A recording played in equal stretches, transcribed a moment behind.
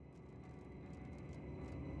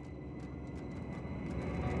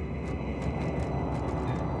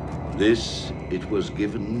This it was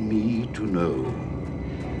given me to know,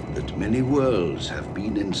 that many worlds have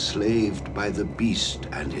been enslaved by the beast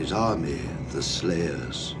and his army, the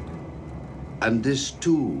Slayers. And this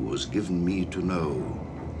too was given me to know,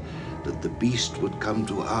 that the beast would come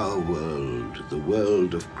to our world, the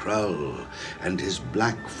world of Krull, and his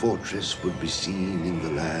black fortress would be seen in the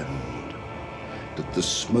land. That the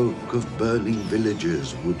smoke of burning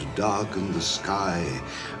villages would darken the sky,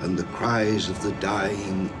 and the cries of the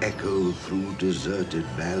dying echo through deserted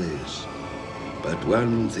valleys. But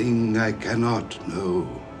one thing I cannot know,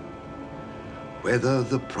 whether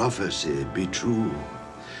the prophecy be true,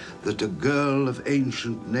 that a girl of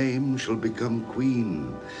ancient name shall become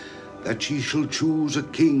queen, that she shall choose a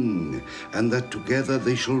king, and that together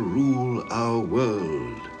they shall rule our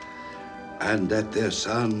world, and that their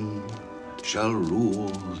son shall rule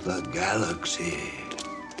the galaxy.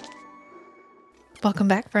 Welcome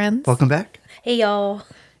back, friends. Welcome back. Hey, y'all.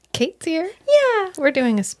 Kate's here. Yeah. We're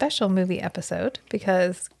doing a special movie episode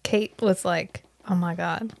because Kate was like, oh my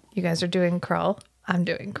God, you guys are doing Krull. I'm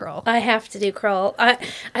doing Krull. I have to do Krull. I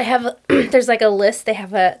have there's like a list. They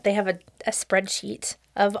have a spreadsheet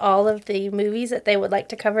of all of the movies that they would like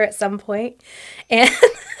to cover at some point. And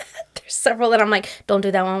there's several that I'm like, don't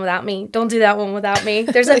do that one without me. Don't do that one without me.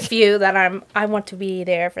 There's a few that I want to be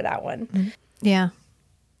there for that one. Yeah.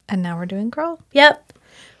 And now we're doing Krull. Yep.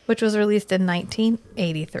 Which was released in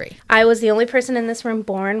 1983. I was the only person in this room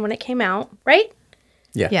born when it came out, right?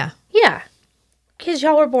 Yeah. Yeah. Yeah. Because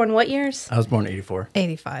y'all were born what years? I was born in 84.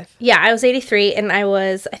 85. Yeah, I was 83, and I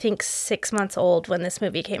was, I think, 6 months old when this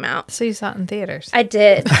movie came out. So you saw it in theaters. I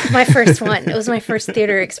did. My first one. It was my first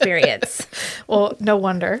theater experience. Well, no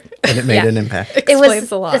wonder. And it made an impact.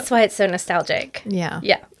 Explains a lot. That's why it's so nostalgic. Yeah.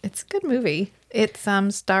 Yeah. It's a good movie. It's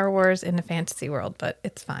Star Wars in a fantasy world, but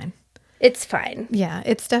it's fine. It's fine. Yeah,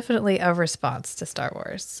 it's definitely a response to Star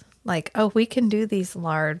Wars. Like, oh, we can do these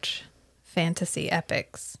large fantasy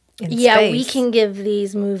epics in space. We can give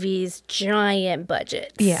these movies giant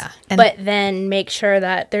budgets. Yeah. But then make sure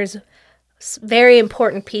that there's very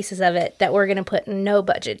important pieces of it that we're going to put no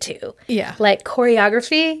budget to. Yeah. Like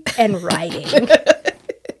choreography and writing.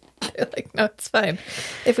 They're like, no, it's fine.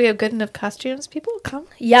 If we have good enough costumes, people will come.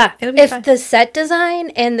 Yeah. It'll be If fine. the set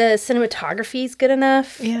design and the cinematography is good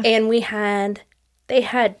enough. Yeah. And they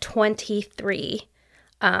had 23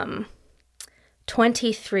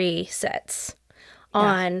 sets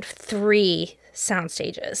on 3 sound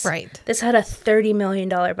stages. Right. This had a $30 million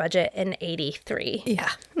budget in 83. Yeah.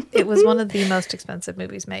 It was one of the most expensive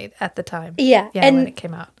movies made at the time. Yeah. Yeah, And when it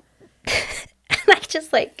came out. And I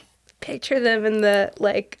just picture them in the,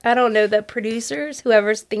 I don't know, the producers,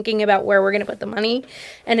 whoever's thinking about where we're going to put the money.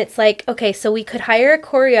 And it's like, okay, so we could hire a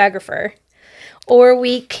choreographer, or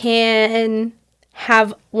we can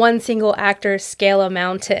have one single actor scale a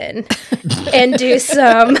mountain and do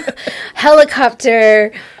some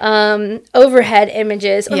helicopter overhead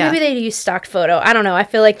images. Or maybe they use stock photo. I don't know. I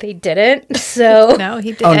feel like they didn't. So No,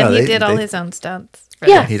 he did. Oh, and no, he they- did all they- his own stunts.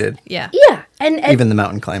 Yeah. He did. Yeah. Yeah. And Even the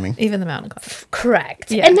mountain climbing. Even the mountain climb. correct.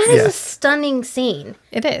 Yes. And that is Yeah. a stunning scene.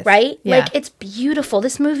 It is. Right? Yeah. It's beautiful.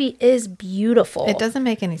 This movie is beautiful. It doesn't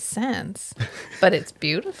make any sense, but it's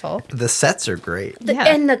beautiful. The sets are great. Yeah.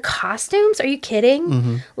 And the costumes, are you kidding?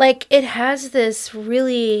 Mm-hmm. It has this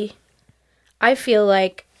really, I feel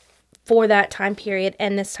like, for that time period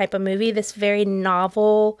and this type of movie, this very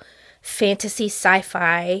novel fantasy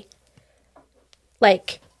sci-fi,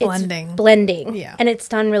 it's blending. Yeah. And it's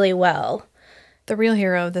done really well. The real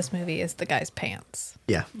hero of this movie is the guy's pants.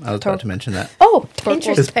 Yeah, I was about to mention that. Oh, Torquil's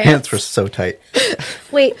interesting. His pants were so tight.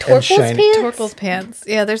 Wait, Torquil's shiny. pants? Torquil's pants.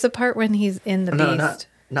 Yeah, there's a part when he's in the No, beast.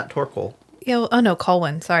 not Torquil. Yeah, oh no,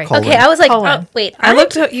 Colwyn. Sorry. Colwyn. Okay, I was like, Colwyn. oh, wait. I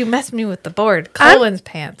looked at you messed me with the board. Colwyn's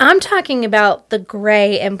pants. I'm talking about the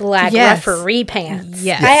gray and black Yes. referee pants.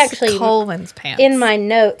 Yes. I actually, Colwyn's pants. in my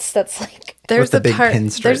notes, that's there's With the a big part.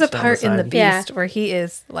 pinstripes There's a down part the in the side. beast Yeah. where he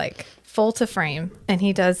is full to frame, and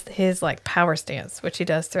he does his power stance, which he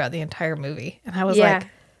does throughout the entire movie. And I was like,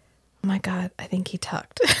 oh my God, I think he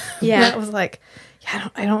tucked. Yeah. And I was like, yeah,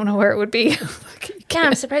 I don't know where it would be. Yeah,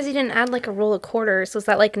 I'm surprised he didn't add a roll of quarters. Was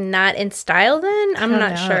that not in style then? I'm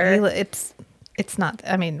not sure. It's not.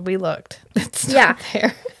 I mean, we looked. It's Yeah. not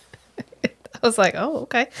there. I was like, oh,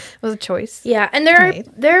 okay. It was a choice. Yeah, and Right.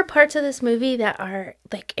 there are parts of this movie that are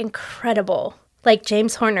incredible. Like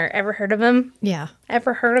James Horner. Ever heard of him? Yeah.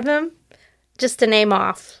 Ever heard of him? Just to name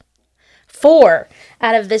off 4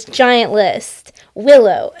 out of this giant list: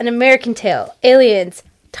 Willow, An American Tale, Aliens,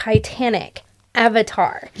 Titanic,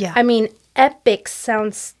 Avatar. Yeah. I mean, epic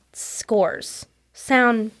sound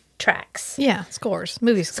tracks. Yeah,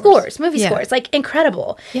 movie scores. Movie scores, like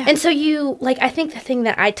incredible. Yeah. And so you like, I think the thing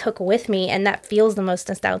that I took with me and that feels the most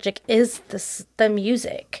nostalgic is the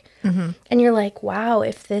music. Mm-hmm. And you're like, wow,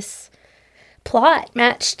 if this plot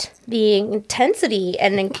matched the intensity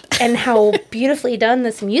and how beautifully done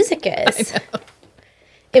this music is,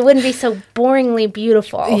 it wouldn't be so boringly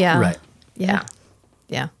beautiful. Yeah. Right. Yeah.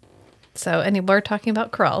 Yeah. So, we're talking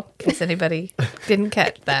about Krull, in case anybody didn't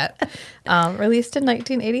catch that. Released in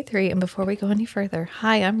 1983. And before we go any further,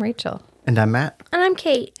 hi, I'm Rachel. And I'm Matt. And I'm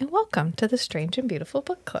Kate. And welcome to the Strange and Beautiful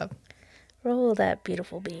Book Club. Roll that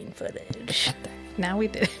beautiful bean footage. Now we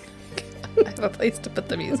did it. I have a place to put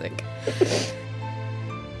the music.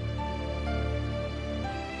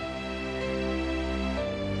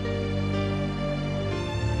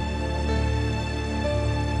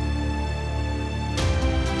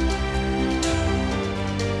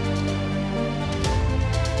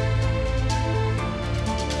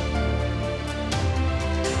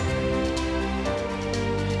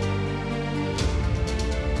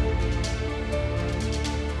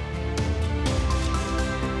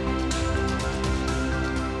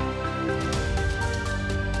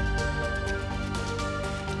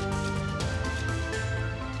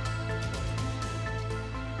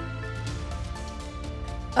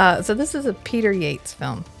 So this is a Peter Yates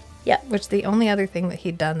film. Yeah. Which the only other thing that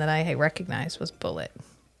he'd done that I recognized was Bullet.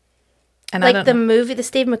 And like the movie, the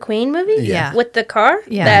Steve McQueen movie? Yeah. With the car?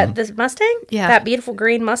 Yeah. This Mustang? Yeah. That beautiful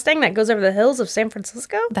green Mustang that goes over the hills of San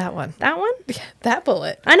Francisco? That one. That one? Yeah, that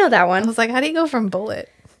Bullet. I know that I one. was like, how do you go from Bullet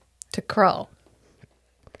to Krull?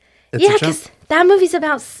 It's Yeah, a jump. because that movie's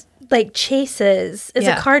about like chases. It's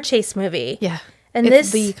Yeah. a car chase movie. Yeah. And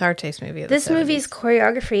it's this the car chase movie of the this 70s. movie's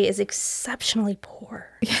choreography is exceptionally poor.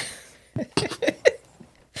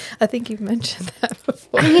 I think you've mentioned that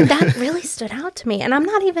before. I mean, that really stood out to me. And I'm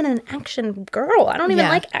not even an action girl. I don't even Yeah.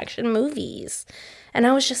 like action movies. And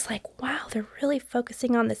I was just like, wow, they're really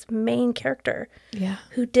focusing on this main character Yeah.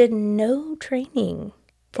 who did no training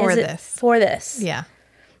For For this. Yeah.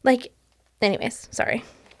 Like, anyways, sorry.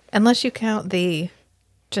 Unless you count the,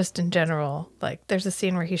 just in general, like there's a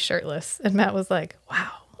scene where he's shirtless and Matt was like,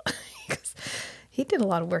 wow. Because he did a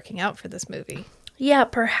lot of working out for this movie. Yeah,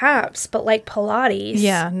 perhaps, but like Pilates.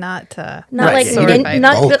 Yeah, not Right, like yeah, he didn't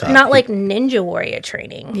bulk up. not like Ninja Warrior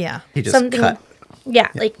training. Yeah. He just cut. Yeah,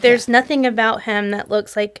 like there's nothing about him that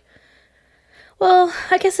looks like. Well,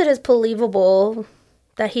 I guess it is believable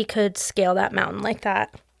that he could scale that mountain like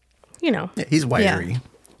that. You know. Yeah, he's wiry.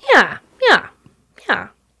 Yeah.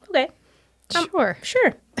 Okay. Sure.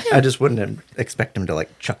 Sure. I just wouldn't expect him to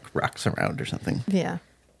like chuck rocks around or something. Yeah.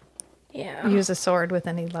 Yeah. Use a sword with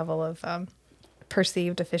any level of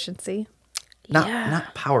perceived efficiency.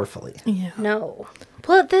 Not powerfully. Yeah. No.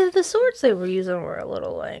 But the swords they were using were a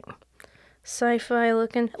little like sci-fi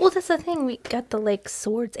looking. Well, that's the thing. We got the like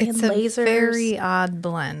swords and It's lasers. a very odd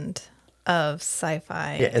blend of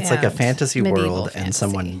sci-fi. Yeah, it's like a and fantasy medieval world, and fantasy.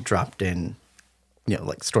 someone dropped in,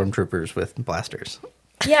 like stormtroopers with blasters.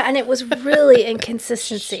 Yeah, and it was really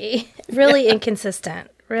inconsistency. Really inconsistent.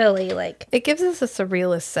 Really like. It gives us a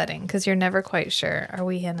surrealist setting because you're never quite sure. Are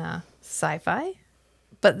we in a sci-fi?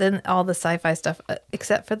 But then all the sci-fi stuff,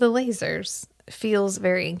 except for the lasers, feels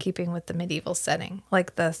very in keeping with the medieval setting.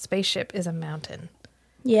 Like the spaceship is a mountain,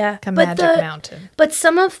 Yeah, like a magic mountain. But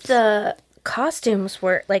some of the costumes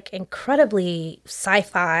were like incredibly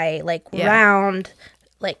sci-fi, like Yeah. round,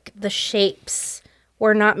 like the shapes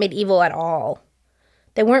were not medieval at all.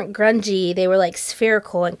 They weren't grungy. They were like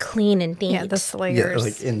spherical and clean and neat. Yeah, the Yeah, slayers.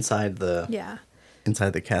 like inside the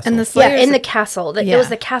castle. And the Yeah, slayers. in the castle. It was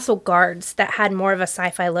the castle guards that had more of a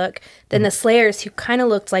sci-fi look than the slayers, who kind of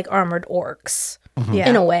looked like armored orcs yeah.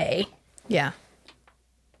 in a way. Yeah.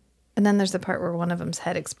 And then there's the part where one of them's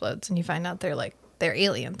head explodes and you find out they're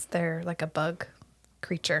aliens. They're like a bug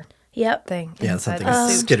creature Yep. thing. Yeah, inside something the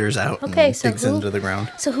suit. skitters out okay, and so digs who- into the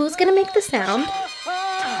ground. So who's gonna make the sound?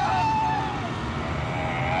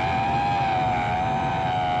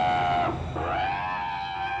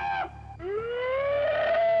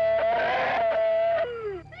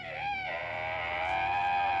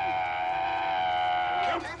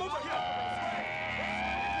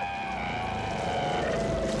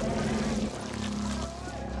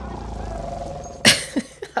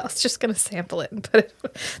 I was just going to sample it and put it.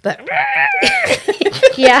 That.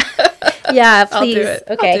 Yeah. Yeah, please. I'll do it.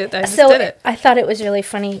 I'll Okay. do it. I just so did it. I thought it was really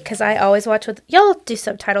funny because I always watch with y'all do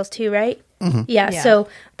subtitles too, right? Mm-hmm. Yeah, Yeah. So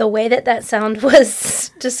the way that sound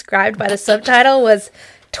was described by the subtitle was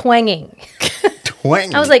twanging.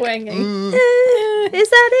 Twang. I was like, Twanging. is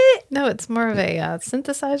that it? No, it's more of a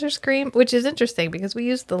synthesizer scream, which is interesting because we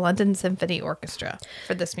used the London Symphony Orchestra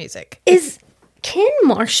for this music. Is Ken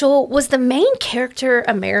Marshall, was the main character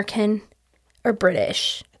American or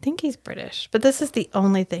British? I think he's British, but this is the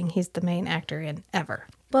only thing he's the main actor in ever.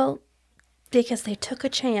 Well, because they took a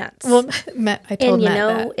chance. Well, Matt, I told and you Matt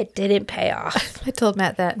know, that. it didn't pay off. I told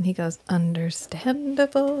Matt that, and he goes,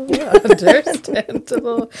 understandable,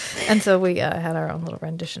 understandable. And so we had our own little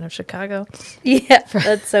rendition of Chicago. Yeah,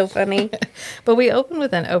 that's so funny. But we open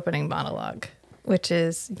with an opening monologue, which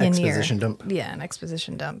is Ynir. Exposition dump. Yeah, an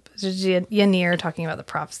exposition dump. It's just Ynir talking about the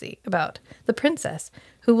prophecy, about the princess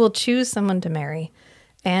who will choose someone to marry.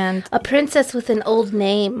 And A princess with an old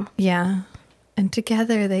name. yeah, and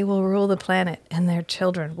together they will rule the planet, and their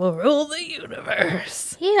children will rule the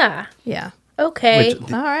universe. Yeah. Yeah. Okay.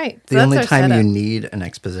 Which- All right. So The that's only our time you setup. need an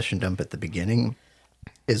exposition dump at the beginning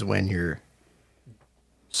is when your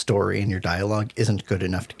story and your dialogue isn't good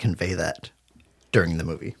enough to convey that during the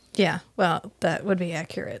movie. Yeah, well, that would be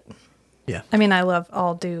accurate. Yeah. I mean, I love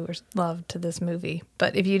all due love to this movie,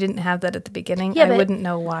 but if you didn't have that at the beginning, Yeah, I but wouldn't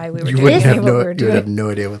know why we were You doing wouldn't have what no, we were you would have doing. no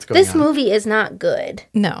idea what's going This on. movie is not good,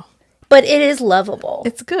 No, but it is lovable.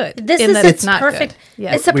 it's good. This in is that its not perfect. good.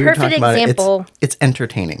 Yeah, It's a We were perfect talking about it. example. It's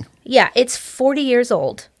entertaining. Yeah, it's 40 years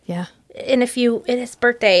old. yeah. And its 40th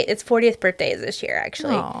birthday is this year,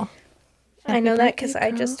 actually. Aw. I know Happy that because birthday,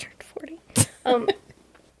 I just turned 40.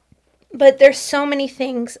 But there's so many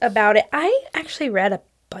things about it. I actually read a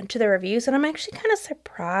bunch of the reviews, and I'm actually kind of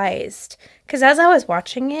surprised. Because as I was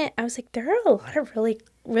watching it, I was like, there are a lot of really,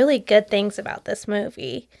 really good things about this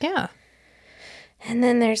movie. Yeah, And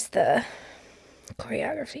then there's the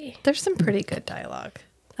choreography. there's some pretty good dialogue.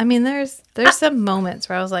 I mean, there's some moments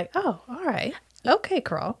where I was like, oh, all right, okay,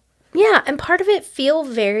 Krull. Yeah, and part of it feel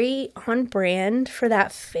very on brand for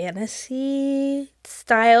that fantasy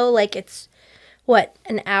style. Like it's, what,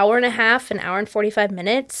 an hour and a half, an hour and 45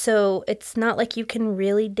 minutes. So it's not like you can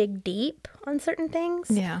really dig deep on certain things.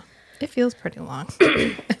 Yeah, it feels pretty long.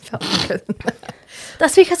 It felt longer than that.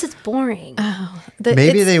 That's because it's boring.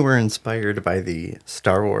 Maybe they were inspired by the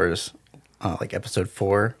Star Wars, like Episode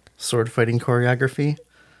 4 sword fighting choreography,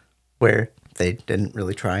 where they didn't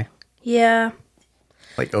really try. Yeah.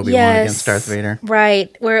 Like Obi-Wan against Darth Vader.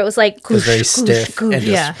 Right. Where it was like, It was very goosh, stiff goosh, and goosh. just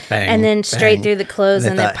Yeah. bang, And then straight bang. through the clothes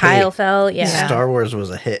and they the thought, pile hey, fell. Yeah. Star Wars was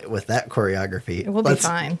a hit with that choreography. We'll be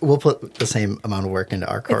fine. We'll put the same amount of work into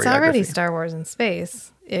our choreography. It's already Star Wars in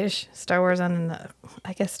space-ish. Star Wars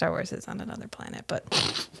I guess Star Wars is on another planet, but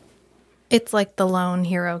it's like the lone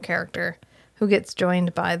hero character who gets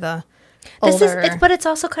joined by the older... But it's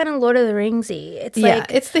also kind of Lord of the Ringsy. It's yeah,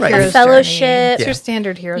 like it's the Right. hero's a fellowship. journey. It's Yeah. your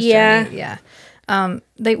standard hero's Yeah. journey. Yeah.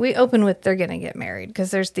 We open with they're gonna get married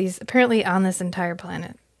because there's these apparently on this entire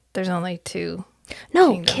planet. There's only two.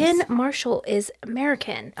 No, kingdoms. Ken Marshall is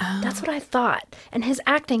American. That's what I thought. And his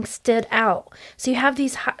acting stood out. So you have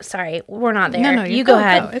these... Sorry, we're not there. No, you go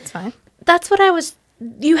ahead. It's fine. That's what I was...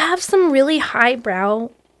 You have some really highbrow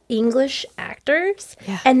English actors.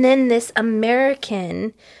 Yeah. And then this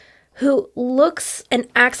American who looks and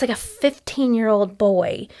acts like a 15-year-old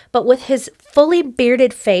boy, but with his fully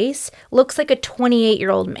bearded face, looks like a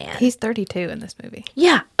 28-year-old man. He's 32 in this movie,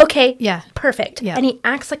 Yeah. Okay. Yeah. Perfect. Yeah. And he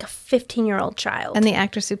acts like a 15-year-old child. and the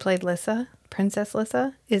actress who played Lissa, Princess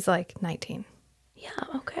Lissa, is like 19, yeah.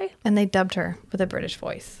 Okay. and they dubbed her with a British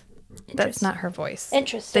voice. That's not her voice.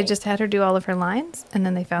 Interesting. They just had her do all of her lines, and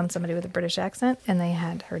then they found somebody with a British accent, and they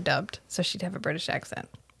had her dubbed, so she'd have a British accent.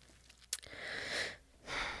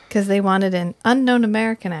 Because they wanted an unknown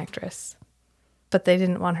American actress, but they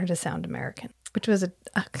didn't want her to sound American, which was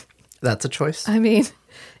That's a choice. I mean,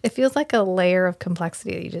 it feels like a layer of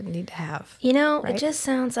complexity that you didn't need to have. You know, Right. it just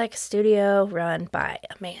sounds like a studio run by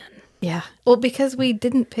a man. Yeah. Well, because we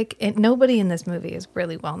didn't pick it. Nobody in this movie is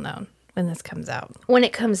really well known when this comes out. When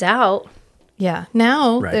it comes out, Yeah.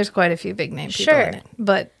 Now Right. there's quite a few big name people Sure. in it.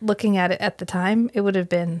 But looking at it at the time, it would have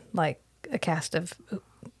been like a cast of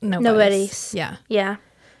nobody's. Yeah. Yeah.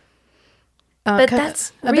 But kind of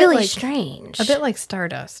that's a bit really like- strange. A bit like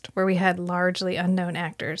Stardust, where we had largely unknown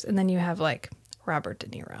actors, and then you have like Robert De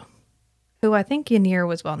Niro, who I think Ynir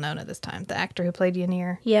was well known at this time, the actor who played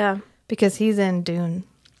Ynir, Yeah. because he's in Dune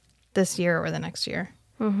this year or the next year.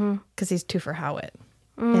 Because he's Twofer Howitt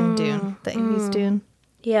in Dune, the 80s Dune.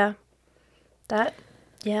 Yeah. That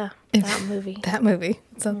movie. That movie.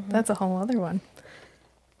 So that's a whole other one.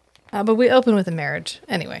 But we open with a marriage.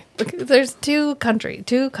 Anyway, there's two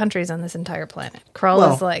countries on this entire planet.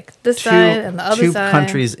 Krull is like this side and the other two side.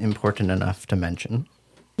 countries important enough to mention.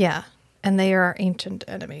 Yeah. And they are our ancient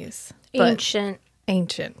enemies. But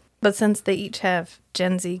ancient. But since they each have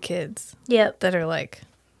Gen Z kids Yep. that are like,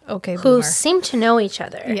 okay, Who boomer. seem to know each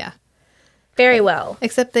other. Yeah. very well.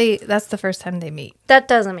 Except that's the first time they meet. That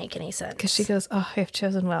doesn't make any sense. Because she goes, "Oh, I've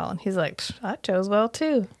chosen well." And he's like, "I chose well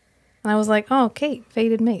too." And I was like, "Oh, Kate,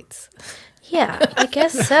 fated mates." Yeah, I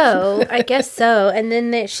guess so. And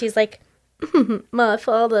then she's like, my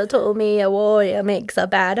father told me a warrior makes a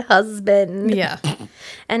bad husband. Yeah.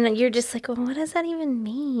 And you're just like, well, what does that even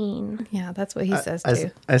mean? Yeah, that's what he says too.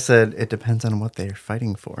 I said it depends on what they're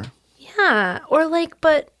fighting for. Yeah. Or like,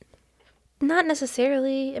 but not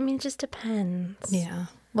necessarily. I mean, it just depends. Yeah.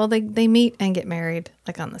 Well, they meet and get married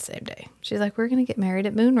like on the same day. She's like, "We're going to get married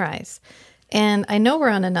at moonrise." And I know we're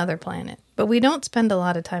on another planet, but we don't spend a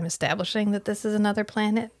lot of time establishing that this is another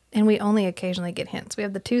planet. And we only occasionally get hints. We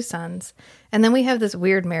have the 2 sons. And then we have this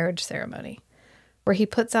weird marriage ceremony where he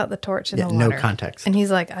puts out the torch in the water. No context. And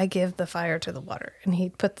he's like, "I give the fire to the water." And he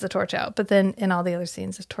puts the torch out. But then in all the other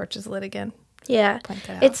scenes, the torch is lit again. Yeah. Point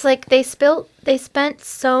that out. It's like they spent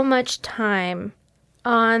so much time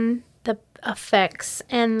on the effects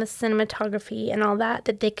and the cinematography and all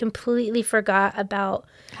that they completely forgot about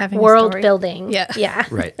Having a world story. building. Yeah. Yeah.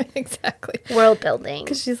 Right. Exactly. World building.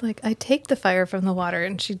 Because she's like, "I take the fire from the water,"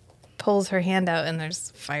 and she pulls her hand out, and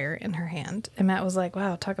there's fire in her hand. And Matt was like,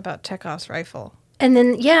 "Wow, talk about Chekhov's rifle." And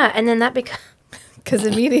then that becomes... Because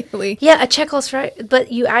immediately, Yeah, a Chekhov's right, but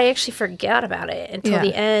I actually forgot about it until Yeah.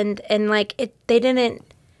 the end, and like they didn't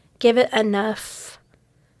give it enough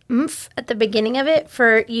oomph at the beginning of it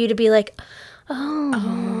for you to be like,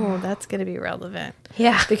 oh, that's going to be relevant.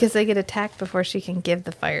 yeah, Because they get attacked before she can give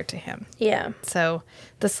the fire to him. yeah, So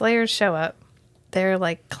the Slayers show up. They're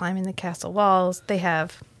like climbing the castle walls. They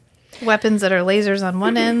have weapons that are lasers on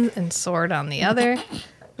one end and sword on the other,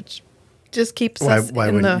 which just keeps Why us in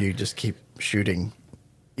wouldn't you just keep shooting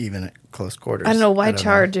even at close quarters? I don't know why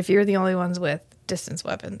charge if you're the only ones with distance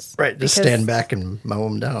weapons. Right, just stand back and mow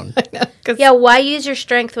them down. yeah. Why use your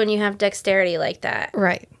strength when you have dexterity like that?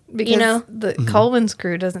 Right. Because know? the Colwyn's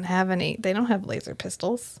crew doesn't have any, they don't have laser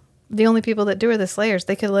pistols. The only people that do are the Slayers.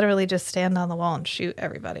 They could literally just stand on the wall and shoot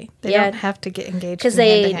everybody. They Yeah. don't have to get engaged in 'Cause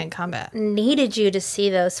they- hand-to-hand combat. Needed you to see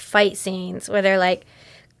those fight scenes where they're like,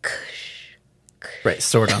 Right,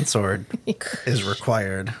 sword on sword is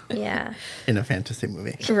required yeah, in a fantasy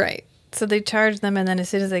movie. Right. So they charge them, and then as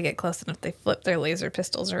soon as they get close enough, they flip their laser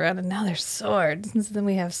pistols around, and now there's swords. And so then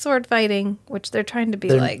we have sword fighting, which they're trying to be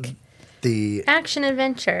like The action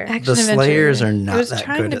adventure. action The adventure. Slayers are not It was that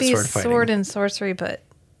trying good to at be sword fighting. sword and sorcery, but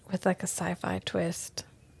with like a sci-fi twist.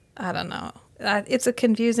 I don't know. It's a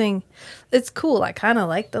confusing. It's cool. I kind of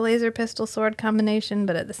like the laser pistol sword combination,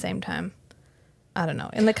 but at the same time, I don't know.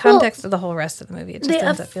 In the context of the whole rest of the movie, it just The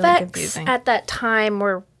ends up feeling effects confusing. at that time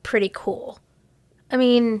were pretty cool. I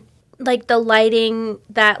mean, like the lighting,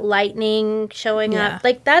 that lightning showing Yeah. up,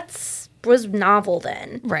 like was novel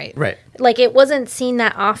then. Right. right. Like it wasn't seen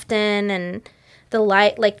that often, and the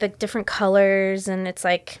light, like the different colors, and it's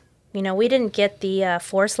like, you know, we didn't get the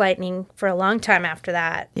force lightning for a long time after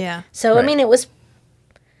that. Yeah. So Right. I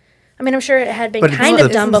mean, I'm sure it had been But kind it's of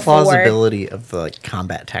the done before. plausibility of the like,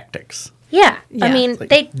 combat tactics. Yeah. Yeah. I mean, Like,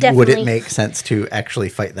 they definitely. would it make sense to actually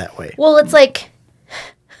fight that way? Well, it's like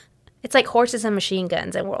horses and machine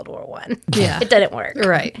guns in World War One. Yeah. It didn't work.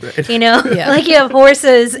 Right. You know, Yeah. like you have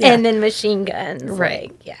horses and then machine guns. Right.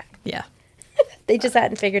 Like, yeah. Yeah. They just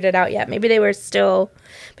hadn't figured it out yet. Maybe they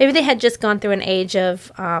had just gone through an age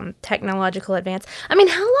of technological advance. I mean,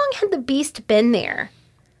 how long had the Beast been there?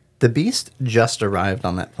 The Beast just arrived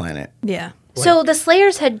on that planet. Yeah. So the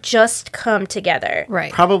Slayers had just come together.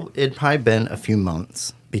 Right. It'd probably been a few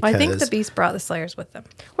months because I think the Beast brought the Slayers with them.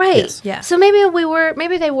 Right. Yes. Yeah. So maybe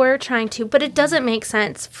they were trying to, but it doesn't make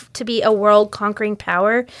sense to be a world conquering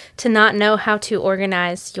power to not know how to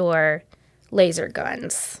organize your laser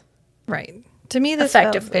guns. Right. To me, this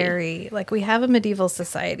felt Effectively. very like we have a medieval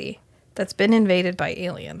society that's been invaded by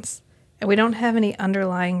aliens, and we don't have any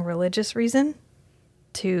underlying religious reason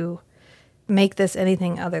to make this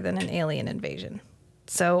anything other than an alien invasion.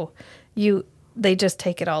 So they just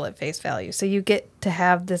take it all at face value. So you get to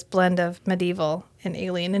have this blend of medieval and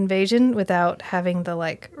alien invasion without having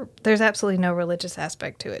there's absolutely no religious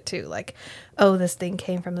aspect to it too. Like, oh, this thing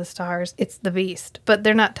came from the stars. It's the beast. But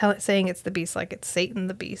they're not saying it's the beast like it's Satan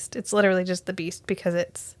the beast. It's literally just the beast because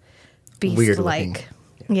it's Weird beast-like. looking.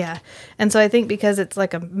 Yeah. And so I think because it's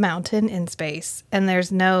like a mountain in space and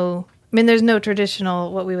there's no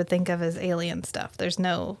traditional, what we would think of as alien stuff. There's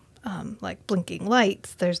no like blinking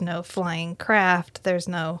lights. There's no flying craft. There's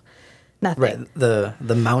no nothing. right,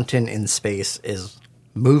 the mountain in space is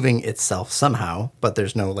moving itself somehow, but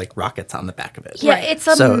there's no like rockets on the back of it. Yeah, Right. it's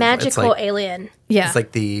a So it's magical like- alien. Yeah. It's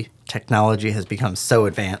like the technology has become so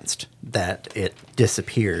advanced that it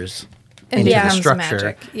disappears And into the becomes structure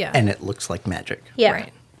magic, yeah. and it looks like magic. Yeah.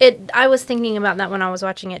 Right. I was thinking about that when I was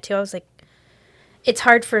watching it too. I was like, it's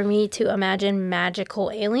hard for me to imagine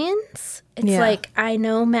magical aliens. It's Yeah. like, I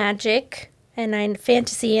know magic and I know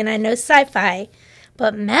fantasy and I know sci-fi,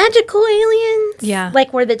 but magical aliens? Yeah.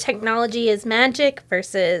 Like where the technology is magic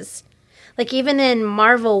versus, like even in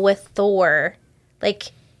Marvel with Thor,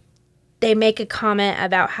 like they make a comment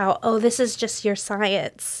about how, oh, this is just your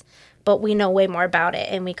science, but we know way more about it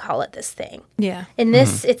and we call it this thing. Yeah. In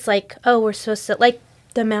this, it's like, oh, we're supposed to, like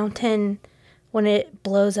the mountain when it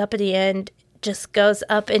blows up at the end, just goes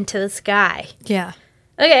up into the sky. Yeah.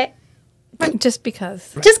 Okay. Just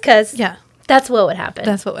because. Just because. Yeah. That's what would happen.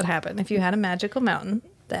 That's what would happen. If you had a magical mountain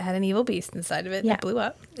that had an evil beast inside of it Yeah. that blew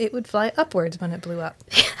up, it would fly upwards when it blew up.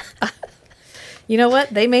 You know what?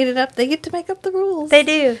 They made it up. They get to make up the rules. They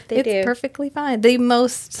do. They It's do. perfectly fine. The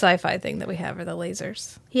most sci-fi thing that we have are the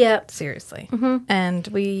lasers. Yep. Seriously. And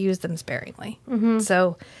we use them sparingly.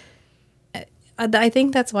 So I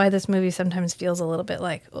think that's why this movie sometimes feels a little bit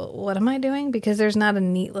like, "Oh, what am I doing?" Because there's not a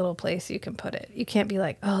neat little place you can put it. You can't be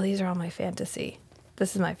like, oh, these are all my fantasy.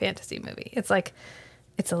 This is my fantasy movie. It's like,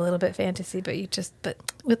 it's a little bit fantasy, but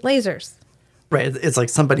with lasers. Right. It's like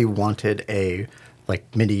somebody wanted a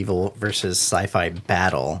like medieval versus sci-fi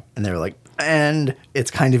battle, and they were like, and it's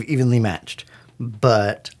kind of evenly matched.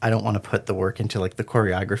 But I don't want to put the work into like the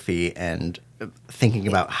choreography and thinking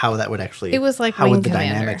about how that would actually. It was like how Wing would the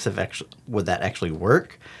Commander. dynamics of actually would that actually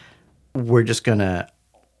work? We're just gonna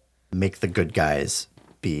make the good guys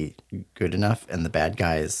be good enough, and the bad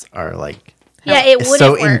guys are like Yeah, it wouldn't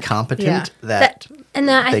so work. incompetent Yeah. that And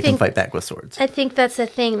I they can think fight back with swords. I think that's the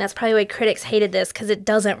thing. That's probably why critics hated this, because it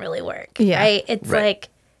doesn't really work. Yeah. Right? It's Right. like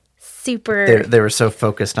super. They were so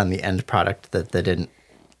focused on the end product that they didn't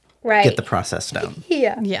right. get the process down.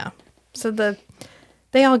 Yeah. Yeah. So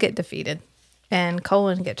they all get defeated, and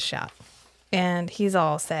Colin gets shot, and he's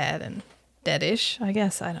all sad and deadish, I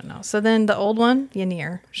guess. I don't know. So then the old one,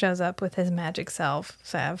 Ynir, shows up with his magic salve,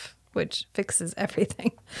 which fixes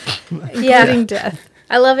everything, including death.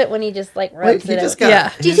 I love it when he just like rubs he it just out. got,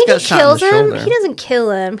 Yeah. Do you just think he got shot in kills the him? shoulder. He doesn't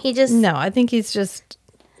kill him. He just No, I think he's just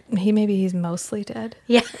maybe he's mostly dead.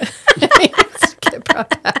 yeah. Get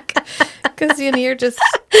brought back because Ynir just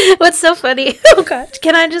What's so funny? Oh gosh,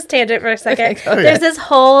 can I just tangent for a second? Okay, go There's this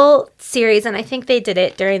whole series, and I think they did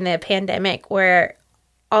it during the pandemic, where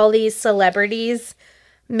all these celebrities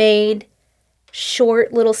made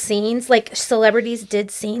short little scenes. Like celebrities did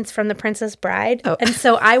scenes from The Princess Bride, Oh. and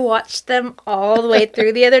so I watched them all the way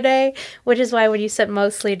through the other day. Which is why when you said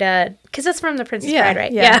mostly dead, because that's from The Princess Yeah, Bride,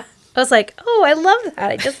 right? yeah. I was like, oh, I love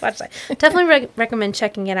that. I just watched that. Definitely recommend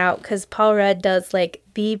checking it out, because Paul Rudd does like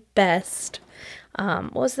the best.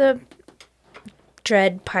 What was the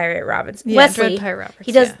Dread Pirate Roberts? Yeah, Wesley. Dread Pirate Roberts,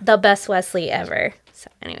 He does yeah. the best Wesley ever. So,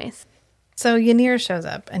 anyways. So Ynir shows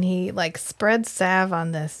up and he like spreads salve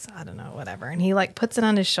on this, I don't know, whatever, and he like puts it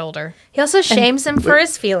on his shoulder. He also shames him for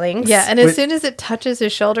his feelings. Yeah, and as Wait. soon as it touches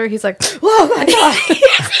his shoulder, he's like, "Oh my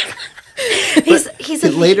god!" he's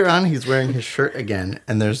a Later on, he's wearing his shirt again,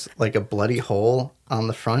 and there's like a bloody hole on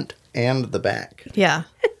the front and the back. Yeah,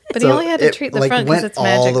 but he So only had to it, treat the like, front because went it's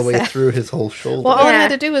magic all the way salve. through his whole shoulder. Well, all I Yeah. had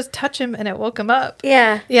to do was touch him, and it woke him up.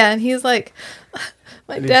 Yeah. Yeah, and he's like,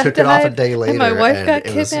 "My and he dad took it off a died, day later, and my wife and got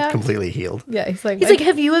it was kidnapped." completely healed. Yeah, he's like, He's like,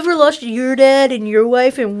 have you ever lost your dad and your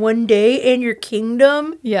wife in one day and your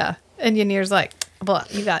kingdom? yeah, and Ynir's like, "Well,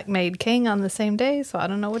 you got made king on the same day, so I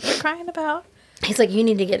don't know what you're crying about." He's like, you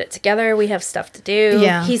need to get it together. We have stuff to do.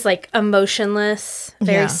 Yeah. He's like emotionless,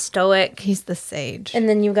 very Yeah. stoic. He's the sage. And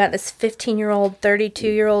then you've got this 15-year-old,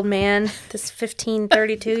 32-year-old man, this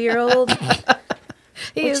 32-year-old.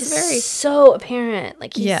 he Which is very so apparent.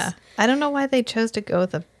 Like he's, Yeah. I don't know why they chose to go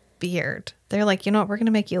with a beard. They're like, you know what, we're going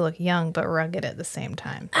to make you look young but rugged at the same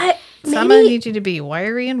time. So I'm going to maybe, need you to be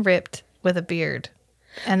wiry and ripped with a beard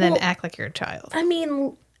and then Well, act like you're a child. I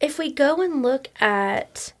mean, if we go and look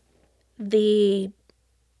at the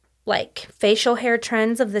like facial hair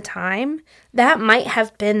trends of the time, that might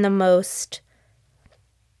have been the most.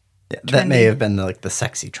 Yeah, that may Trendy. have been the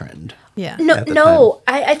sexy trend. Yeah. No, At the no,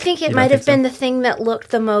 I think it don't might have think so? been the thing that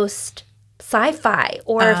looked the most sci-fi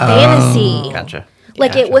or fantasy. Gotcha.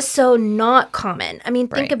 Like Gotcha. it was so not common. I mean,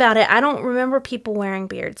 think Right. about it. I don't remember people wearing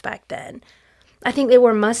beards back then. I think they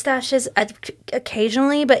wore mustaches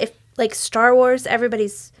occasionally, but if like Star Wars, nobody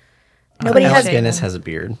Alec has. Guinness Guinness has a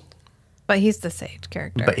beard, But he's the sage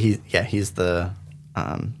character. but he's the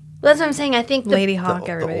Well, that's what I'm saying. I think Lady Hawk,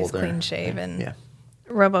 the everybody's older- clean shaven. yeah.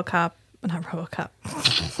 RoboCop, not RoboCop.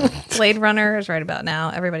 Blade Runner is right about now.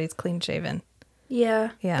 Everybody's clean shaven.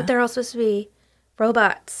 Yeah. Yeah. But they're all supposed to be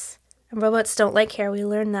robots. And robots don't like hair. We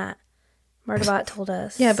learned that. Murderbot told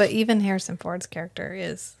us. Yeah, but even Harrison Ford's character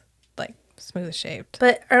is like smooth shaved.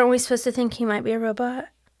 But aren't we supposed to think he might be a robot?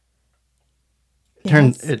 Turn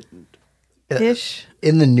Yes. it Ish.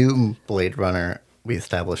 in the new Blade Runner. We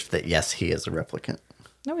established that yes, he is a replicant.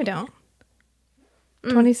 No, we don't.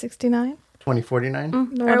 2069? 2049. Or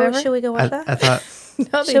Whatever. should we go I, watch that? I thought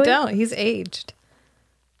No, they Should we? don't. He's aged.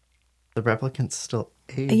 the replicants still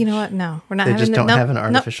age. You know what? No, we're not. They having just don't no, have an no,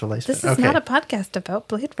 artificial lifespan. This is Okay. not a podcast about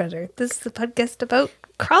Blade Runner. This is a podcast about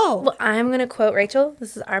Krull. Well, I'm going to quote Rachel.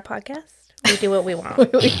 This is our podcast. We do what we want. we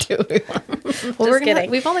do. Well, Just kidding.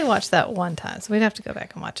 we've only watched that one time, so we'd have to go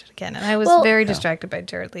back and watch it again. And I was Well- very distracted by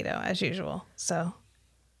Jared Leto as usual. So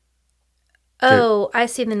Oh, I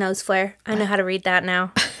see the nose flare. I know how to read that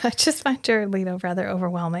now. I just find Jared Leto rather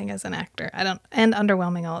overwhelming as an actor. And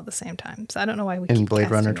underwhelming all at the same time. So I don't know why we In keep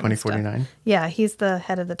Blade Runner casting him and stuff. 2049. Yeah, he's the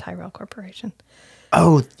head of the Tyrell Corporation.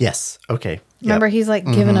 Oh yes. Okay. Yep. Remember, he's like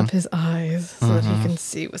giving up his eyes so that he can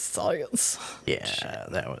see with science. Yeah,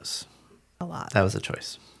 that was A lot. a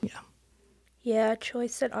choice. Yeah. Yeah, a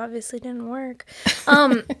choice that obviously didn't work.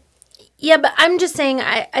 Yeah, but I'm just saying,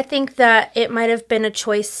 I think that it might have been a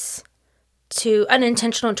choice an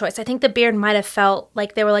intentional choice. I think the beard might have felt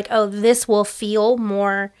like they were like, oh, this will feel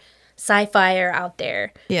more sci-fi or out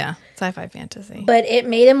there. Yeah. Sci-fi fantasy. But it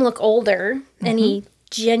made him look older, and he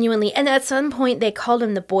genuinely, and at some point they called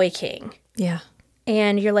him the Boy King. Yeah.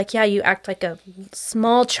 And you're like, yeah, you act like a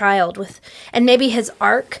small child and maybe his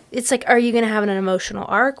arc, it's like, are you going to have an emotional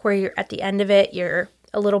arc where you're at the end of it, you're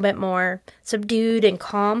a little bit more subdued and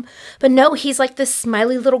calm? But no, he's like this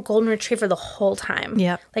smiley little golden retriever the whole time.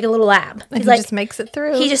 Yep. Like a little lab. And He's he like, just makes it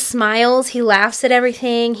through. he just smiles, he laughs at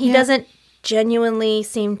everything. He Yeah. doesn't genuinely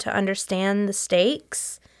seem to understand the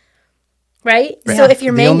stakes. Right? Right. So if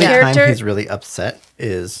your the main only time character, he's really upset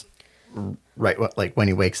is like when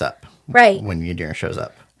he wakes up. Right. When Ynir shows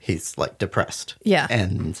up, he's like depressed. Yeah.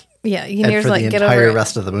 And yeah. and Ynir's for like, the get over entire it.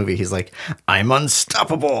 rest of the movie, he's like, I'm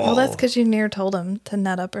unstoppable. Well, that's because Ynir told him to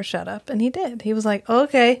nut up or shut up. And he did. He was like,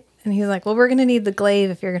 okay. And he's like, well, we're going to need the glaive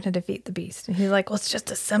if you're going to defeat the beast. And he's like, well, it's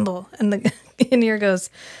just a symbol. And the Ynir goes,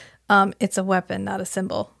 it's a weapon, not a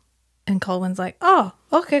symbol. And Colwyn's like, oh,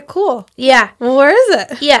 okay, cool. yeah. Well, where is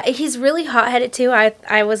it? Yeah, he's really hot-headed too.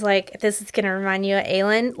 I was like, this is going to remind you of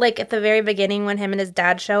Aelin. Like at the very beginning when him and his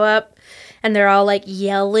dad show up and they're all like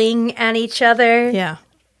yelling at each other. Yeah.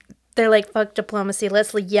 They're like, fuck diplomacy.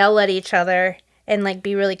 Let's yell at each other and like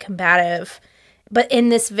be really combative. But in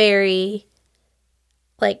this very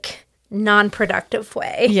like non-productive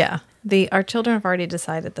way. Yeah. Our children have already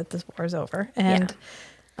decided that this war is over. And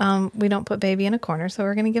we don't put baby in a corner, so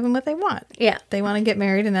we're going to give them what they want. Yeah. They want to get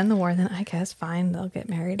married and end the war, then I guess fine, they'll get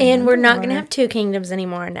married. And end we're the not war. going to have two kingdoms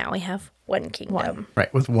anymore. Now we have one kingdom.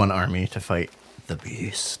 right, with one army to fight the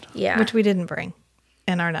beast. Yeah. Which we didn't bring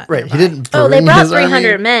and are not. Right, nearby. he didn't. Oh, they bring brought his army.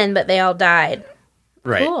 300 men, but they all died.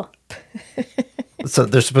 Right. Cool. So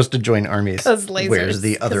they're supposed to join armies. 'Cause lasers. Where's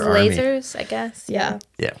the other 'Cause army? lasers, I guess. Yeah.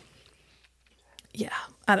 Yeah. Yeah.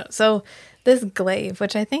 I don't. So this glaive,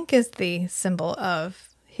 which I think is the symbol of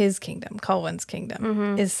his kingdom, Colwyn's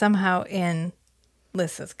kingdom, is somehow in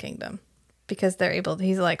Lys's kingdom. Because they're able to,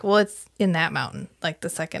 he's like, well, it's in that mountain, like the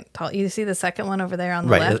second tall. You see the second one over there on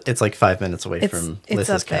the Right. left? It's like 5 minutes away from It's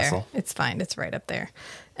Lys's up castle. there. It's fine. It's right up there.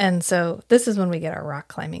 And so this is when we get our rock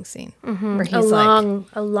climbing scene where he's a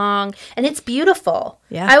like, long, and it's beautiful.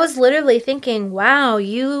 Yeah. I was literally thinking, wow,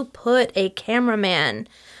 you put a cameraman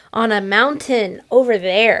on a mountain over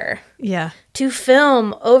there yeah. to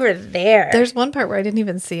film over there. There's one part where I didn't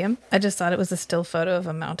even see him. I just thought it was a still photo of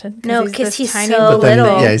a mountain. No, this 'cause he's tiny so But then,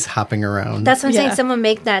 little. yeah, he's hopping around. That's what I'm Yeah. saying. Someone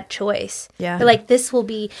make that choice. Yeah. They're like, this will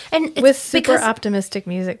be, and it's with super because, optimistic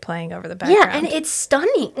music playing over the background. yeah, and it's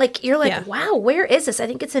stunning. Like you're like, Yeah. wow, where is this? I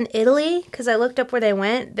think it's in Italy because I looked up where they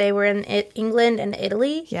went. They were in England and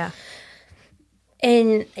Italy, yeah.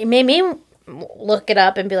 and it made me look it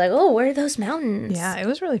up and be like, oh, where are those mountains? Yeah, it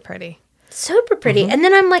was really pretty. Super pretty. And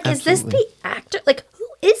then I'm like, is this Absolutely. the actor? Like, who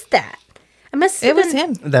is that? I must have It was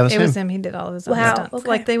been- him. That was it was him. him. He did all of his own Wow, stunts. okay.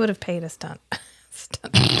 Like they would have paid a stunt.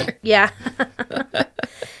 stunt actor. Yeah.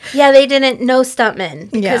 Yeah, they didn't know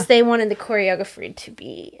stuntmen because Yeah. they wanted the choreography to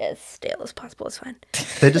be as stale as possible. It's fine.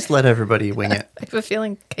 They just let everybody wing it. I have a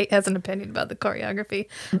feeling Kate has an opinion about the choreography.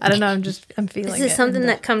 I don't know. I'm feeling Is it. this something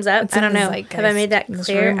that comes up? it's I in don't the know. zeitgeist Have I made that in this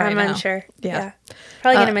clear? room right I'm now. unsure. Yeah.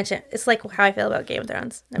 Probably going to mention it. It's like how I feel about Game of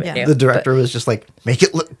Thrones. No big Yeah. deal. The director was just like, make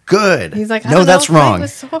it look good. He's like, I no, don't know that's if fight wrong.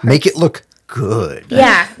 with swords. Make it look good.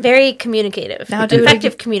 Yeah, very communicative. Now do it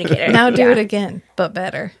Effective again. communicator. Now do yeah. it again, but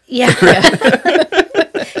better. Yeah.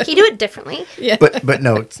 Can you do it differently? Yeah. But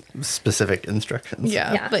no specific instructions.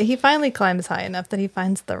 Yeah. Yeah. But he finally climbs high enough that he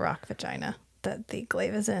finds the rock vagina that the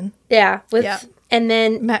glaive is in. Yeah. Yeah. And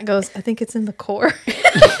then Matt goes, I think it's in the core.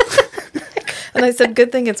 And I said,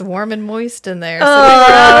 good thing it's warm and moist in there.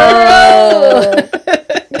 Oh.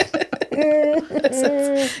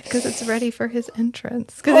 Because it's ready for his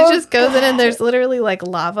entrance. Because it just goes in and there's literally like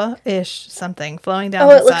lava-ish something flowing down Oh,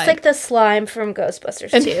 the it looks side. like the slime from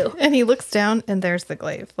Ghostbusters too. And he looks down and there's the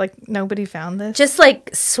glaive. Like nobody found this. Just like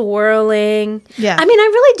swirling. Yeah. I mean, I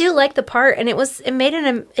really do like the part, and it made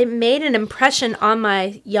an impression on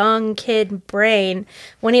my young kid brain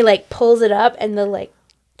when he like pulls it up and the like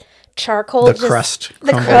charcoal The crust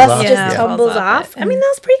crumbles off. just tumbles off. I mean, that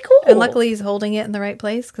was pretty cool. And luckily he's holding it in the right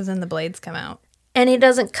place because then the blades come out. And he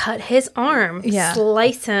doesn't cut his arm. Yeah.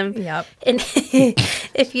 Slice him. Yep. And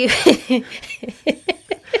if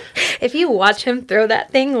you watch him throw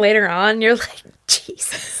that thing later on, you're like,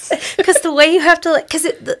 Jesus. Because the way you have to, like, because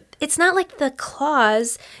it's not like the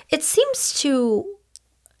claws. It seems to,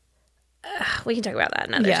 we can talk about that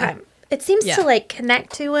another time. It seems to, like,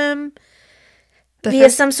 connect to him via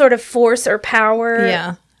some sort of force or power.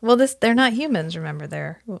 Yeah. Well, they're not humans, remember.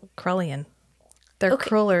 They're Krullian. They're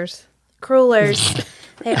Krullers. Crullers.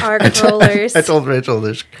 They are Krullers. I told Rachel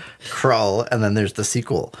there's Krull, and then there's the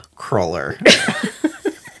sequel, Cruller.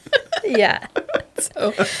 Yeah.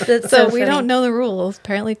 So we funny. don't know the rules.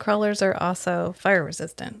 Apparently, crawlers are also fire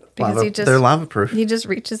resistant because They're lava proof. he just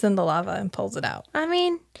reaches in the lava and pulls it out. I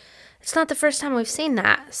mean, it's not the first time we've seen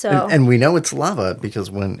that. So And we know it's lava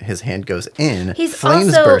because when his hand goes in, he's flames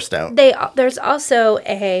also, burst out. There's also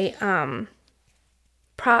a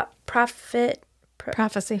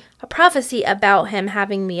prophecy about him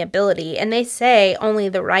having the ability, and they say only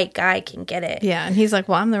the right guy can get it. Yeah, and he's like,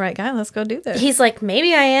 well, I'm the right guy. Let's go do this. He's like,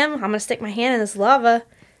 maybe I am. I'm going to stick my hand in this lava.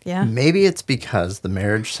 Yeah. Maybe it's because the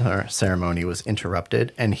marriage ceremony was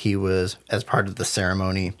interrupted, and he was, as part of the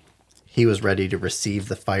ceremony, he was ready to receive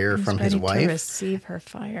the fire from his wife. To receive her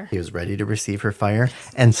fire. He was ready to receive her fire.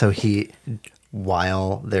 And so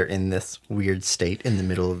while they're in this weird state in the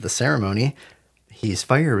middle of the ceremony, he's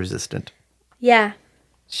fire resistant. Yeah.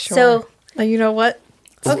 Sure. So, you know what?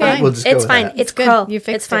 okay. We'll just go it's with fine. that. It's good. Krull. You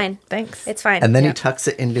fixed it's fine. it. Thanks. It's fine. And then he tucks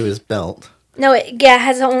it into his belt. No, it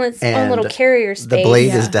has its own little And carrier space. The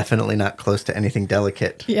blade is Yeah. definitely not close to anything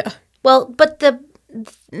delicate. Yeah. Well, but the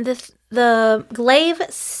glaive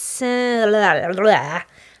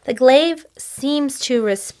the glaive seems to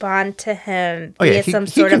respond to him Oh, yeah. via He some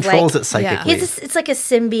sort of controls like it psychically. it's like a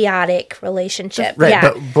symbiotic relationship. Right,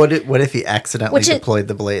 yeah. but what if he accidentally deployed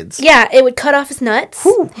the blades? Yeah, it would cut off his nuts,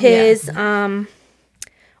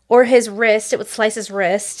 or his wrist. It would slice his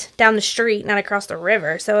wrist down the street, not across the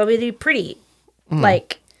river. So it would be pretty,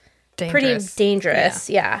 pretty dangerous.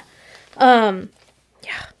 Yeah.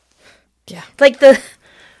 Yeah. Like the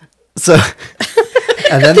So,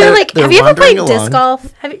 and then they're like, they're have you ever played wandering disc along.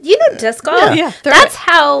 golf? You know disc golf? Yeah, That's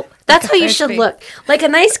how you should frisbee. look. Like a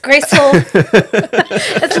nice graceful.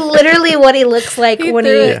 That's literally what he looks like when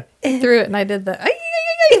he. threw it, and I did the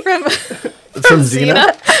from From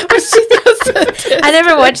Xena? I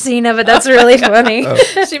never watched Xena, but that's really funny.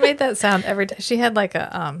 She made that sound every time. She had like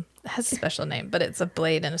a it has a special name, but it's a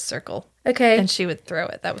blade in a circle. Okay. And she would throw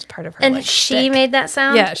it. That was part of her. And like, she shtick. made that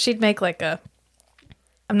sound? Yeah, she'd make like a.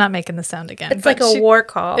 I'm not making the sound again. It's like a war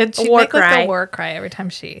call. She'd A war make cry. like a war cry every time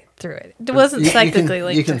she threw it. It wasn't You psychically can,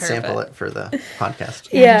 linked you can to her, sample but- it for the podcast.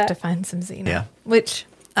 Yeah, I Yeah. have to find some Xena. Yeah. Which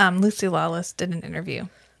Lucy Lawless did an interview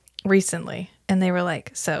recently, and they were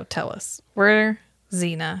like, so tell us, we're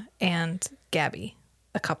Xena and Gabby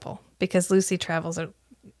a couple? Because Lucy's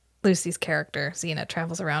character, Xena,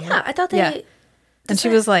 travels around. Yeah, I thought they. Yeah. And she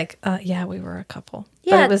was like, yeah, we were a couple. But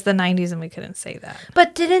Yeah. it was the 90s and we couldn't say that.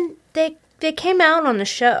 But didn't they? They came out on the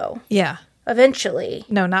show Yeah. eventually.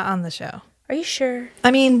 No, not on the show. Are you sure? I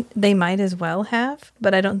mean, they might as well have,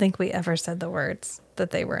 but I don't think we ever said the words that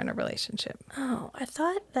they were in a relationship. Oh, I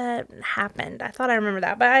thought that happened. I thought I remember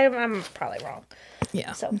that, but I'm probably wrong.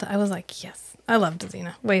 Yeah. So- I was like, yes, I loved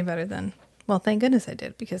Xena way better than, well, thank goodness I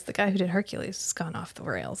did, because the guy who did Hercules has gone off the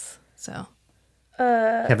rails. So,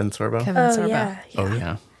 Kevin Sorbo? Kevin Sorbo. Yeah. Oh,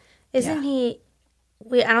 yeah. Isn't he?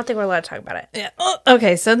 I don't think we're allowed to talk about it. Yeah. Oh,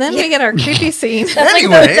 okay, so then we get our creepy scene.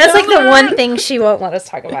 Anyway. That's like the one thing she won't let us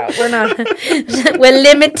talk about. We're not. We're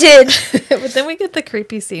limited. But then we get the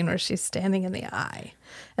creepy scene where she's standing in the eye.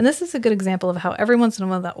 And this is a good example of how every once in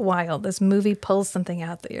a while this movie pulls something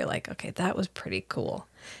out that you're like, okay, that was pretty cool.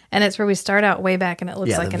 And it's where we start out way back and it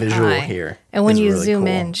looks Yeah, like the an visual eye. here And when is you really zoom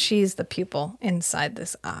cool. in, she's the pupil inside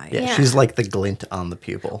this eye. Yeah, Yeah. she's like the glint on the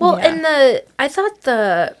pupil. Well, Yeah. and I thought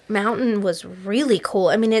the mountain was really cool.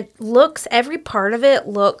 I mean, every part of it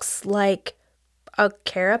looks like a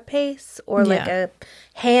carapace or like Yeah.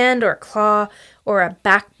 a hand or claw or a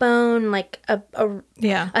backbone, like a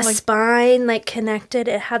like, spine, like connected.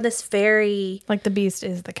 It had this very, like the beast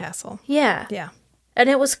is the castle. yeah. Yeah. And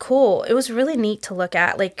it was cool. It was really neat to look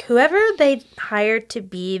at. Like whoever they hired to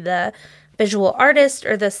be the visual artist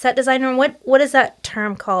or the set designer, what is that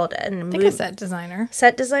term called? And I think a set designer.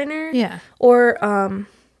 set designer? Yeah. Or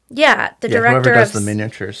the director whoever does of the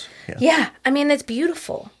miniatures. Yeah. Yeah, I mean it's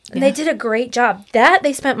beautiful. And they did a great job. That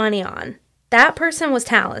they spent money on. That person was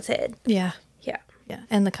talented. Yeah. Yeah. Yeah.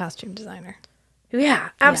 And the costume designer. Yeah,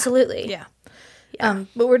 absolutely. Yeah.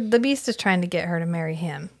 But the beast is trying to get her to marry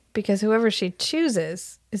him because whoever she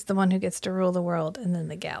chooses is the one who gets to rule the world and then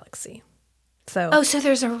the galaxy. So Oh, so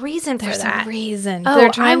there's a reason for there's that. a reason.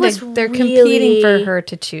 Oh, They're competing for her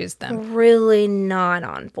to choose them. Really not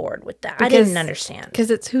on board with that. I didn't understand.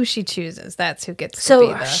 Because it's who she chooses. That's who gets So to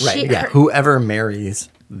be the... Right. Yeah. Whoever marries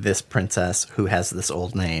this princess who has this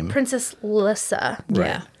old name. Princess Lissa.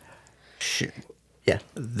 Yeah.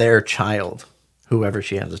 Their child, whoever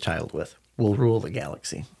she has a child with, will rule the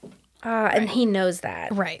galaxy. And he knows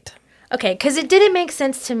that. Right. Okay, because it didn't make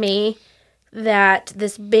sense to me that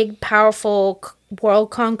this big, powerful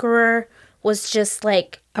world conqueror was just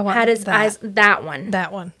like, want had his that. eyes, that one.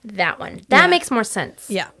 That one. That makes more sense.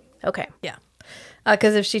 Yeah. Okay. Yeah.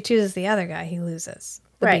 Because if she chooses the other guy, he loses.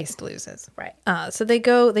 The Right. beast loses. Right. So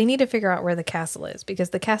they need to figure out where the castle is because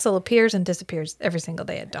the castle appears and disappears every single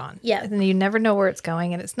day at dawn. Yeah. And you never know where it's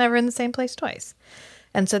going and it's never in the same place twice.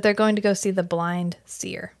 And so they're going to go see the blind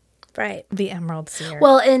seer, Right. the emerald seer.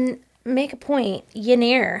 Well, and make a point,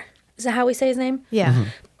 Ynir, is that how we say his name? yeah.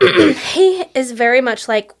 He is very much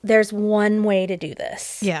like, there's one way to do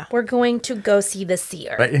this. Yeah. We're going to go see the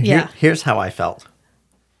seer. Right. Yeah. Here's how I felt.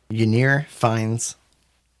 Ynir finds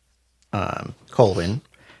Colwyn,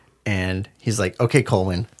 and he's like, "Okay,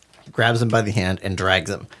 Colwyn," grabs him by the hand and drags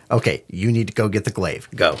him. "Okay, you need to go get the glaive.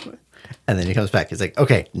 Go." And then he comes back. He's like,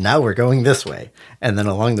 "Okay, now we're going this way." And then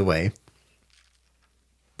along the way,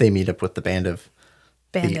 they meet up with the band of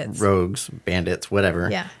Bandits. the rogues, bandits, whatever.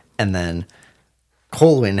 Yeah. And then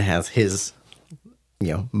Colwyn has his,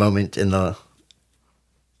 moment in the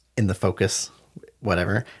focus,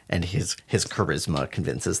 whatever, and his charisma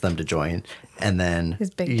convinces them to join. And then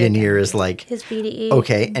His big dick Ynir is energy. like, His BDE.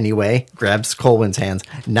 "Okay, anyway," grabs Colwyn's hands.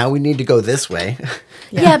 "Now we need to go this way."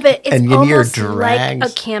 Yeah, but it's And Ynir almost like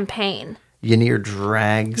drags- a campaign. Ynir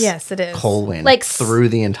drags Yes, it is. Colwyn Like through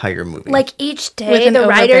the entire movie. Like each With day, an the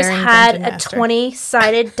writers overbearing had dungeon a master.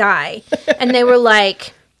 20-sided die. And they were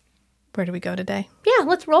like, Where do we go today? yeah,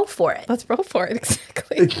 let's roll for it. Let's roll for it.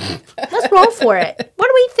 Exactly. Let's roll for it. What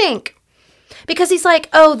do we think? Because he's like,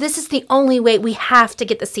 oh, this is the only way. We have to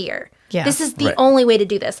get the seer. Yeah. This is the Right. only way to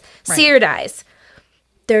do this. Right. Seer dies.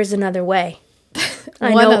 There's another way.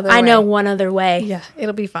 I One know other way. one other way. Yeah,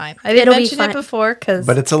 it'll be fine. I didn't It'll be mention fine. it before because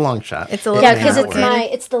but it's a long shot. It's a little Yeah, bit because it's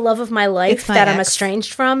complicated. it's the love of my life It's my that I'm ex.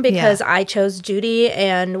 estranged from because Yeah. I chose Judy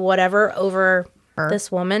and whatever over Her. this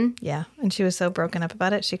woman. Yeah, and she was so broken up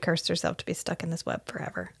about it, she cursed herself to be stuck in this web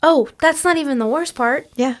forever. Oh, that's not even the worst part.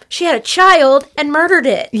 Yeah. She had a child and murdered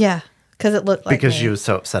it. Yeah, because it looked like because me. she was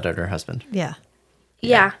so upset at her husband. Yeah,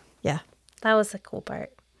 Yeah. yeah, That was the cool part.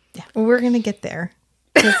 yeah. Well, we're gonna get there.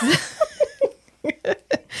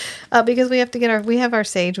 Because we have to get we have our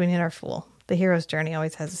sage, we need our fool. The hero's journey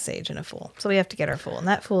always has a sage and a fool, so we have to get our fool, and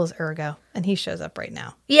that fool is Ergo, and he shows up right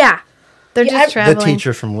now. Yeah. They're Yeah, just The traveling.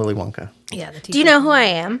 teacher from Willy Wonka. Yeah, the teacher. Do you know who I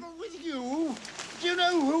am? With you? Do you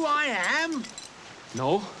know who I am?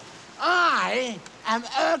 No? I am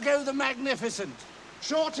Ergo the Magnificent.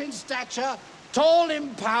 Short in stature, tall in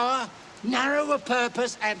power, narrow of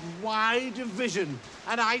purpose, and wide of vision.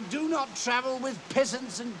 And I do not travel with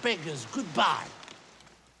peasants and beggars. Goodbye.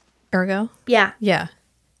 Ergo? Yeah. Yeah,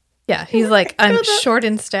 yeah. He's like, I'm short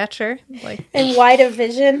in stature. Like, And wide of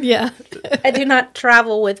vision. yeah, I do not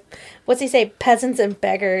travel with, what's he say, peasants and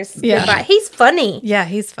beggars. Yeah. Goodbye. He's funny. yeah.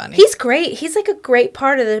 He's funny. He's great. He's like a great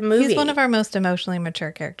part of the movie. He's one of our most emotionally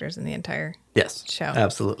mature characters in the entire Yes. show.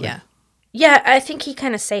 Absolutely. Yeah, Yeah, I think he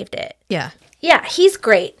kind of saved it. yeah. Yeah, he's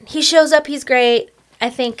great. He shows up, he's great. I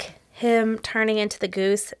think him turning into the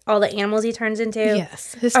goose, all the animals he turns into,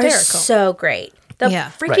 Yes, are hysterical. so great. The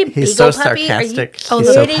Yeah. freaking Right. He's beagle so puppy. sarcastic. Are you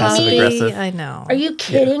He's so kidding passive me? aggressive. I know. Are you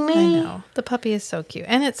kidding I me? know. The puppy is so cute.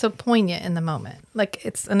 And it's so poignant in the moment. Like,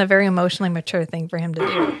 it's a very emotionally mature thing for him to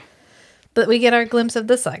do. But we get our glimpse of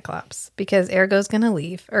the Cyclops because Ergo's going to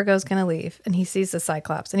leave. And he sees the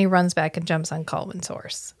Cyclops and he runs back and jumps on Colwyn's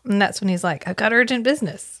horse. And that's when he's like, I've got urgent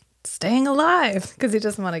business. Staying alive. Because he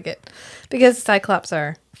doesn't want to get... Because Cyclops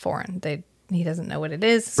are foreign. He doesn't know what it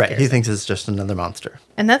is. Right. He Scares him. thinks it's just another monster.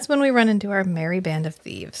 And that's when we run into our merry band of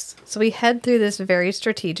thieves. So we head through this very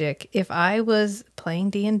strategic. If I was playing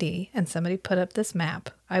D&D and somebody put up this map,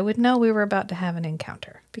 I would know we were about to have an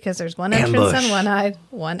encounter because there's one entrance on one side,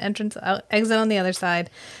 one entrance exit on the other side,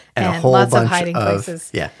 And a whole lots bunch of hiding places.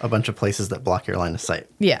 Yeah, a bunch of places that block your line of sight.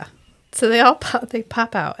 Yeah. So they all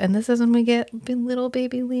pop out, and this is when we get little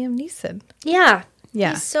baby Liam Neeson. Yeah.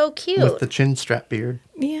 Yeah. He's so cute. With the chin strap beard.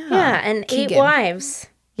 Yeah. Yeah, and Keegan. 8 wives.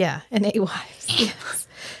 Yeah, and 8 wives. Yes.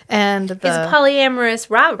 And He's a polyamorous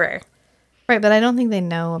robber. right, but I don't think they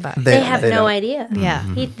know about him. They have no don't. idea. Yeah.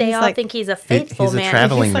 They all like- think he's a faithful he's a man.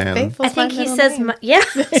 traveling He's like, man. faithful I is my think he middle says, name. yeah,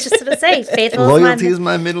 I was just going to say, faithful Loyalty is is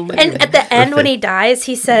my middle name. And at the end, when he Perfect. dies,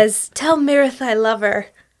 he says, "Tell Mirith I love her."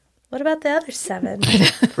 What about the other 7?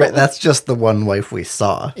 Right, that's just the one wife we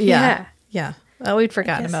saw. Yeah. Yeah. Well, we'd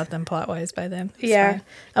forgotten about them plot-wise by then. It's Yeah. fine.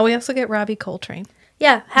 And we also get Robbie Coltrane,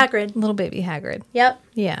 Yeah, Hagrid. little baby Hagrid. Yep.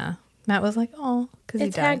 Yeah. Matt was like, oh, because he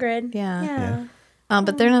It's died. Hagrid. Yeah. Yeah.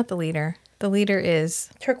 But they're not the leader. The leader is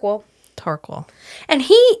Turquoise. Torquil. And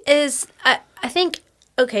he is, I think,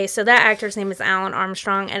 okay, so that actor's name is Alan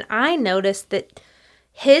Armstrong, and I noticed that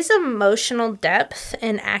his emotional depth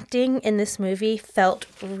in acting in this movie felt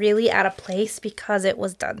really out of place because it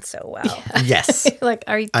was done so well. Yes. Like,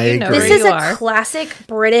 do I you know agree. where This is you a are? classic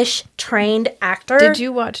British trained actor. Did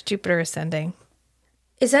you watch Jupiter Ascending?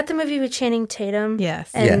 Is that the movie with Channing Tatum?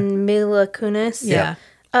 Yes. And Mila Kunis? Yeah.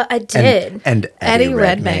 I did. And Eddie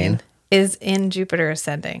Redmayne is in Jupiter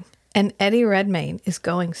Ascending. And Eddie Redmayne is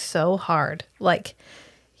going so hard. Like,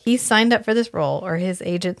 he signed up for this role, or his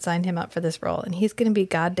agent signed him up for this role, and he's going to be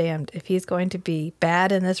goddamned if he's going to be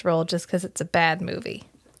bad in this role just because it's a bad movie.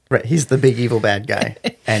 Right, he's the big evil bad guy.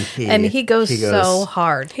 And he goes so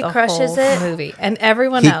hard. He the crushes whole it. movie. And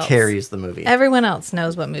everyone He else carries the movie. Everyone else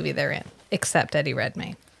knows what movie they're in, except Eddie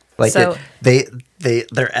Redmayne. Like so, they're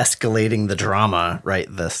escalating the drama, right?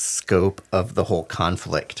 The scope of the whole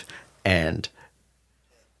conflict, and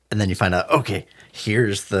then you find out, okay,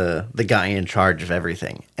 here's the guy in charge of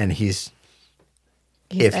everything, and he's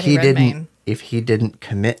if Eddie Redmayne. he didn't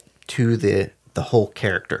commit to the whole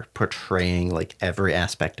character, portraying like every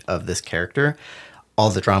aspect of this character, all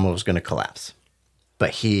the drama was going to collapse. But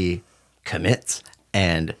he commits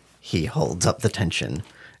and he holds up the tension,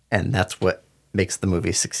 and that's what makes the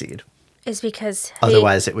movie succeed. Is because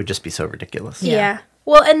Otherwise, it would just be so ridiculous. Yeah.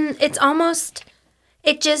 Well, and it's almost,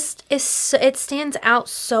 it just is, it stands out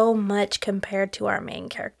so much compared to our main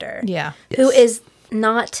character. Yeah. Who Yes. is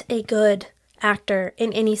not a good actor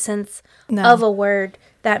in any sense No. of a word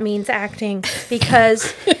that means acting,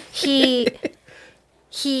 because he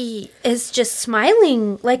is just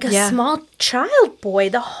smiling like a Yeah. small child boy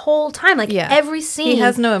the whole time. Like Yeah. every scene. He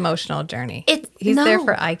has no emotional journey. He's there no.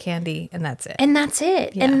 for eye candy, and that's it. And that's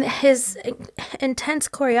it. Yeah. And his intense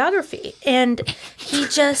choreography. And he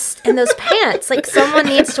just, and those pants, like someone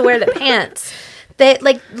needs to wear the pants. They,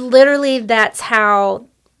 like, literally, that's how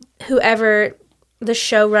whoever, the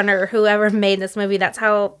showrunner, whoever made this movie, that's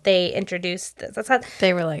how they introduced this. That's how,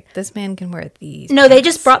 They were like, this man can wear these. no, they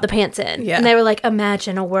just brought the pants in. Yeah. And they were like,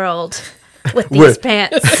 imagine a world with these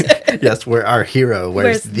pants. Yes, where our hero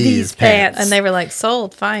wears these pants. And they were like,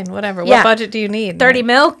 sold, fine, whatever. Yeah. What budget do you need? 30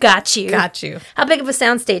 mil? Got you. Got you. How big of a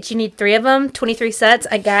soundstage? You need 3 of them? 23 sets?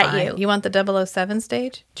 I got Fine. you. You want the 007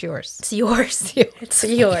 stage? It's yours. It's yours. It's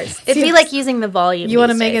yours. It'd be like using the volume. You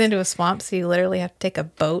want to these make it days. into a swamp, so you literally have to take a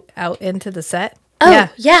boat out into the set? Oh,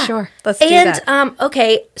 yeah. Sure. Let's do and, that.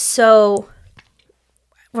 okay, so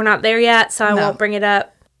we're not there yet, so I No. won't bring it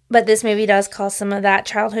up. But this movie does cause some of that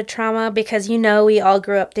childhood trauma because, we all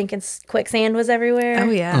grew up thinking quicksand was everywhere.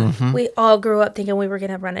 Oh, yeah. We all grew up thinking we were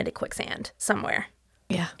going to run into quicksand somewhere.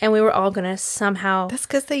 Yeah. And we were all going to somehow. That's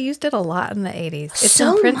because they used it a lot in the 80s. It's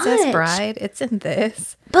So in Princess much. Bride. It's in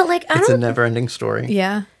this. But, like, I It's a don't. never-ending story.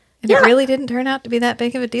 Yeah. And Yeah. it really didn't turn out to be that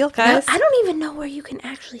big of a deal, guys. I don't even know where you can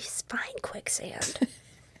actually find quicksand.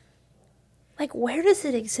 Like, where does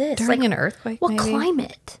it exist? During like, an earthquake, what maybe?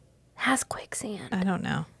 climate has quicksand? I don't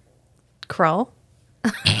know. Krull.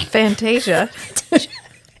 Fantasia.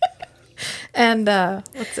 And,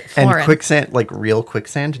 what's it? And Florin. quicksand, like real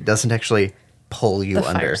quicksand, doesn't actually pull you The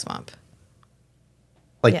under. fire swamp.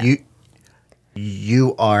 Like Yeah.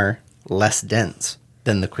 you are less dense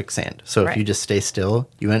than the quicksand. So if Right. you just stay still,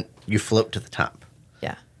 you float to the top.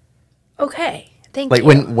 Yeah. Okay, thank Like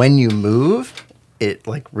you. when you move, it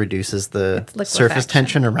like reduces the It's surface liquefaction.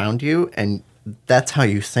 tension around you, and that's how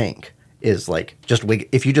you think is like just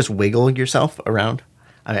if you just wiggle yourself around.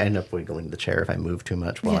 I end up wiggling the chair if I move too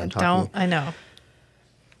much while Yeah, I'm talking. I know.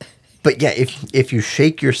 But yeah, if you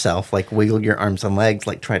shake yourself, like wiggle your arms and legs,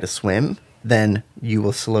 like try to swim, then you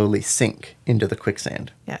will slowly sink into the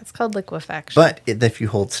quicksand. Yeah, it's called liquefaction. But if you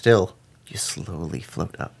hold still, you slowly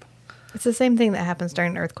float up. It's the same thing that happens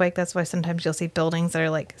during an earthquake. That's why sometimes you'll see buildings that are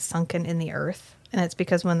like sunken in the earth. And it's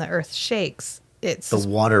because when the earth shakes, it's... The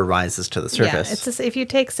water rises to the surface. Yeah, it's just, if you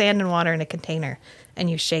take sand and water in a container and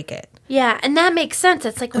you shake it. Yeah, and that makes sense.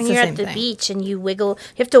 It's like when It's the you're same at the thing. beach and you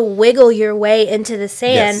have to wiggle your way into the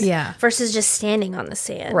sand Yes. Yeah. versus just standing on the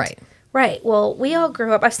sand. Right. Right. Well, we all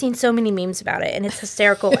grew up. I've seen so many memes about it, and it's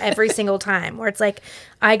hysterical every single time. Where it's like,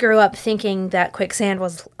 I grew up thinking that quicksand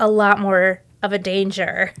was a lot more of a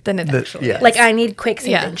danger. Then it actually yeah. is. Like, I need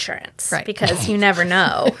quicksand Yeah. insurance. Right. Because you never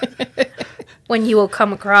know when you will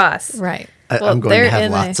come across. Right. I'm going they're to have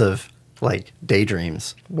in lots of like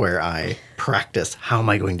daydreams where I practice how am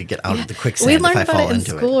I going to get out of the quicksand We if learned I about fall it in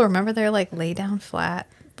into school. it. Remember, they're like, lay down flat,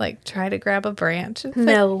 like try to grab a branch. It's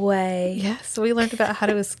No like, way. yeah, so we learned about how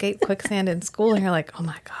to escape quicksand in school, and you're like, oh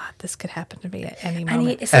my God, this could happen to me at any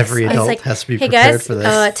moment. Every adult has to be hey prepared guys, for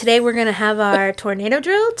this." Today we're going to have our tornado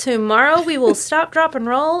drill. Tomorrow we will stop, drop, and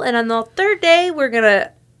roll. And on the third day, we're going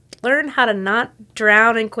to learn how to not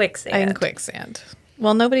drown in quicksand. In quicksand.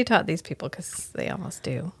 Well, nobody taught these people because they almost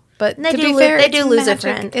do. But They to do be lo- fair, they it's do lose a magic.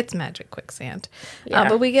 friend. It's magic quicksand. Yeah.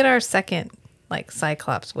 But we get our second like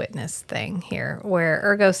Cyclops witness thing here, where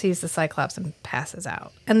Ergo sees the Cyclops and passes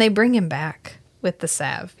out, and they bring him back with the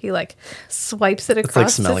salve. He like swipes it like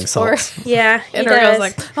across smelling his forehead. salts. Yeah, he And does. Ergo's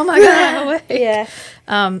like, oh my God, wait. Yeah.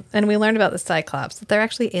 And we learned about the Cyclops, that they're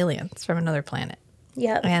actually aliens from another planet.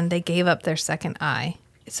 Yep. And they gave up their second eye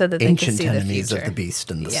so that they could Ancient see the enemies future. of the beast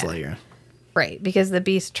and the Yeah. slayer. Right, because the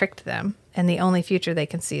beast tricked them, and the only future they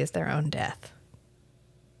can see is their own death.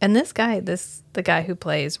 And this guy, the guy who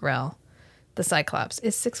plays Rel, the Cyclops,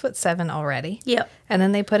 is 6'7" already. Yep. And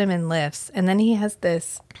then they put him in lifts, and then he has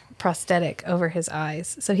this prosthetic over his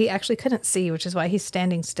eyes, so he actually couldn't see, which is why he's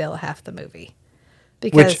standing still half the movie.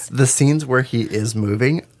 Which Because the scenes where he is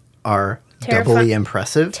moving are doubly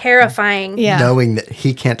impressive, Terrifying. Yeah. knowing that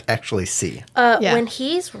he can't actually see. Yeah. When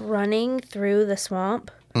he's running through the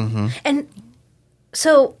swamp, Mm-hmm. and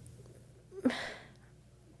so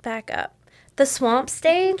back up. The swamp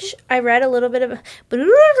stage, I read a little bit of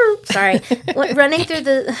sorry, running through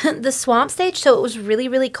the swamp stage. So it was really,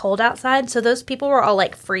 really cold outside. So those people were all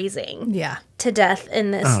like freezing yeah, to death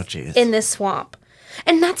in this Oh, jeez. in this swamp.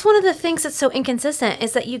 And that's one of the things that's so inconsistent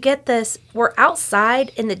is that you get this. We're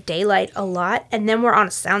outside in the daylight a lot, and then we're on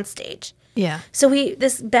a sound stage. yeah, So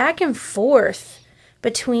this back and forth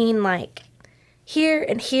between like here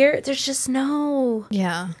and here, there's just no.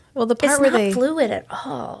 yeah. Well, the part It's where not they fluid at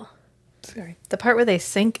all. the part where they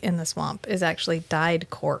sink in the swamp is actually dyed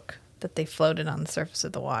cork that they floated on the surface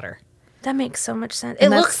of the water. That makes so much sense. And It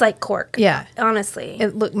that's- looks like cork. Yeah. honestly.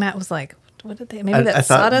 Matt was like, what did they? Maybe I that's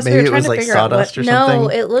thought sawdust. maybe We were it trying was to like figure out sawdust what. or no,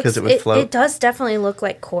 something, it looks. 'cause it would float. It does definitely look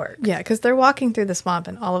like cork. Yeah, because they're walking through the swamp,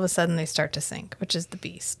 and all of a sudden they start to sink, which is the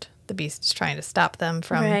beast. The beast is trying to stop them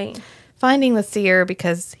from Right. finding the seer,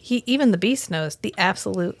 because even the beast knows the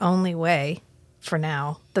absolute only way, for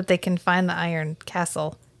now, that they can find the Iron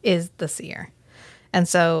Castle is the seer. And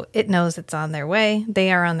so it knows it's on their way.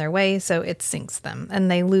 They are on their way, so it sinks them, and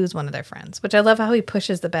they lose one of their friends. Which I love how he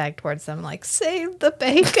pushes the bag towards them, like, save the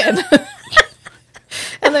bacon.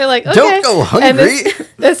 And they're like, okay. Don't go And hungry.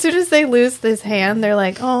 as soon as they lose this hand, they're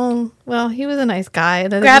like, oh, well, he was a nice guy.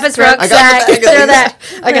 And then they Grab just his throw- rucksack. bag. Throw that.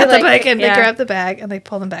 I got They're the like, bacon. yeah. They grab the bag and they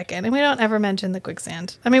pull them back in. And we don't ever mention the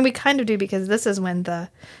quicksand. I mean, we kind of do, because this is when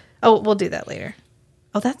we'll do that later.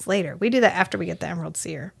 Oh, that's later. We do that after we get the Emerald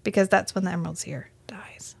Seer, because that's when the Emerald Seer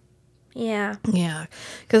dies. Yeah. Yeah,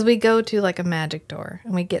 because we go to like a magic door,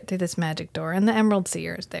 and we get through this magic door, and the Emerald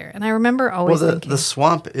Seer is there. And I remember Well, always the thinking,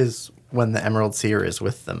 swamp is when the Emerald Seer is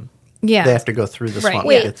with them. yeah, They have to go through the Right. swamp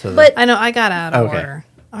Wait, to get to the... but- I know I got out of Okay. order.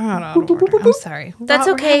 I got out of order. I'm sorry. That's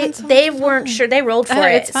We're okay. having so They much weren't fun. sure. They rolled for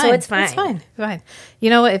it, so it's fine. It's fine. Fine. You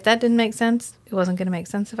know what? If that didn't make sense, it wasn't going to make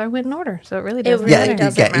sense if I went in order. So it really doesn't really yeah, matter.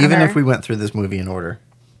 doesn't even matter. if we went through this movie in order.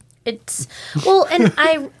 It's well, and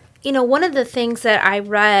one of the things that I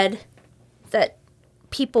read that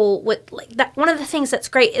people would like that. One of the things that's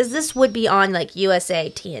great is this would be on like USA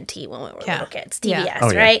TNT when we were Yeah. little kids, Yeah. TBS,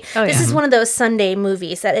 Oh, yeah. right? Oh, This yeah. is one of those Sunday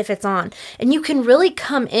movies that if it's on, and you can really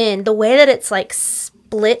come in the way that it's like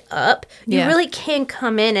split up. You Yeah. really can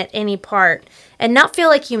come in at any part and not feel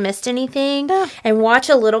like you missed anything, and watch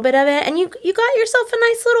a little bit of it, and you got yourself a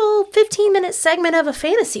nice little 15-minute segment of a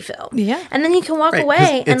fantasy film. Yeah. And then you can walk Right, 'cause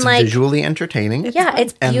away it's and like visually entertaining. yeah,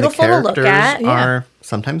 it's and beautiful the to look characters at. are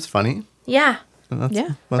sometimes funny. Yeah. And that's Yeah.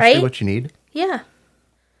 mostly Right? what you need. Yeah.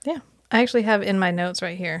 Yeah. I actually have in my notes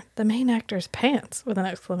right here, the main actor's pants with an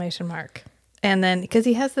exclamation mark. And then, because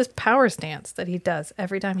he has this power stance that he does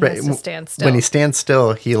every time he has to stand still. When he stands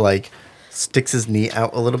still, he like sticks his knee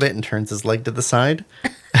out a little bit and turns his leg to the side.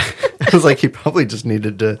 It was like he probably just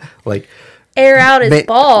needed to like air out his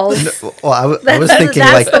balls. Well, I was thinking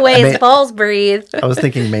that's like the way his balls breathe. I was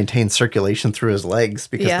thinking maintain circulation through his legs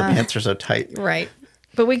because Yeah. the pants are so tight. Right.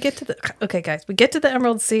 But we get to we get to the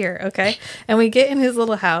Emerald Seer, okay? And we get in his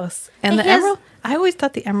little house. And the Emerald, I always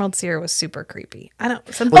thought the Emerald Seer was super creepy. I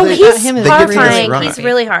don't, something Oh, about he's him is horrifying. right. He's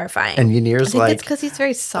really horrifying. And I Ynir's think like, it's because he's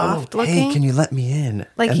very soft oh, looking. hey, can you let me in?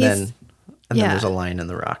 Like and he's- then there's a line in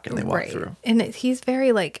the rock and they walk through. And he's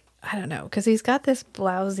very like, I don't know, because he's got this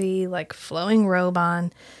blousy, like flowing robe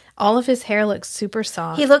on. All of his hair looks super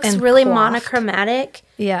soft. he looks and really coiffed. monochromatic.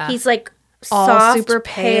 Yeah. He's like All soft, super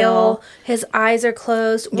pale. His eyes are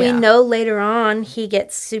closed. We Yeah. know later on he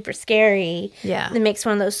gets super scary. Yeah. It makes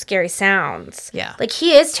one of those scary sounds. Yeah. Like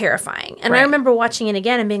he is terrifying. And I Right. remember watching it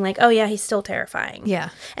again and being like, oh yeah, he's still terrifying. Yeah.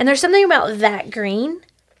 And there's something about that green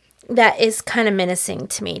that is kind of menacing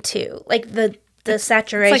to me too. Like the It's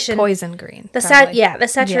saturation. like poison green. the probably. the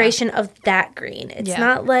saturation of that green. It's Yeah.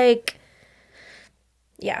 not like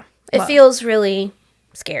it Well- feels really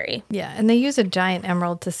scary. Yeah, and they use a giant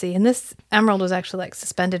emerald to see. And this emerald was actually like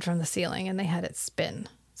suspended from the ceiling and they had it spin.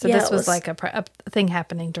 So Yeah, this it was was- like a thing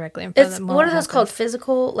happening directly in front It's of them. what are those called?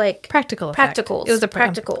 Physical, like Practical effect. practicals. It was a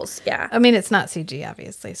practicals. Yeah. I mean, it's not CG,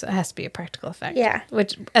 obviously, so it has to be a practical effect. Yeah.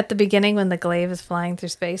 Which, at the beginning, when the glaive is flying through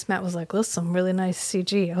space, Matt was like, "That's some really nice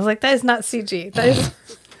CG." I was like, "That is not CG. That is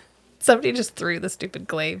somebody just threw the stupid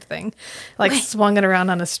glaive thing, like swung it around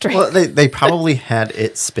on a string." Well, they probably had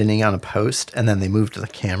it spinning on a post and then they moved the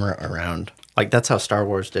camera around. Like that's how Star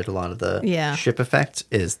Wars did a lot of the Yeah. ship effects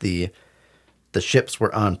is the ships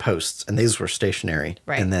were on posts and these were stationary.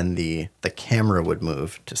 Right. And then the camera would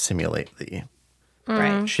move to simulate the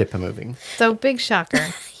Right. ship moving. So big shocker.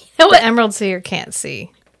 know what? The Emerald Seer can't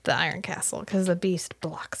see the Iron Castle because the beast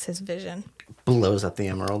blocks his vision. Blows up the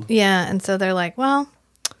emerald. Yeah, and so they're like, "Well,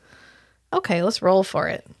 okay, let's roll for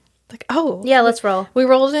it." Like, oh, Yeah, let's roll. We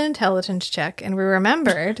rolled an intelligence check and we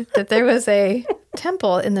remembered that there was a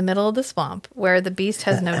temple in the middle of the swamp where the beast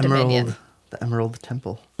has no dominion. The Emerald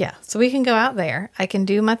Temple. Yeah, so we can go out there. I can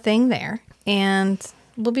do my thing there and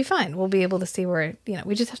we'll be fine. We'll be able to see where,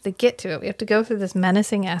 we just have to get to it. We have to go through this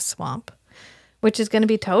menacing ass swamp, which is going to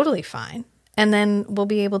be totally fine. And then we'll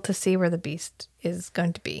be able to see where the beast is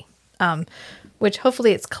going to be. Which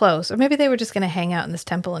hopefully it's close. Or maybe they were just going to hang out in this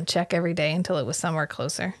temple and check every day until it was somewhere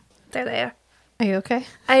closer. There they are. Are you okay?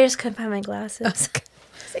 I just couldn't find my glasses. I was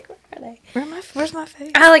like, where are they? Where's my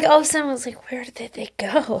face? I like all of a sudden was like, where did they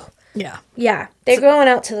go? Yeah. Yeah, they're going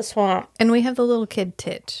out to the swamp. And we have the little kid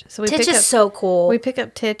Titch. So we Titch pick is up, so cool. We pick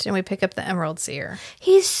up Titch and we pick up the Emerald Seer.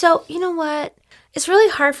 He's so, you know what? It's really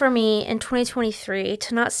hard for me in 2023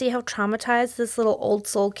 to not see how traumatized this little old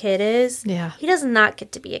soul kid is. Yeah. He does not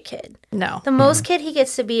get to be a kid. No. The most kid he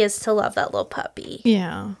gets to be is to love that little puppy.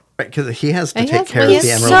 Yeah. Right, because he has to And he take has- care well, of the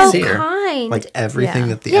he's Emerald so Seer. kind. Like everything Yeah.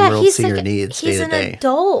 that the Emerald Seer like needs day he's to an day.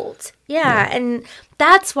 adult. Yeah, and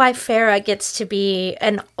that's why Farah gets to be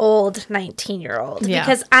an old 19-year-old. Yeah.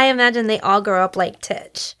 Because I imagine they all grow up like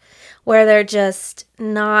Titch, where they're just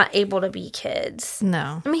not able to be kids.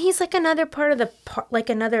 No. I mean, he's like another part of the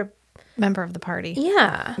another. Member of the party.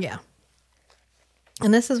 Yeah. Yeah.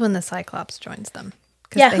 And this is when the Cyclops joins them.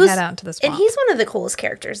 Because Yeah, they head out into the swamp. and he's one of the coolest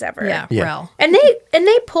characters ever. Yeah, Yeah. Rel. and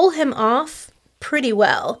they pull him off pretty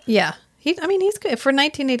well. Yeah. He's good. For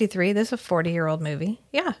 1983, this is a 40-year-old movie.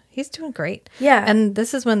 Yeah, he's doing great. Yeah. And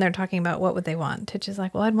this is when they're talking about what would they want. Titch is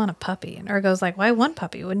like, well, I'd want a puppy. And Ergo's like, why one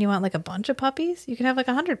puppy? Wouldn't you want like a bunch of puppies? You could have like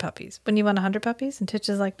 100 puppies. Wouldn't you want 100 puppies? And Titch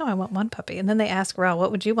is like, no, I want one puppy. And then they ask Rel,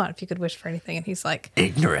 what would you want if you could wish for anything? And he's like,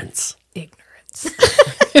 Ignorance. ignorance.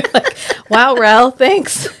 Like, wow, Rel,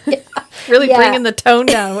 thanks. Really Yeah. bringing the tone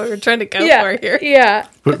down what we're trying to go for here. Yeah.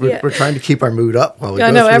 We're trying to keep our mood up while we I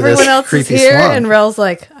go know through everyone this else is creepy here, swamp. and Rel's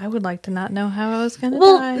like, I would like to not know how I was going to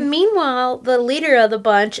Well, die. meanwhile, the leader of the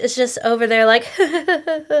bunch is just over there like,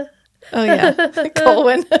 Oh yeah,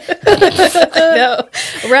 Colwyn. No,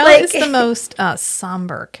 Rel Like- is the most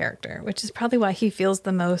somber character, which is probably why he feels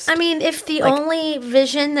the most. I mean, if the only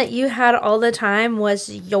vision that you had all the time was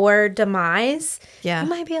your demise, Yeah. you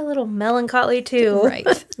might be a little melancholy too.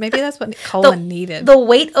 right? Maybe that's what Colwyn needed. The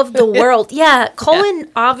weight of the world. Yeah, Colin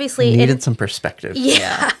obviously Needed some perspective.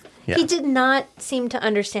 Yeah. Yeah. He did not seem to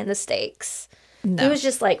understand the stakes. No. He was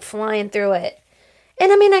just like flying through it.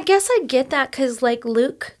 And I mean, I guess I get that because like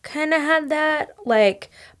Luke kind of had that like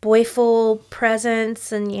boyful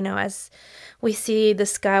presence. And, as we see the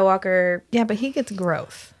Skywalker. Yeah, but he gets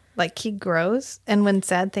growth. Like he grows, and when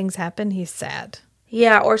sad things happen, he's sad.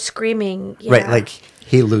 Yeah, or screaming. Yeah. Right, like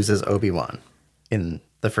he loses Obi-Wan. in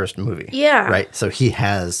the first movie. Yeah. Right? So he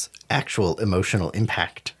has actual emotional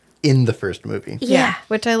impact in the first movie. Yeah.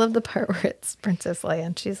 Which I love the part where it's Princess Leia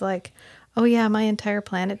and she's like, oh yeah, my entire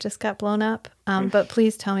planet just got blown up. But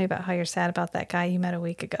please tell me about how you're sad about that guy you met a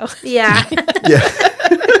week ago. Yeah. Yeah.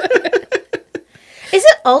 Is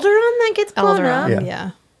it Alderaan that gets blown up? Alderaan,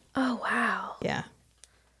 yeah. Oh, wow. Yeah.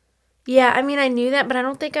 Yeah, I mean, I knew that, but I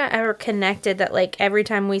don't think I ever connected that, like, every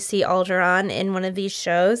time we see Alderaan in one of these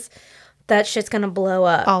shows, that shit's gonna blow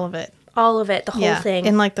up. All of it. All of it, the whole thing.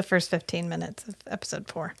 In like the first 15 minutes of episode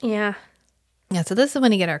 4. Yeah. Yeah, so this is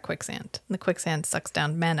when you get our quicksand. The quicksand sucks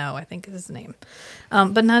down Menno, I think is his name.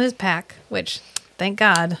 But not his pack, which, thank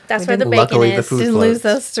God. That's we where the didn't- bacon Luckily, the is. food Didn't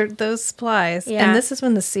floats. lose those supplies. Yeah. And this is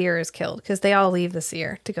when the seer is killed because they all leave the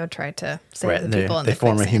seer to go try to save Right. the They, people in they the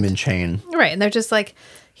form a quicksand. human chain. Right. And they're just like,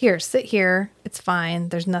 here, sit here. It's fine.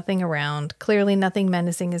 There's nothing around. Clearly nothing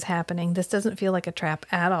menacing is happening. This doesn't feel like a trap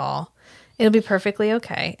at all. It'll be perfectly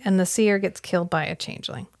okay. And the seer gets killed by a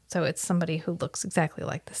changeling. So it's somebody who looks exactly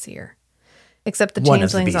like the seer. Except the One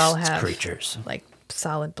of the changelings all beast's have creatures. like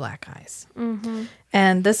solid black eyes. Mm-hmm.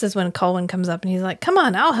 And this is when Colwyn comes up and he's like, come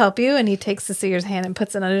on, I'll help you. And he takes the seer's hand and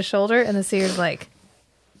puts it on his shoulder. And the seer's like,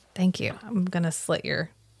 thank you. I'm going to slit your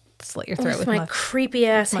throat With with my creepy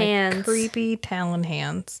ass my hands. creepy talon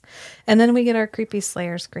hands. And then we get our creepy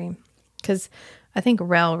Slayer scream. Because I think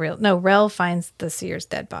Rel finds the seer's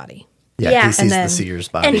dead body. Yeah, Yeah. he sees And then- the seer's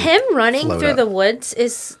body. And him running float through up. the woods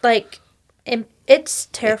is like, it's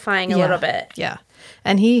terrifying a little bit. Yeah.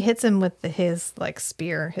 And he hits him with his like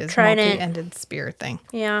spear, his Trident. multi-ended spear thing.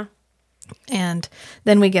 Yeah. And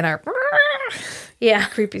then we get our Yeah.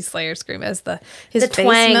 creepy Slayer scream as his The face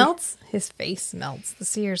twang. melts. His face melts. The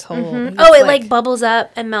seer's whole. Oh, it like bubbles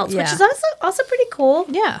up and melts, which Yeah. is also pretty cool.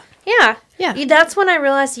 Yeah. Yeah. Yeah. That's when I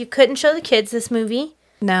realized you couldn't show the kids this movie.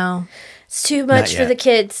 No. It's too much for yet. the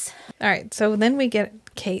kids. All right. So then we get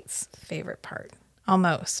Kate's favorite part.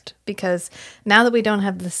 Almost. Because now that we don't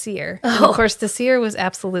have the seer, and of course the seer was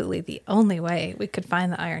absolutely the only way we could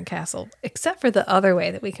find the Iron Castle, except for the other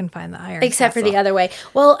way that we can find the Iron Except for Castle. the other way.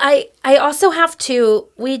 Well, I also have to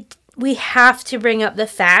we have to bring up the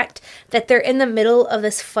fact that they're in the middle of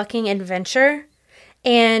this fucking adventure,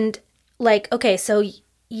 and like, okay, so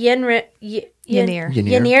Ynir.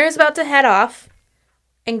 Ynir is about to head off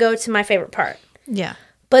and go to my favorite part, Yeah.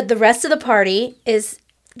 but the rest of the party is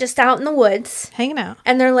just out in the woods, Hanging out.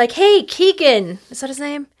 and they're like, "Hey, Keegan, is that his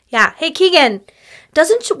name? Yeah, hey, Keegan,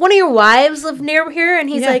 doesn't one of your wives live near here?" And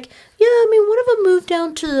he's Yeah. like, "Yeah, I mean, one of them moved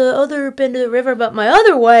down to the other bend of the river, but my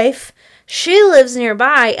other wife, she lives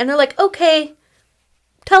nearby." And they're like, "Okay,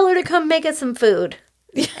 tell her to come make us some food."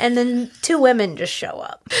 And then 2 women just show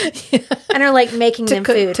up and are like making them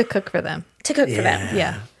food To cook for them. to cook for them.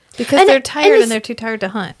 Yeah. Because And- they're and tired it's- and they're too tired to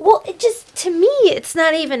hunt. Well, it just, to me, it's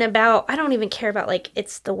not even about, I don't even care about, like,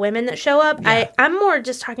 it's the women that show up. I'm more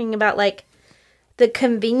just talking about, like, the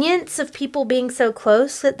convenience of people being so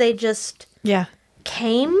close that they just Yeah.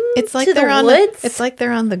 came It's like to they're the on woods. it's like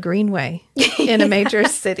they're on the Greenway in a major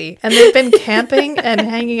city, and they've been camping and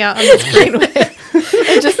hanging out on this Greenway,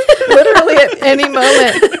 and just literally at any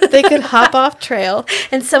moment they could hop off trail.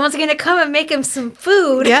 And someone's going to come and make them some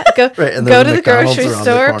food. Yeah, go Right, and go then to the McDonald's grocery around the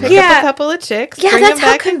store, corner. pick Yeah. up a couple of chicks, Yeah, bring that's them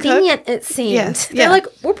how back and cook. convenient it seemed. Yes, They're yeah. like,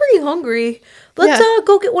 "We're pretty hungry. Let's Yeah.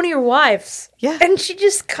 go get one of your wives." Yeah. And she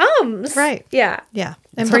just comes. Right. Yeah. Yeah,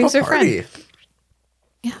 and Let's brings have her a party. friend.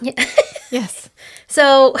 Yes.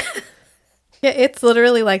 So, Yeah, it's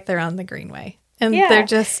literally like they're on the Greenway, and Yeah. they're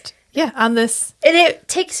just on this. and it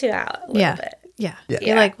takes you out a little bit. Yeah. Yeah.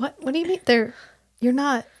 You're like, what do you mean? You're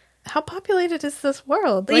not. How populated is this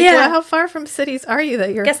world? Like, Yeah. how far from cities are you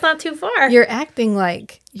that you're? Guess not too far. You're acting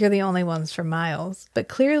like you're the only ones for miles, but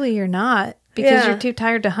clearly you're not because Yeah. you're too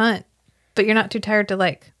tired to hunt, but you're not too tired to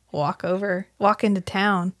like walk into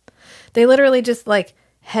town. They literally just like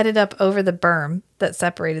headed up over the berm that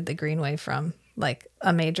separated the Greenway from like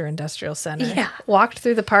a major industrial center. Yeah. Walked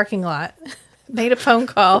through the parking lot, made a phone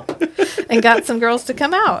call, and got some girls to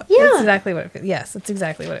come out. Yeah. That's exactly what it's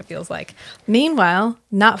exactly what it feels like. Meanwhile,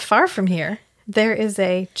 not far from here, there is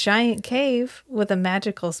a giant cave with a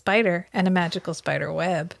magical spider and a magical spider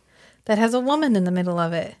web that has a woman in the middle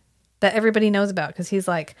of it that everybody knows about because he's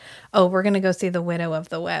like, "Oh, we're going to go see the widow of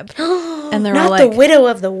the web." And they're all Not like, the widow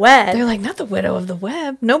of the web. they're like, "Not the widow of the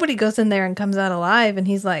web. Nobody goes in there and comes out alive." And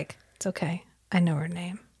he's like, "It's okay. I know her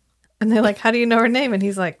name." And they're like, "How do you know her name?" And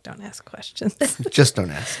he's like, "Don't ask questions. Just don't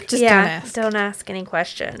ask. Just don't ask." Don't ask any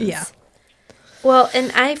questions. Yeah. Well,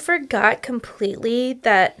 and I forgot completely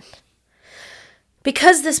that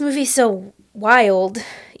because this movie's so wild,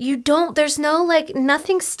 you don't, there's no, like,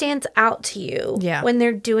 nothing stands out to you Yeah. when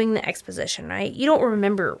they're doing the exposition, right? You don't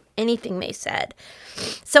remember anything they said.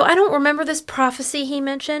 So I don't remember this prophecy he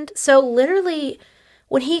mentioned. So literally,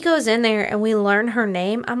 when he goes in there and we learn her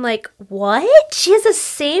name, I'm like, what? She has the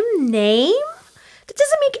same name? That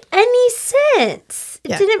doesn't make any sense.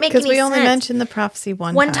 It didn't make any sense. Because we only mentioned the prophecy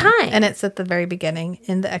one time. time. And it's at the very beginning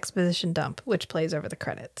in the exposition dump, which plays over the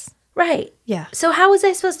credits. Right. Yeah. So how was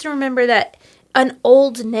I supposed to remember that an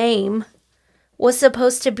old name was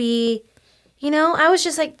supposed to be, I was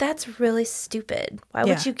just like, that's really stupid. Why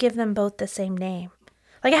would you give them both the same name?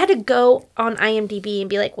 Like, I had to go on IMDb and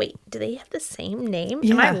be like, wait, do they have the same name?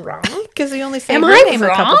 Am I wrong? Because we only say Am her I name a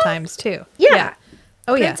couple wrong? times, too. Yeah.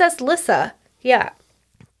 Oh, yeah. Princess Lissa. Yeah.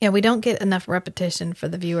 Yeah, we don't get enough repetition for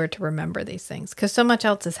the viewer to remember these things because so much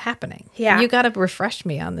else is happening. Yeah. You got to refresh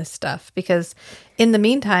me on this stuff because in the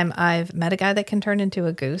meantime, I've met a guy that can turn into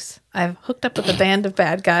a goose. I've hooked up with a band of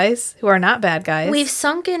bad guys who are not bad guys. We've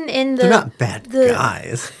sunken in the... They're not bad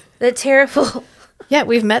guys. The terrible... Yeah,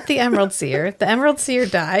 we've met the Emerald Seer. The Emerald Seer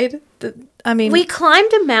died. We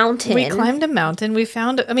climbed a mountain. We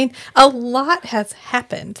found, a lot has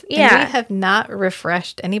happened. Yeah. And we have not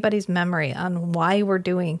refreshed anybody's memory on why we're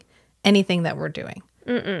doing anything that we're doing.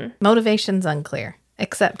 Motivation's unclear,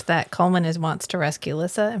 except that Coleman wants to rescue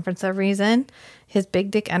Lissa, and for some reason, his big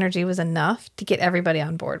dick energy was enough to get everybody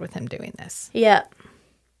on board with him doing this. Yeah.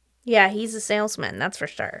 Yeah, he's a salesman, that's for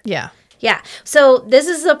sure. Yeah. Yeah. So this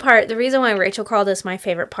is the reason why Rachel called this my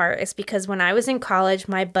favorite part is because when I was in college,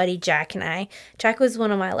 my buddy Jack was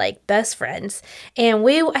one of my best friends. And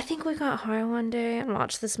I think we got high one day and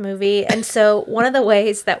watched this movie. And so one of the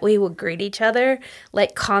ways that we would greet each other,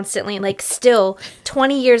 constantly, still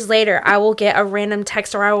 20 years later, I will get a random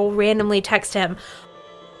text or I will randomly text him,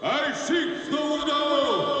 I seek the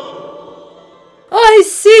widow! I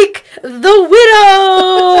seek the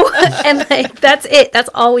widow! And that's it. That's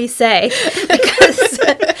all we say.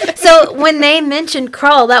 Because so when they mentioned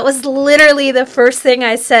Krull, that was literally the first thing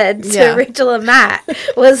I said to Rachel and Matt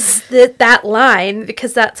was that line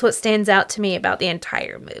because that's what stands out to me about the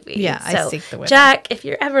entire movie. Yeah, so, I seek the widow. Jack, if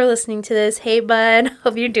you're ever listening to this, hey bud,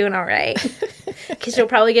 hope you're doing all right. Because you'll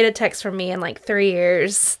probably get a text from me in 3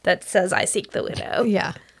 years that says I seek the widow.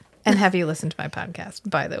 Yeah. And have you listened to my podcast,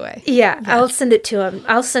 by the way? Yeah, I'll send it to him.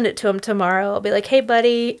 I'll send it to him tomorrow. I'll be like, hey,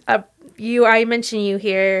 buddy, I mentioned you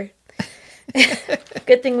here.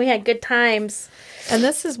 Good thing we had good times. And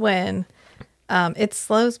this is when it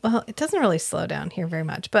slows. Well, it doesn't really slow down here very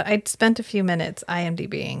much. But I spent a few minutes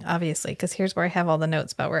IMDbing, obviously, because here's where I have all the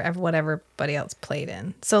notes about what everybody else played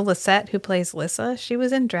in. So Lisette, who plays Lissa, she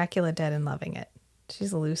was in Dracula Dead and Loving It.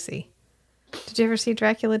 She's Lucy. Did you ever see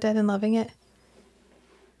Dracula Dead and Loving It?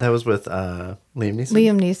 That was with Liam Neeson?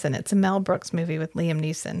 Liam Neeson. It's a Mel Brooks movie with Liam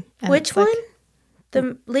Neeson. And which one?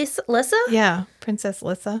 The Lissa? Yeah, Princess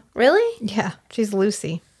Lissa. Really? Yeah, she's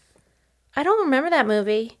Lucy. I don't remember that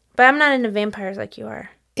movie, but I'm not into vampires like you are.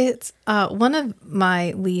 It's one of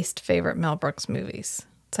my least favorite Mel Brooks movies,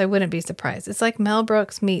 so I wouldn't be surprised. It's like Mel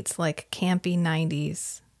Brooks meets campy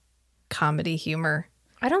 90s comedy humor.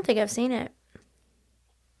 I don't think I've seen it.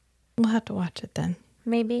 We'll have to watch it then.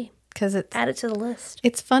 Maybe. Because add it to the list.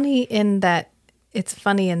 It's funny in that it's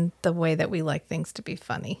funny in the way that we like things to be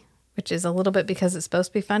funny, which is a little bit because it's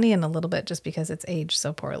supposed to be funny and a little bit just because it's aged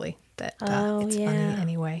so poorly that it's funny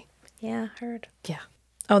anyway. Yeah, heard. Yeah.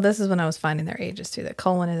 Oh, this is when I was finding their ages too. That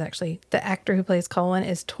Colin is actually, the actor who plays Colin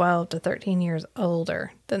is 12 to 13 years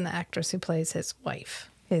older than the actress who plays his wife,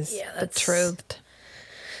 his betrothed,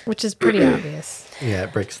 which is pretty obvious. Yeah,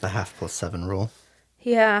 it breaks the 7+ rule.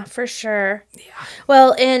 Yeah, for sure. Yeah.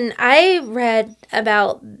 Well, and I read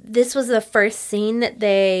about this was the first scene that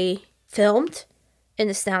they filmed in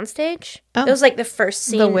the soundstage. Oh. It was the first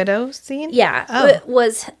scene. The widow scene? Yeah. Oh. It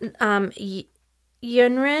was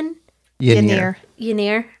Ynir.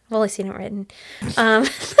 I've only seen it written.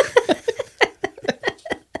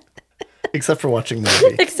 Except for watching the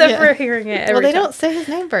movie. Except for hearing it every Well, they time. don't say his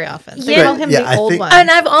name very often. They Yeah. call him the old one. And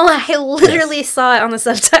I literally saw it on the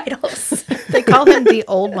subtitles. They call him the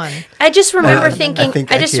old one. I just remember thinking. I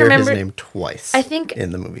think I just remember his name twice. I think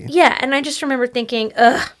in the movie. Yeah, and I just remember thinking,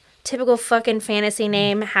 ugh, typical fucking fantasy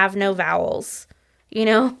name, have no vowels,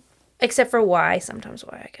 except for Y. Sometimes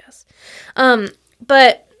Y, I guess.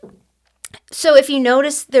 But so if you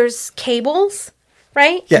notice, there's cables.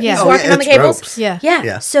 Right? Yeah. He's Oh, walking on the cables. Ropes. Yeah.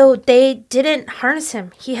 Yeah. So they didn't harness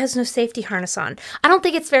him. He has no safety harness on. I don't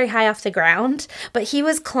think it's very high off the ground, but he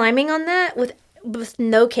was climbing on that with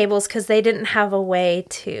no cables because they didn't have a way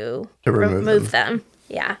to remove them.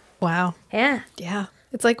 Yeah. Wow. Yeah. Yeah.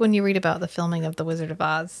 It's like when you read about the filming of The Wizard of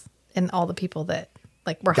Oz and all the people that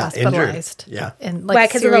like were Got injured. hospitalized. Yeah. And Why? like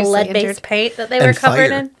Because of the seriously lead-based injured. paint that they were And covered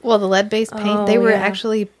fire. in? Well, the lead-based paint, they Oh, were yeah.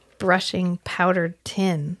 actually brushing powdered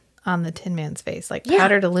tin on the Tin Man's face, like Yeah.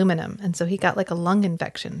 powdered aluminum. And so he got like a lung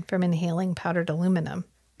infection from inhaling powdered aluminum.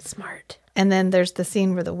 Smart. And then there's the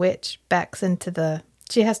scene where the witch backs into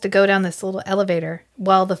she has to go down this little elevator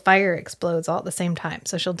while the fire explodes all at the same time.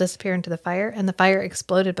 So she'll disappear into the fire, and the fire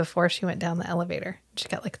exploded before she went down the elevator. She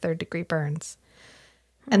got like 3rd-degree burns.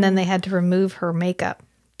 And then they had to remove her makeup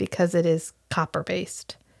because it is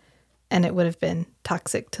copper-based. And it would have been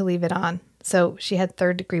toxic to leave it on. So she had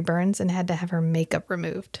 3rd-degree burns and had to have her makeup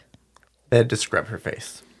removed. They had to scrub her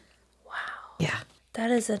face. Yeah.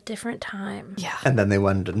 That is a different time. Yeah. And then they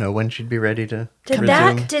wanted to know when she'd be ready to Did resume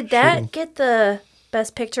that shooting. get the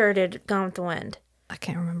Best Picture, or did Gone with the Wind? I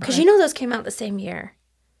can't remember. Because you know those came out the same year.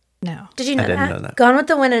 No. Did you know, didn't that? know that. Gone with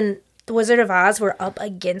the Wind and The Wizard of Oz were up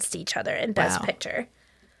against each other in Best Wow. Picture.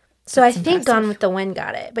 So I think Gone with the Wind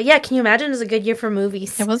got it. But yeah, can you imagine? It was a good year for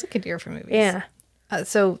movies. It was a good year for movies. Yeah.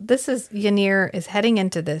 So this is Ynir is heading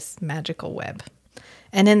into this magical web.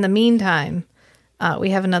 And in the meantime,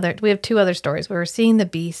 we have 2 other stories where we're seeing the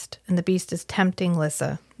beast, and the beast is tempting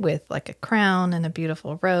Lyssa with like a crown and a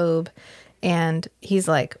beautiful robe. And he's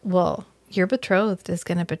like, well, your betrothed is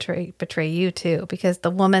going to betray you too, because the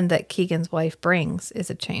woman that Keegan's wife brings is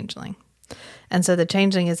a changeling. And so the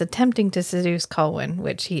changeling is attempting to seduce Colwyn,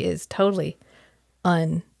 which he is totally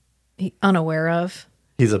unaware of.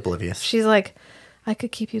 He's oblivious. She's like, I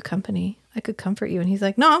could keep you company. I could comfort you. And he's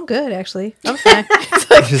like, no, I'm good, actually. I'm fine.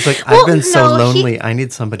 She's like, Well, I've been so no, lonely. I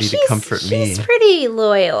need somebody to comfort me. He's pretty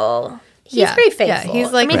loyal. He's Yeah, pretty yeah, faithful.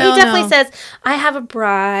 he's like, I mean, no, he definitely no. says, I have a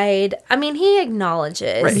bride. I mean, he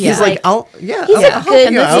acknowledges. Right. Yeah. He's like, I'll he's I'll a help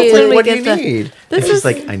good you out. dude. Like, When we what do you get need? This And she's is-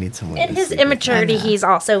 like, I need someone in to his sleep with. immaturity, he's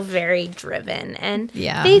also very driven and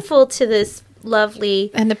Yeah. faithful to this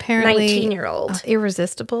lovely And apparently 19-year-old.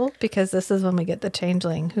 irresistible, because this is when we get the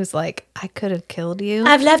changeling who's like, I could have killed you.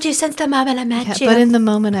 I've loved you since the moment I met you. But in the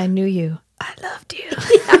moment I knew you, I loved you.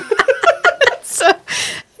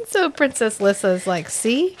 So Princess Lyssa's like,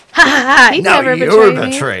 see? He Now never you're betrayed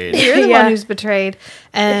me. betrayed. You're the Yeah. one who's betrayed.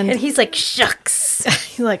 and he's like, shucks.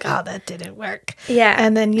 He's like, oh, that didn't work. Yeah.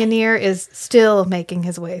 And then Ynir is still making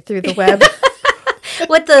his way through the web.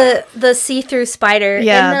 With the see-through spider.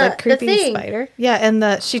 Yeah, and the creepy thing. spider. Yeah,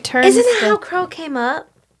 and she turns. Isn't that the- how Krull came up?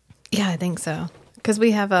 Yeah, I think so. Because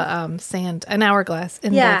we have an hourglass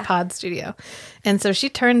in Yeah. the pod studio. And so she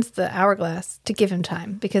turns the hourglass to give him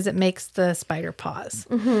time because it makes the spider pause.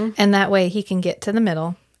 Mm-hmm. And that way he can get to the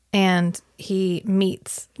middle and he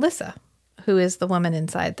meets Lyssa, who is the woman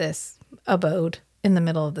inside this abode in the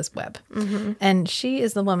middle of this web. Mm-hmm. And she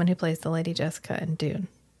is the woman who plays the Lady Jessica in Dune,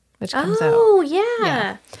 which comes out. Oh,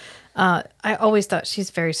 yeah. I always thought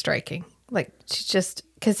she's very striking. Like, she just,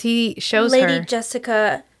 because he shows Lady her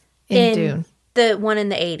Jessica in Dune. The one in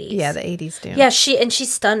the 80s. Yeah, the 80s Dune. Yeah,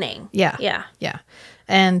 she's stunning. Yeah. Yeah. Yeah.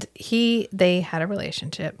 And they had a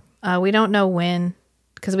relationship. We don't know when,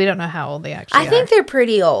 because we don't know how old they actually I think are. they're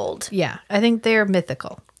pretty old. Yeah. I think they're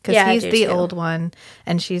mythical. Because Yeah, I he's do the too. old one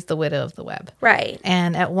and she's the widow of the web. Right.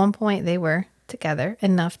 And at one point they were together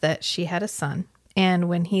enough that she had a son. And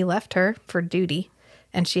when he left her for duty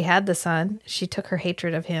and she had the son, she took her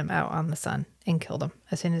hatred of him out on the son and killed him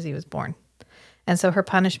as soon as he was born. And so her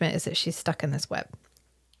punishment is that she's stuck in this web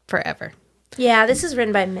forever. Yeah, this is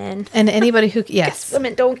written by men. And anybody who, yes.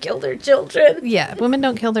 Women don't kill their children. Yeah, women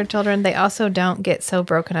don't kill their children. They also don't get so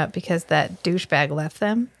broken up because that douchebag left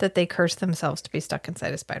them that they curse themselves to be stuck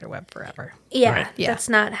inside a spider web forever. Yeah, Right. Yeah. that's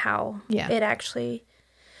not how Yeah. it actually.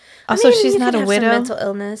 Also, I mean, she's you not could a have some widow mental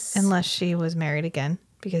illness. unless she was married again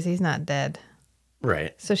because he's not dead.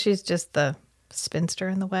 Right. So she's just the spinster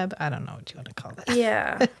in the web. I don't know what you want to call that.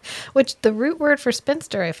 Yeah. Which the root word for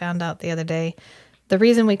spinster, I found out the other day, the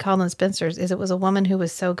reason we call them spinsters is it was a woman who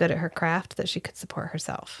was so good at her craft that she could support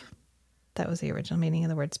herself. That was the original meaning of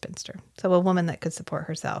the word spinster. So a woman that could support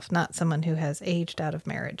herself, not someone who has aged out of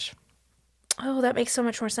marriage. Oh, that makes so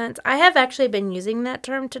much more sense. I have actually been using that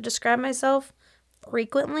term to describe myself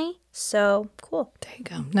frequently. So cool. There you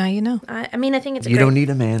go. Now you know. I mean, I think it's a You great. don't need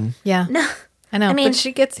a man. Yeah. No. I know. I mean-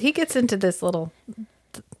 but he gets into this little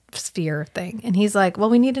sphere thing and he's like, well,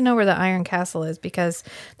 we need to know where the Iron Castle is because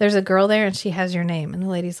there's a girl there and she has your name. And the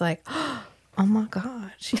lady's like, oh my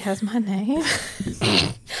God, she has my name.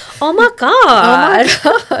 Oh my god!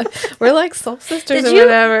 Oh my God. We're like soul sisters Did or you-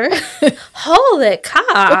 whatever. Holy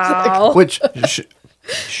cow! Which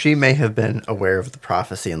she may have been aware of the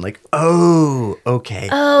prophecy and like, oh, okay.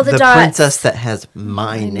 Oh, the the dots. princess that has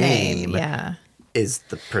my name Yeah. is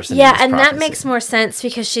the person. Yeah, in this and that prophecy. makes more sense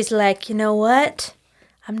because she's like, you know what?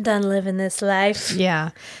 I'm done living this life.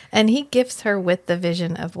 Yeah. And he gifts her with the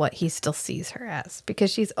vision of what he still sees her as, because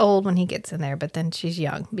she's old when he gets in there, but then she's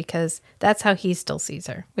young because that's how he still sees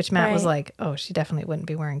her, which Matt was Right. like, oh, she definitely wouldn't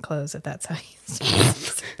be wearing clothes if that's how he still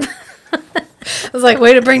sees her. I was like,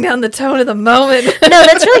 way to bring down the tone of the moment. No,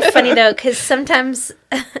 that's really funny though, because sometimes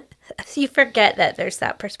you forget that there's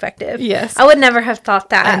that perspective. Yes. I would never have thought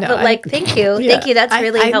that, I know, but like, thank you. Yeah. Thank you. That's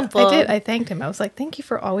really helpful. I did. I thanked him. I was like, thank you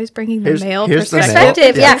for always bringing the Here's- male here's the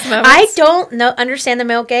perspective. Perspective, Yeah. yeah. I don't understand the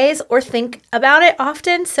male gaze or think about it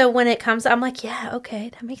often. So when it comes, I'm like, yeah, okay,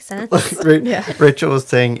 that makes sense. Yeah. Rachel was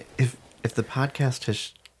saying, if the podcast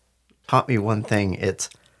has taught me one thing, it's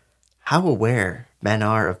how aware men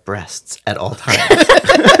are of breasts at all times.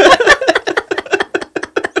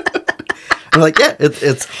 I'm like, yeah,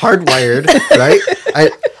 it's hardwired, right?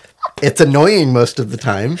 It's annoying most of the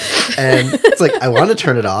time, and it's like I want to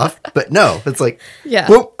turn it off, but no, it's like, Yeah.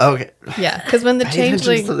 whoop, okay, Yeah, because when the Pay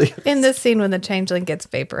attention changeling, to the- in this scene, when the changeling gets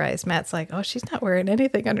vaporized, Matt's like, oh, she's not wearing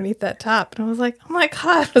anything underneath that top. And I was like, oh my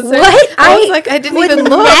God. Was there, What? I was I like, I didn't would even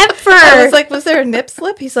look. never. I was like, was there a nip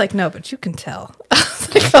slip? He's like, no, but you can tell. I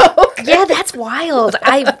was like, oh, okay. Yeah, that's wild.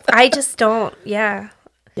 I just don't. Yeah,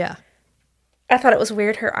 Yeah. I thought it was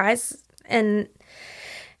weird. Her eyes and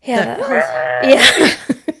yeah, yeah.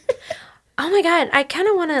 Oh my God, I kind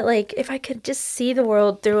of want to like if I could just see the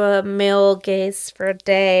world through a male gaze for a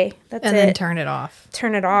day. That's And it. then turn it off.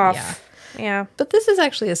 Turn it off. Yeah. But this is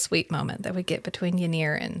actually a sweet moment that we get between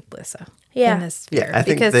Ynir and Lissa. Yeah. In this Yeah, sphere, I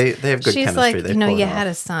think because they have good she's chemistry. like, They you know, pull it you off. had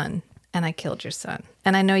a son and I killed your son.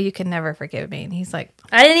 And I know you can never forgive me. And he's like,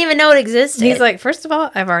 I didn't even know it existed. he's like, first of all,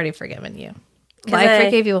 I've already forgiven you. 'Cause I I-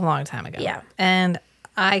 forgave you a long time ago. Yeah. And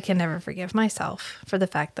I can never forgive myself for the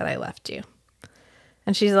fact that I left you.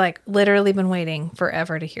 And she's like, literally been waiting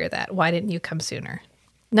forever to hear that. Why didn't you come sooner?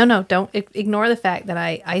 No, don't ignore the fact that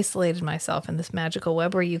I isolated myself in this magical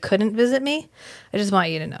web where you couldn't visit me. I just want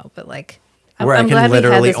you to know. But like, Where I'm I glad can we had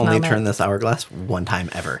literally this only moment. turn this hourglass one time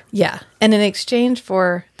ever. Yeah. And in exchange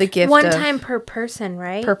for the gift one of time per person,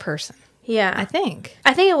 right? per person, yeah. I think.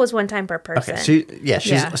 I think it was one time per person. Okay, Yeah.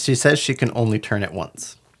 she says she can only turn it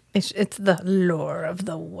once. It's the lore of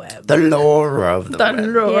the web. The lore of the web.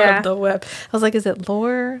 Lore Yeah. of the web. I was like, is it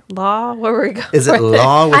lore, law? Where were we going? Is it with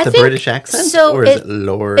law with I a think- British accent, so or is it- it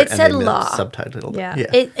lore it and said they law. subtitled? Yeah.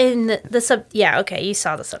 yeah. In the sub, yeah, okay, you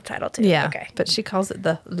saw the subtitle too. Yeah. Okay. But she calls it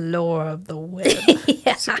the lore of the web.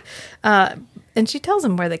 Yeah. And she tells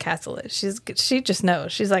him where the castle is. She just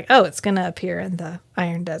knows. She's like, oh, it's going to appear in the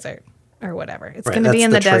Iron Desert or whatever. It's Right, going to be that's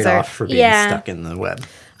in the the desert. trade-off for being Yeah. stuck in the web.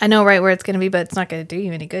 I know right where it's going to be, but it's not going to do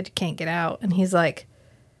you any good. You can't get out. And he's like,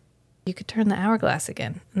 you could turn the hourglass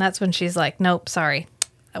again. And that's when she's like, nope, sorry.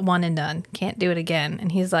 One and done. Can't do it again.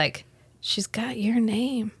 And he's like, she's got your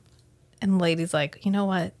name. And the lady's like, you know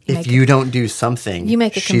what? If you don't do something, you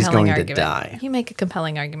make a she's compelling going argument. to die. You make a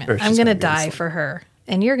compelling argument. Or I'm she's going to gonna be die enslaved. for her.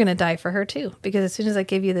 And you're going to die for her too. Because as soon as I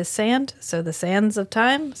give you this sand, so the sands of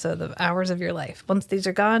time, so the hours of your life, once these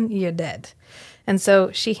are gone, you're dead. And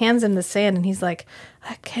so she hands him the sand and he's like,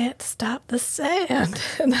 I can't stop the sand.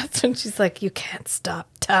 And that's when she's like, you can't stop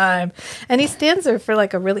time. And he stands there for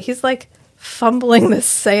like he's like fumbling this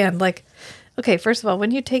sand. Like, okay, first of all, when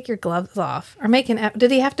you take your gloves off or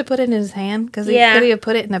did he have to put it in his hand? Because Yeah. could he have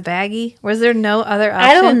put it in a baggie? Was there no other option?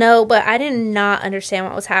 I don't know, but I did not understand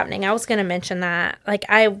what was happening. I was going to mention that. Like,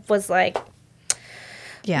 I was like,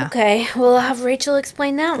 Yeah. okay, well, I'll have Rachel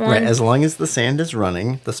explain that one. Right, as long as the sand is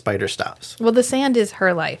running, the spider stops. Well, the sand is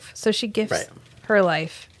her life. So she gives Right. her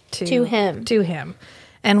life To him. To him.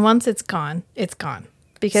 And once it's gone, it's gone.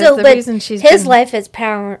 Because So, the but reason she's his been- life is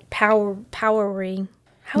powering.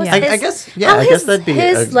 How is Yeah. I guess, yeah, I guess that'd be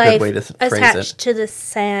a good way to phrase attached it. to the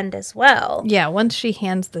sand as well. Yeah, once she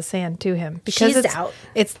hands the sand to him. Because She's it's out.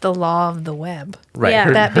 It's the law of the web. Right, Yeah.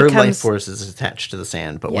 her, That her life becomes- force is attached to the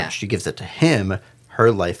sand, but Yeah. once she gives it to him, her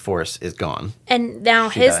life force is gone, And now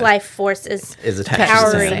She his dies. life force is is attached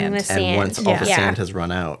powering to the sand. the sand. And once all the Yeah. sand has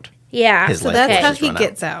run out, Yeah. his So life that's force how has he run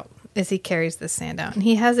gets out. Is he carries the sand out. And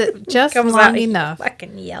he has it just Comes long out, he's enough.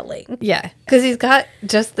 fucking yelling. Yeah, because he's got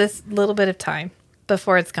just this little bit of time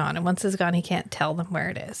before it's gone. And once it's gone, he can't tell them where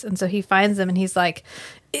it is. And so he finds them and he's like,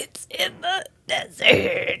 it's in the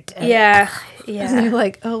desert. Yeah. And Yeah. they're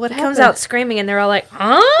like, oh, what Comes happened? out screaming and they're all like,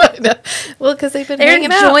 huh? Well, because they've been They're hanging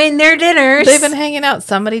out. enjoying their dinners. They've been hanging out.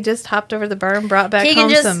 Somebody just hopped over the berm, brought back Keegan home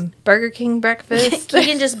just- some Burger King breakfast.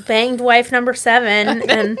 Keegan just banged wife number 7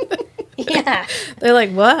 and yeah. They're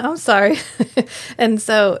like, what? I'm sorry. And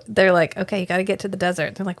so they're like, okay, you got to get to the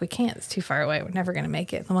desert. They're like, we can't. It's too far away. We're never going to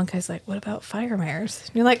make it. And the one guy's like, what about fire mares?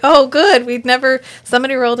 And you're like, oh, good.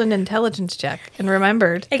 Somebody rolled an intelligence check and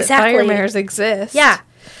remembered that Exactly. fire mares exist. Yeah.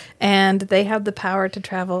 And they have the power to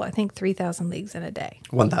travel, I think, 3,000 leagues in a day.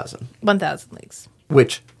 1,000. 1,000 leagues.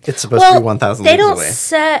 Which, it's supposed to be 1,000 they leagues don't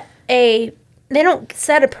away. they don't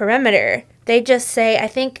set a perimeter. They just say, I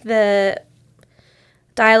think the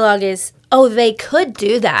dialogue is, oh, they could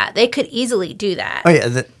do that. They could easily do that. Oh,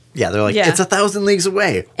 yeah. They're like, Yeah. it's 1,000 leagues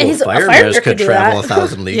away. And Well, he's like, a fire fire mares could could do travel that.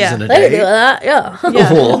 1,000 leagues Yeah. in a They could do day. that, yeah.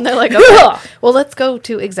 Yeah. And they're like, okay, well, let's go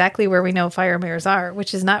to exactly where we know fire mares are,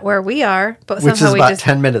 which is not where we are, but Which is somehow we about just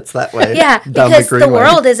 10 minutes that way. Yeah, down because the Greenway.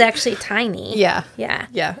 world is actually tiny. Yeah. Yeah.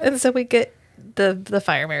 Yeah. And so we get the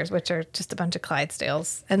fire mares, which are just a bunch of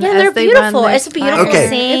Clydesdales. And Yeah, as they're they beautiful. run their It's a beautiful Okay.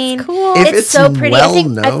 scene. It's cool. If It's it's so pretty. I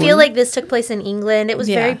feel well-known- like this took place in England. It was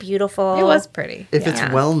Yeah. very beautiful. It was pretty. If Yeah.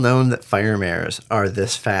 it's well known that fire mares are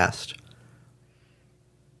this fast,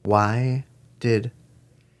 why did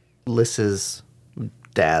Lys's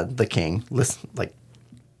dad, the king,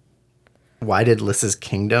 why did Lys's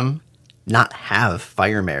kingdom not have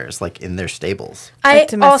fire mares like in their stables? I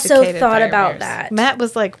Like also domesticated thought fire about mares. that. Matt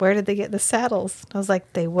was like, where did they get the saddles? I was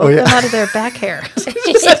like, they woke yeah. them out of their back hair.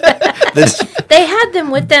 This- They had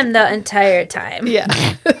them with them the entire time. Yeah.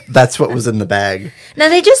 That's what was in the bag. Now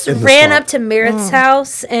they just In the ran swamp. up to Mirith's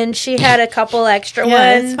house, and she had a couple extra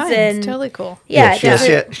Yeah, ones. it's fine. And It's totally cool. yeah,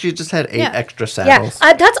 she just had 8 Yeah. extra yeah. saddles.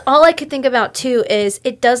 That's all I could think about too. Is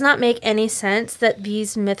it does not make any sense that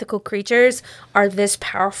these mythical creatures are this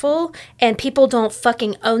powerful, and people don't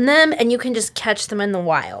fucking own them, and you can just catch them in the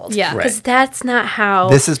wild. Yeah. because Right. that's not how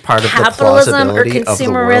This is part of the capitalism or plausibility of the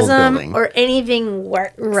world consumerism building. or anything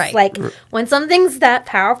works. Right. Like when something's that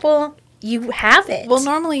powerful, you have it. Well,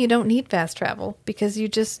 normally you don't need fast travel because you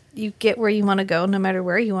get where you want to go no matter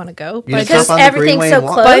where you want to go. You By just because jump on the everything's Greenway so and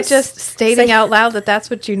walk. close. by just stating So- out loud that that's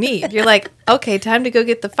what you need. You're like, okay, time to go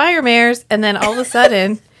get the fire mares, and then all of a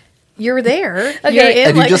sudden, you're there. Okay. You're in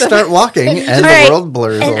And you like just the- start walking, and All the right, world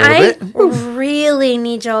blurs a and little I bit. really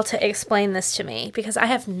need y'all to explain this to me because I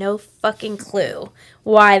have no fucking clue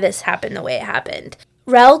why this happened the way it happened.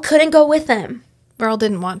 Rel couldn't go with them Earl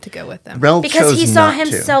didn't want to go with them. Rel because chose he saw not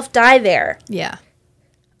to. himself die there. Yeah.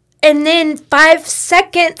 And then 5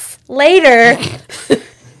 seconds later,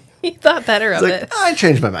 He thought better of It's it. like, I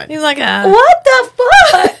changed my mind. He's like, what the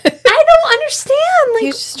fuck? I don't understand. Like,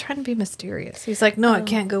 He's just trying to be mysterious. He's like, no, I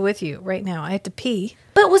can't go with you right now. I have to pee.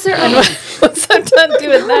 but was there? Once I'm done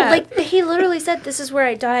doing that. Like he literally said, "This is where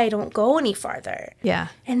I die. I don't go any farther." Yeah.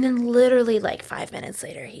 And then literally like 5 minutes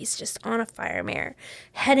later, he's just on a fire mare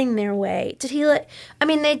heading their way. Did he I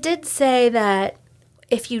mean, they did say that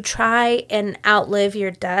if you try and outlive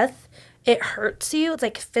your death, it hurts you. It's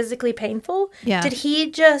like physically painful. Yeah. Did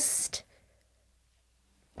he just,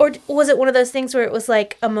 or was it one of those things where it was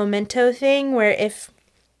like a memento thing where if,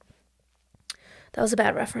 that was a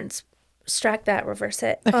bad reference. Strike that, reverse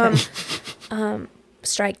it.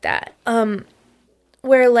 Strike that.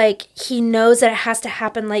 Where like he knows that it has to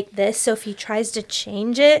happen like this, so if he tries to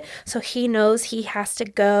change it, so he knows he has to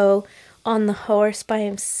go on the horse by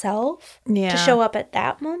himself Yeah. to show up at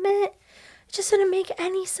that moment. It just didn't make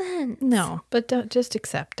any sense. No, but don't just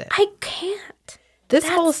accept it. I can't. This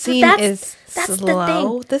whole That's- scene that's- is that's the slow.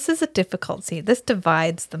 thing. This is a difficult scene. This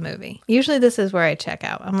divides the movie. Usually this is where I check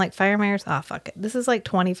out. I'm like, fire mares? Ah, fuck it. This is like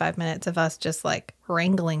 25 minutes of us just like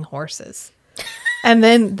wrangling horses. And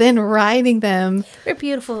then riding them. They're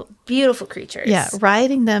beautiful, beautiful creatures. Yeah,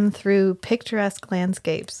 riding them through picturesque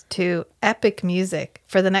landscapes to epic music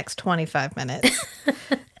for the next 25 minutes.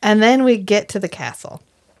 And then we get to the castle.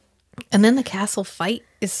 And then the castle fight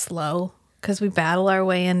is slow because we battle our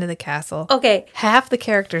way into the castle. Okay. Half the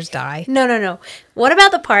characters die. No. What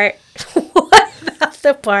about the part? What about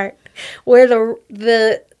the part where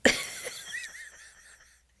the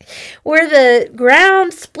where the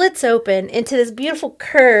ground splits open into this beautiful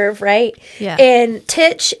curve, right? Yeah. And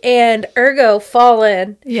Titch and Ergo fall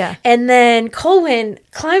in. Yeah. And then Colwyn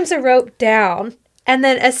climbs a rope down. And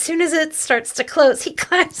then as soon as it starts to close, he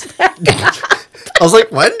climbs back up. I was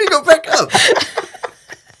like, why didn't you go back up?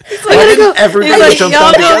 He's Why didn't everybody jump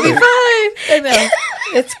down y'all be together? fine. I know.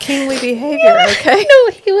 It's kingly behavior, okay?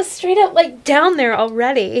 No, he was straight up like down there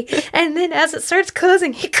already. And then as it starts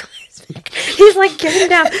closing, he climbs back. He's like getting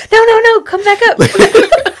down. No, come back up. Leave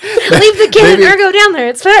the kid and Maybe- Ergo down there.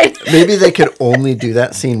 It's fine. Maybe they could only do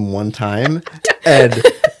that scene one time, and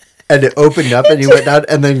it opened up and he went down,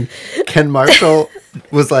 and then Ken Marshall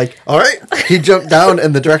was like, all right. He jumped down,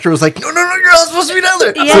 and the director was like, no, you're not supposed to be down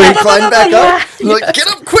there. So Yeah. he climbed back up. Yeah. He's like, get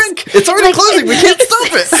up quick. It's already closing. We can't stop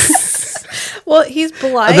it. Well, he's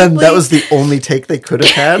blithely... And then that was the only take they could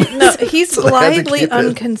have had. No, he's So they had to blithely keep it.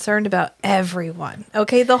 unconcerned about everyone.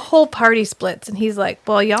 Okay, the whole party splits, and he's like,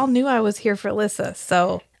 well, y'all knew I was here for Lissa,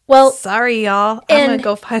 so... Well, sorry, y'all. I'm and- going to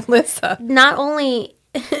go find Lissa. Not only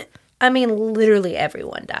I mean, literally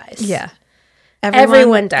everyone dies. Yeah.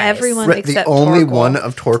 Everyone dies. Everyone Right, except the only Torquil one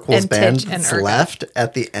of Torquil's and band Titch and that's Urgo. left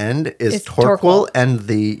at the end is It's Torquil Torquil. and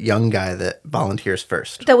the young guy that volunteers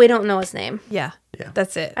first. Though we don't know his name. Yeah. Yeah.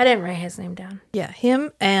 That's it. I didn't write his name down. Yeah.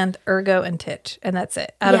 Him and Urgo and Titch. And that's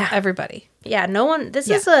it. Out of Yeah. everybody. Yeah, no one. This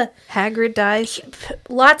Yeah. is a Hagrid dies.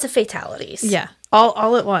 lots of fatalities. Yeah.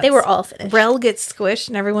 All at once. They were all finished. Rel gets squished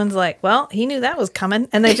and everyone's like, well, he knew that was coming.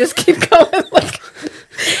 And they just keep going. Like,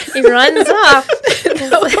 He runs off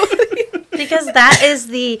because that is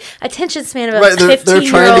the attention span of a Right, they're trying to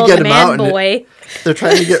 15-year-old get him out man and boy. They're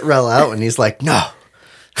trying to get Rel out, and he's like, no.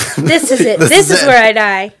 This is it. This This is is it. where I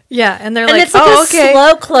die. yeah. And they're And like, it's like oh, a okay.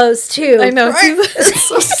 slow close too. I know.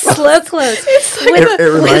 slow close.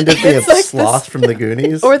 It reminded me of like Sloth from the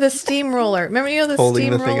Goonies. Or the steamroller. Remember, the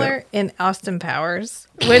Holding the thing steamroller in Austin Powers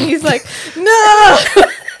when he's like, "No,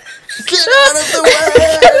 Get out of the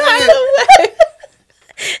way!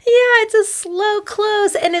 Yeah, it's a slow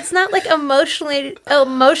close, and it's not like emotionally.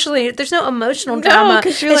 There's no emotional drama.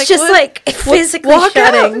 because you're it's like, just what? like physically Walk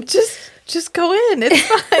shutting. out. Just go in. It's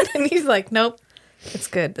fine." And he's like, "Nope, it's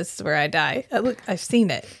good. This is where I die. I've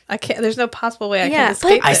seen it. I can't. There's no possible way I can Yeah,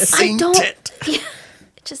 escape but this." seen it. Yeah,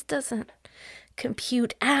 it just doesn't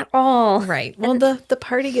compute at all. Right. Well, the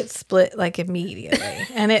party gets split like immediately,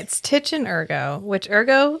 and it's Titch and Urgo, which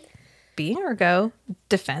Urgo, being Urgo,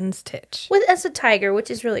 defends Titch. With as a tiger, which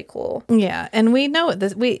is really cool. Yeah, and we know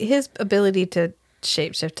his ability to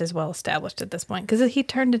shapeshift is well established at this point because he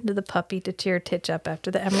turned into the puppy to cheer Titch up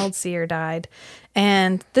after the Emerald Seer died,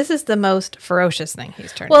 and this is the most ferocious thing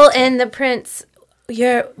he's turned. Well, into. and the prince,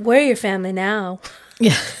 we're your family now.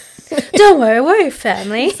 Yeah. Don't worry, we're your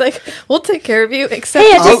family. It's like, we'll take care of you, except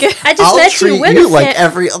Hey, you get... I just I'll met treat you with you a like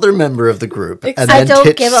every other member of the group, and I then don't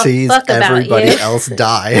Titch give a sees fuck about everybody you. else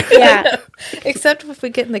die. Yeah. Except if we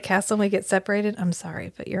get in the castle and we get separated. I'm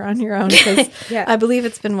sorry, but you're on your own because Yeah. I believe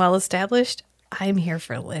it's been well established. I'm here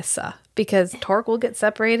for Lissa because Torque will get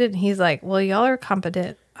separated and he's like, well, y'all are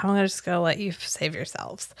competent. I'm just going to let you save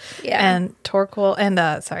yourselves. Yeah. And Torque will, and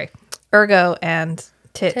Urgo and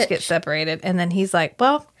Titch get Titch. separated. And then he's like,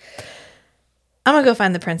 well, I'm going to go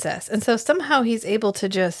find the princess. And so somehow he's able to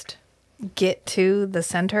just get to the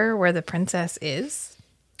center where the princess is.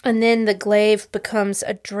 And then the glaive becomes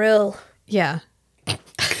a drill. Yeah.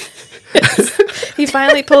 He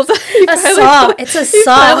finally pulls out A saw. It's a He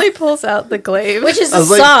saw. finally pulls out the glaive. Which is I a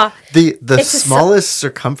was saw. like, the It's a saw. smallest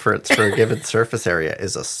circumference for a given surface area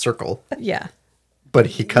is a circle, yeah. but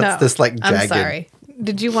he cuts No, this like jagged. I'm sorry.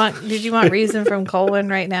 Did you want reason from Colwyn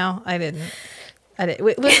right now? I didn't. It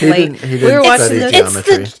was late. he We were didn't watching study this,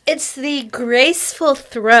 geometry. It's the graceful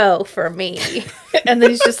throw for me. and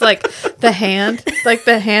then he's just like the hand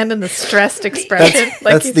and the stressed expression.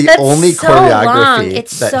 That's he's- the That's only so choreography long.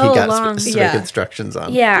 It's that so he got long. specific Yeah. instructions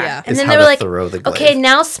on. Yeah. Yeah. And Is then how they were to like, throw the glaive. okay,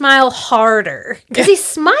 now smile harder. Because he's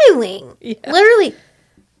smiling. Literally.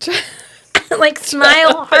 Like,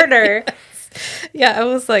 smile harder. Yeah, I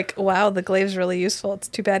was like, wow, the glaive's really useful. It's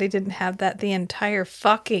too bad he didn't have that the entire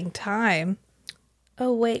fucking time.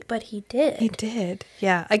 Oh, wait, but he did. He did.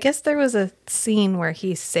 Yeah. I guess there was a scene where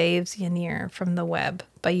he saves Ynir from the web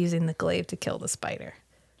by using the glaive to kill the spider.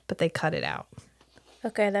 But they cut it out.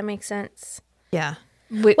 Okay, that makes sense. Yeah.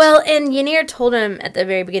 Which, Well, and Ynir told him at the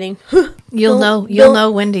very beginning, you'll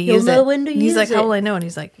know when to use it. know when to And he's use like, it. how will I know? And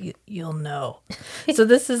he's like, you'll know. So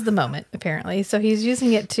this is the moment, apparently. So he's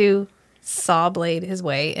using it to saw blade his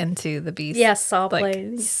way into the beast. yeah, saw like,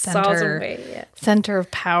 blade. He saws him away, yeah. center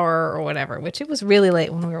of power or whatever, which it was really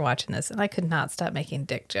late when we were watching this and I could not stop making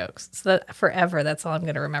dick jokes. So that forever, that's all I'm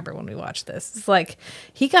going to remember when we watch this. It's like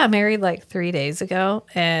he got married like 3 days ago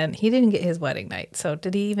and he didn't get his wedding night. So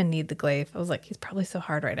did he even need the glaive? I was like, he's probably so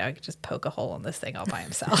hard right now. He could just poke a hole in this thing all by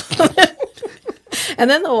himself. And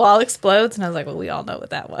then the wall explodes and I was like, well, we all know what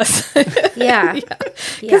that was. Yeah.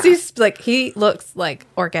 Because he's like, he looks like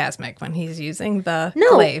orgasmic when he's using the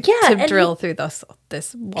No, glaive yeah, to and drill through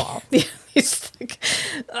this wall. He's like,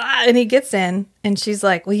 and he gets in, and she's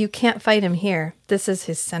like, well, you can't fight him here. This is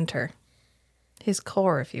his center, his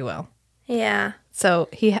core, if you will. Yeah. So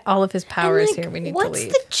all of his power And, is like, here. We need to what's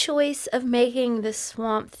leave. the choice of making the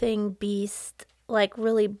Swamp Thing beast like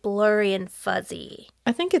really blurry and fuzzy?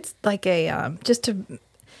 I think it's like a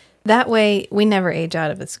that way we never age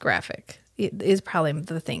out of its graphic. Is probably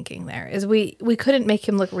the thinking there. Is we couldn't make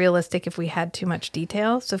him look realistic if we had too much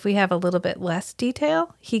detail. So if we have a little bit less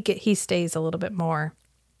detail, he stays a little bit more.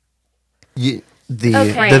 The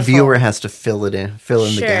Okay. viewer has to fill in the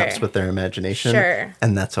Sure. gaps with their imagination. Sure.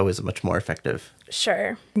 And that's always a much more effective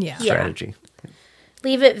Sure. Yeah. strategy.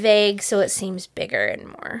 Leave it vague so it seems bigger and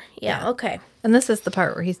more. Yeah, okay. And this is the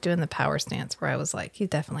part where he's doing the power stance where I was like, he's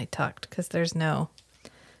definitely tucked because there's no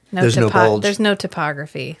bulge. There's no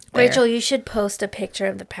topography there. Rachel, you should post a picture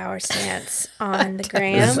of the power stance on the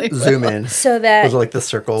gram Zoom in. so that Those are like the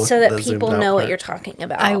circle. so that the people zoomed out know what part. you're talking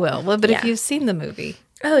about. I will. Well, but if Yeah. you've seen the movie,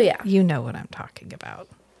 Oh yeah. you know what I'm talking about.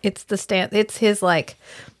 It's the stance. It's his like,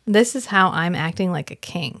 this is how I'm acting like a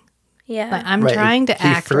king. Yeah. Like, I'm Right, trying to he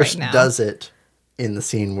act first right now. does it in the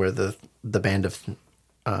scene where the band of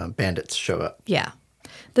bandits show up. Yeah.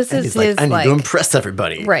 This And is he's his like, I need to impress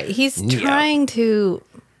everybody. right. He's Yeah. trying to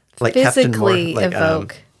Like Captain physically Moore, like,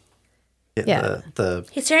 evoke. Yeah. The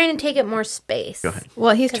He's trying to take it more space. Go ahead.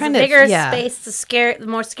 Well, he's 'Cause trying the to bigger yeah. space, the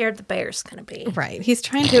more scared the bear's gonna be. Right. He's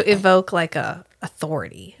trying to evoke like a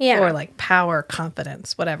authority Yeah. or like power,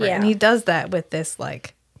 confidence, whatever. Yeah. And he does that with this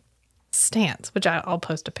like stance, which I'll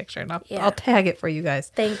post a picture and Yeah. I'll tag it for you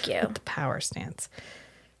guys. Thank you. The power stance.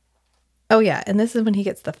 Oh yeah, and this is when he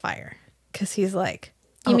gets the fire because he's like,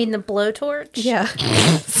 You mean the blowtorch? yeah,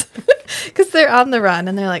 because they're on the run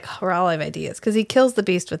and they're like, oh, we're all have ideas because he kills the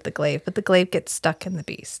beast with the glaive, but the glaive gets stuck in the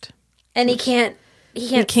beast. And he can't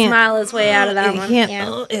can't- smile his way out of that He one. can't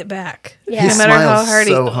Yeah. it back. Yeah. No matter how smiles hard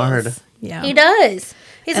so he hard. goes. Yeah, He does.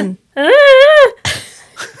 He's And- like, "Ah!"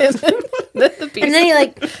 and then the beast. And then he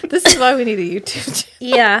like, This is why we need a YouTube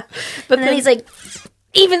channel. yeah. But and then he's like,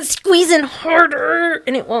 even squeezing harder,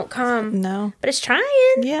 and it won't come. No. But it's trying.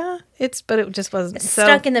 Yeah, but it just wasn't It's so,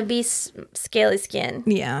 stuck in the beast's scaly skin.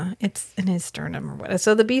 Yeah, it's in his sternum or whatever.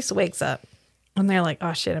 So the beast wakes up, and they're like,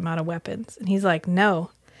 "Oh shit, I'm out of weapons." And he's like,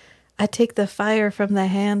 "No, I take the fire from the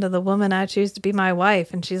hand of the woman I choose to be my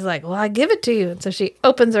wife." And she's like, "Well, I give it to you." And so she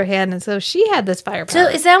opens her hand, and so she had this firepower. So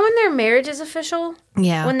is that when their marriage is official?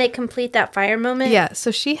 Yeah, When they complete that fire moment? yeah.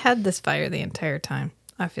 So she had this fire the entire time.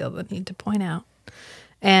 I feel the need to point out,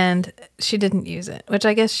 and she didn't use it, which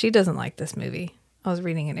I guess she doesn't like this movie. I was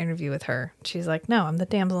reading an interview with her. She's like, "No, I'm the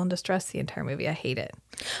damsel in distress the entire movie. I hate it."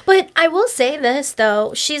 But I will say this,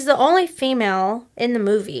 though. She's the only female in the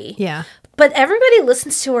movie. Yeah. But everybody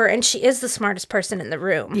listens to her, and she is the smartest person in the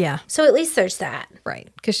room. Yeah. So at least there's that. Right.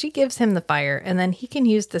 Because she gives him the fire, and then he can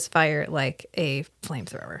use this fire like a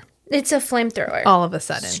flamethrower It's a flamethrower. all of a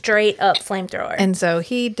sudden. Straight up flamethrower. And so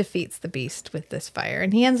he defeats the beast with this fire,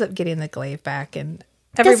 and he ends up getting the glaive back. And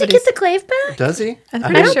Does he everybody's. get the glaive back? Does he? I'm I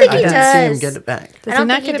pretty don't sure think he I didn't does. see him get it back. Does I he don't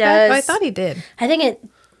not think get he it back? Oh, I does. thought he did. I think it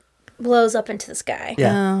blows up into the sky.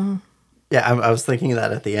 Yeah. Yeah, I was thinking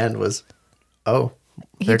that at the end was, oh,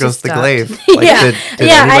 there goes just the stopped. glaive. Like, Yeah, did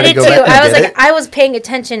yeah, I anybody did go too. back and I was get like, it? I was paying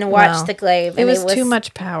attention and watched Well, the glaive. It And was too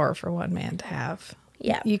much power for one man to have.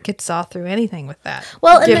 Yeah. You could saw through anything with that.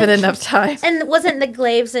 Well, and given the- enough time. And wasn't the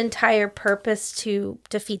glaive's entire purpose to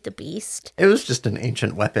defeat the beast? It was just an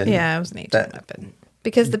ancient weapon. Yeah, it was an ancient that weapon.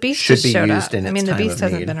 Because the beast should just be showed used up. in I its mean, the time beast of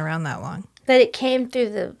hasn't need. been around that long. That it came through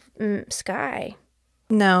the sky.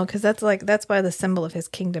 No, because that's why the symbol of his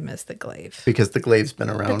kingdom is the glaive. Because the glaive's been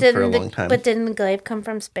around for a long time. But didn't the glaive come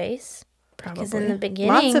from space? Probably. in the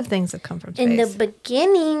beginning- lots of things have come from space. In the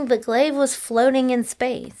beginning, the glaive was floating in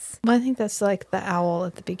space. Well, I think that's like the owl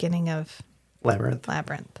at the beginning of Labyrinth.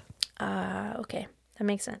 Labyrinth. Okay, that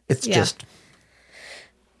makes sense. It's Yeah. just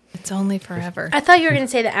It's only forever. I thought you were going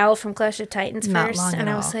to say the owl from Clash of Titans Not first, long and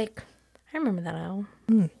at I was all. like, I remember that owl.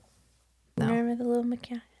 No. Remember the little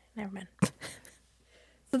mechanic? Never mind.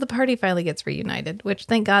 So the party finally gets reunited, which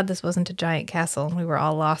thank God this wasn't a giant castle and we were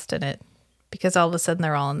all lost in it because all of a sudden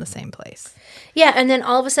they're all in the same place. Yeah, and then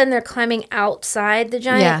all of a sudden they're climbing outside the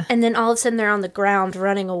giant, Yeah. and then all of a sudden they're on the ground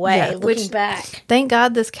running away, Yeah, looking which- back. Thank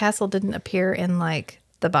God this castle didn't appear in like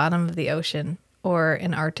the bottom of the ocean or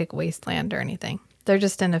an Arctic wasteland or anything. They're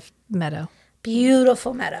just in a meadow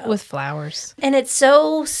Beautiful meadow. with flowers. And it's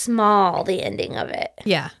so small, the ending of it.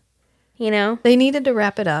 Yeah. You know? They needed to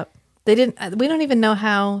wrap it up. They didn't. We don't even know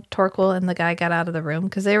how Torquil and the guy got out of the room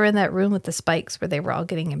because they were in that room with the spikes where they were all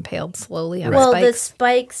getting impaled slowly on Well, the spikes.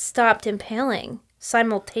 spikes stopped impaling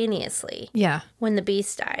simultaneously Yeah, when the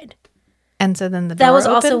beast died. and so then the That door was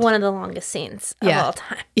also opened. one of the longest scenes of Yeah. all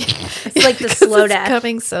time. It's like the slow it's dash.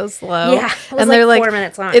 coming so slow. Yeah, it was and like they're like 4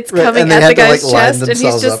 minutes long. It's Right, coming and they at had the to, like, guy's line chest, and he's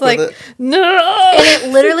themselves just up with like, it. no. And it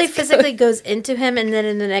literally physically goes into him, and then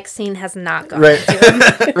in the next scene has not gone right, into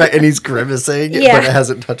him. right, and he's grimacing, Yeah. but it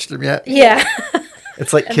hasn't touched him yet. Yeah.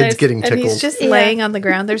 It's like And kids getting and tickled. he's just Yeah. laying on the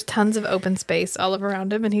ground. There's tons of open space all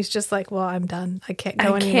around him, and he's just like, "Well, I'm done. I can't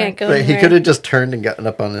go I anywhere." can't go Right, he anywhere. could have just turned and gotten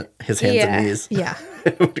up on his hands Yeah. and knees. Yeah,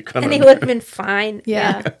 It would've gone And he under. would have been fine.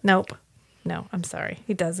 yeah. Nope. No, I'm sorry.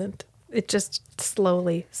 He doesn't. It just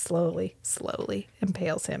slowly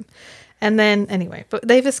impales him. And then, anyway, but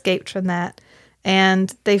they've escaped from that.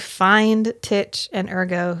 And they find Titch and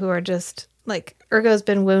Ergo, who are just like Urgo's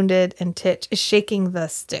been wounded and Titch is shaking the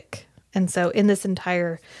stick. And so in this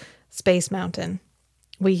entire space mountain,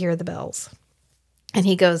 we hear the bells. And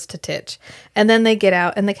he goes to Titch. And then they get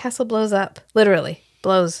out and the castle blows up. Literally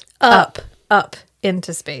blows up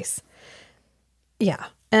into space. Yeah.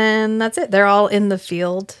 And that's it. They're all in the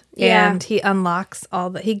field. Yeah. And he unlocks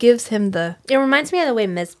he gives him the... It reminds me of the way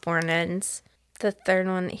Mistborn ends. The third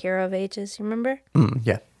one, Hero of Ages, you remember?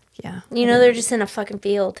 Yeah. Yeah. You know, they're just in a fucking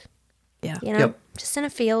field. Yeah. You know? Yep. Just in a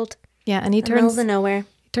field. Yeah. And he In the middle turns of nowhere.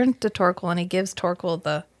 to Torquil and he gives Torquil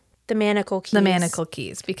the Manacle keys. the manacle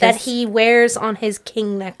keys because That he wears on his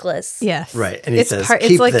king necklace. yes, Right. And he says, it's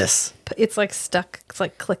keep like, this. It's like stuck. It's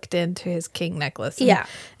like clicked into his king necklace. And, Yeah.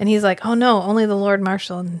 and he's like, oh no, only the Lord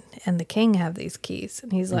Marshal and the king have these keys.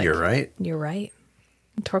 And he's like, You're right. You're right.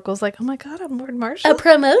 And Torquil's like, oh my god, I'm Lord Marshal. A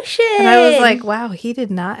promotion. And I was like, wow, he did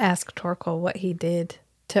not ask Torquil what he did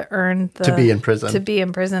to earn the To be in prison. To be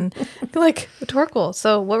in prison. Like, Torquil,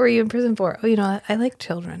 so what were you in prison for? Oh, you know, I like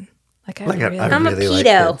children. Like I really I'm a really like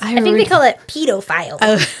pedo. kids. I think they call it pedophile.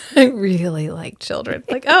 I really like children.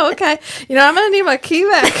 Like, oh, okay. You know, I'm going to need my key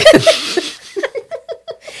back.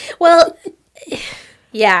 Well,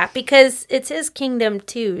 yeah, because it's his kingdom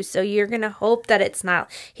too. So you're going to hope that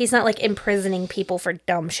he's not like imprisoning people for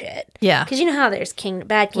dumb shit. Yeah. Because you know how there's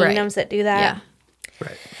bad kingdoms that do that. Yeah.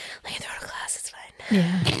 Right. Like, throw it a glass, it's fine.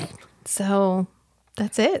 Yeah. So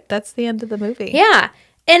that's it. That's the end of the movie. Yeah.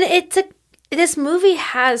 And this movie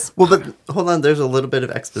has, Well, but hold on. There's a little bit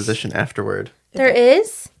of exposition afterward. there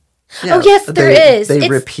is? Yeah, Oh, yes, there is. They It's-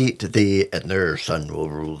 repeat and their son will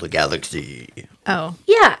rule the galaxy. Oh.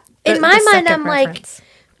 Yeah. In The- my the mind, second I'm like, reference.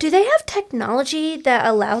 do they have technology that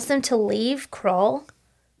allows them to leave Krull?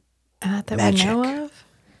 That Magic. we know of?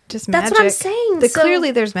 Just That's magic. what I'm saying, so-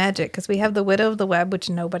 Clearly there's magic because we have the Widow of the Web, which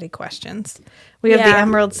nobody questions. We have the Yeah.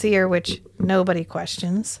 Emerald Seer, which nobody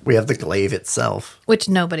questions. We have the glaive itself. Which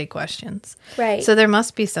nobody questions. Right. So there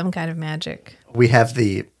must be some kind of magic. We have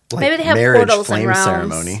the Maybe they have marriage portals and flame realms.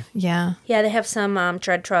 ceremony. Yeah. Yeah, they have some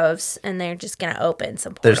dread troves, and they're just going to open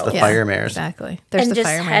some There's portals. the fire mares. Exactly. There's And the just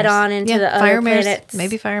fire head mares. on into the other fire mares, planets.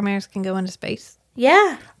 Maybe fire mares can go into space.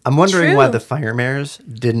 Yeah. I'm wondering why True. the fire mares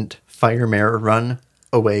didn't fire mare run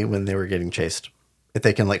away when they were getting chased. If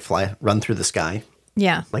they can like run through the sky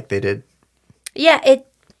Yeah. like they did. Yeah,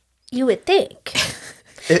 you would think.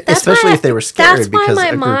 Especially if they were scared That's why because my a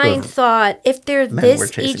group mind of thought if they're men were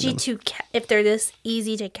this chasing them. if they're this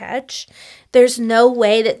easy to catch, there's no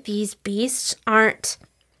way that these beasts aren't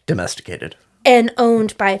domesticated. and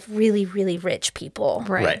owned by really, really rich people.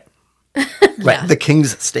 Right. Right. The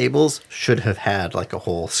king's stables should have had like a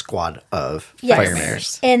whole squad of Yes. fire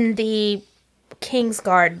mares. And the King's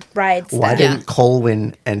Guard rides Why them didn't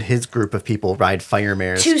Colwyn and his group of people ride fire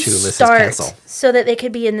mares to to Ulysses start Castle? so that they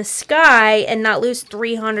could be in the sky and not lose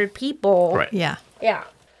 300 people. Right. Yeah. Yeah.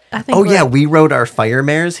 I think Oh we're- yeah, we rode our fire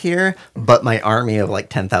mares here, but my army of like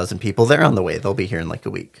 10,000 people, they're on the way. They'll be here in like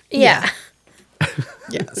a week. Yeah.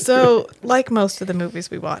 Yeah. So, like most of the movies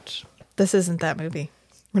we watch, this isn't that movie.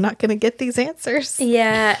 We're not going to get these answers.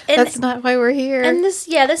 Yeah. And That's not why we're here. And this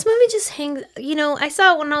movie just hangs, I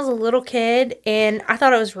saw it when I was a little kid and I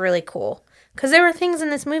thought it was really cool because there were things in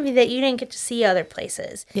this movie that you didn't get to see other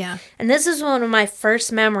places. Yeah. And this is one of my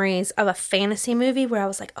first memories of a fantasy movie where I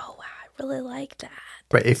was like, oh, wow, I really like that.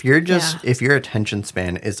 Right. If if your attention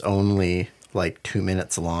span is only like 2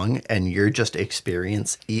 minutes long and you're just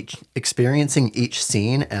experiencing each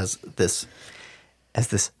scene as this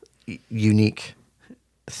unique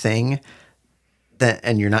thing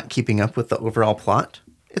and you're not keeping up with the overall plot,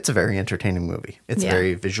 it's a very entertaining movie. It's Yeah.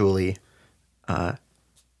 very visually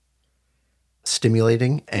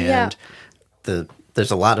stimulating and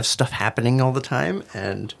there's a lot of stuff happening all the time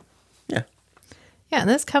and yeah. Yeah, and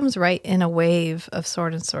this comes right in a wave of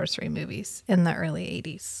sword and sorcery movies in the early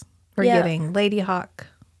 80s. We're Yeah. getting Lady Hawk,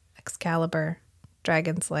 Excalibur,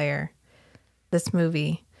 Dragon Slayer, this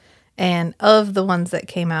movie. And of the ones that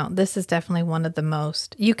came out, this is definitely one of the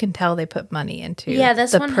most. You can tell they put money into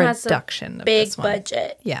This the one has production a of big this one.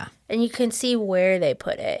 budget. Yeah. And you can see where they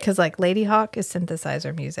put it. Because, like, Lady Hawk is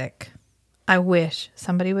synthesizer music. I wish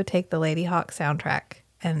somebody would take the Lady Hawk soundtrack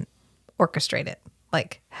and orchestrate it.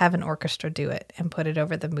 Like, have an orchestra do it and put it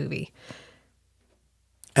over the movie.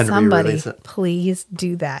 And Somebody, re-release it. please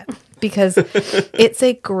do that. Because it's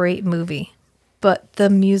a great movie. But the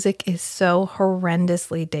music is so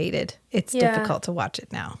horrendously dated. It's Yeah. difficult to watch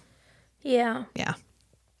it now. Yeah. Yeah.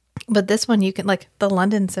 But this one, you can, like, the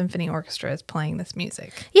London Symphony Orchestra is playing this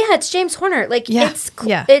music. Yeah, it's James Horner. Like, Yeah, it's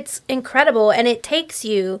yeah. it's incredible. And it takes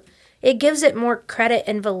you, it gives it more credit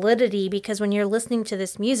and validity because when you're listening to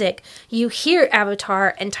this music, you hear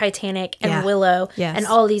Avatar and Titanic and Yeah. Willow Yes. and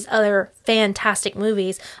all these other fantastic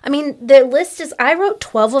movies. I mean, the list is, I wrote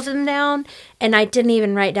 12 of them down and I didn't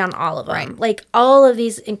even write down all of them. Right. Like all of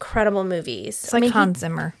these incredible movies. It's like Hans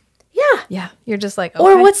Zimmer. Yeah. Yeah. You're just like, okay.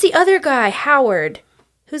 Or what's the other guy? Howard.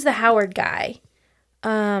 Who's the Howard guy?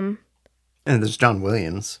 And there's John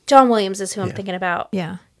Williams. John Williams is who I'm thinking about.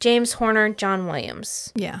 Yeah. James Horner, John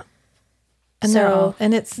Williams. Yeah. And they're all,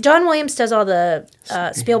 and it's, John Williams does all the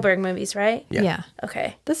Spielberg movies, right? yeah.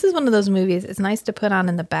 Okay. This is one of those movies it's nice to put on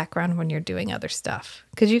in the background when you're doing other stuff.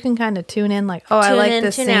 Because you can kind of tune in like, oh, I Tune like in,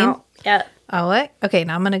 this tune scene. out. Yeah. Oh, what? Okay,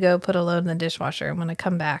 now I'm going to go put a load in the dishwasher. I'm going to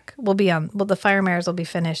come back. We'll be on, well, the fire mares will be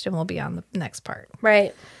finished and we'll be on the next part.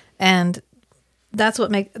 Right. And that's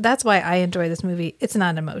why I enjoy this movie. It's not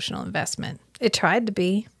an emotional investment. It tried to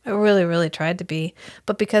be. It really, really tried to be.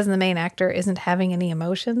 But because the main actor isn't having any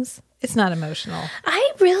emotions, it's not emotional.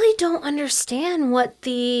 I really don't understand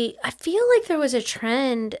I feel like there was a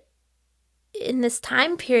trend in this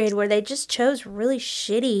time period where they just chose really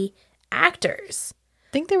shitty actors.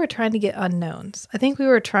 I think they were trying to get unknowns. I think we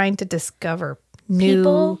were trying to discover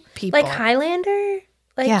new people. Like Highlander?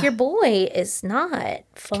 Like, Yeah. your boy is not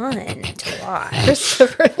fun to watch.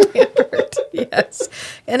 Christopher Lambert. Yes.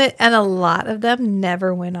 And a lot of them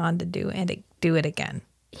never went on to do it again.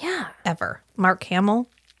 Yeah. Ever. Mark Hamill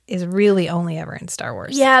is really only ever in Star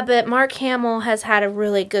Wars. Yeah, but Mark Hamill has had a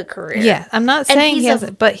really good career. Yeah. I'm not And saying he's he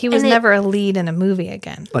hasn't, but he was and it- never a lead in a movie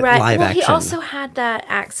again. Like Right. live Well, action. he also had that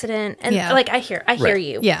accident, and Yeah. like I hear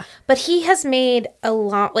you. Yeah. But he has made a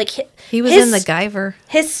lot. Like He was in the Guyver.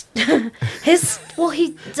 His well,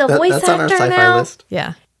 he's a voice That's on our actor sci-fi now. list.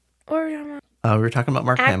 Yeah. Or We were talking about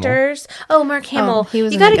Mark Hamill. actors. Oh, Mark Hamill. he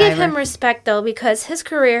was You in got to give MacGyver. him respect though, because his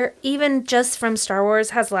career, even just from Star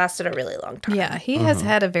Wars, has lasted a really long time. Yeah. He has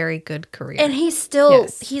had a very good career. And he's still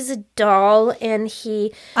Yes. he's a doll, and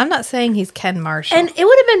he I'm not saying he's Ken Marshall. and it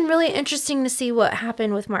would have been really interesting to see what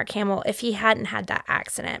happened with Mark Hamill if he hadn't had that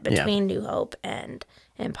accident between New Hope and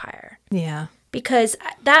Empire. yeah. Because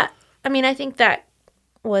I think that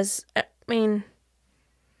was,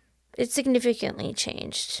 it significantly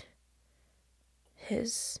changed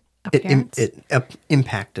his Appearance. It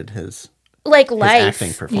impacted his life.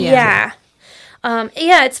 acting performance. Yeah.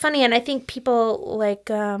 Yeah, it's funny. And I think people like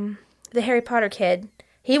the Harry Potter kid,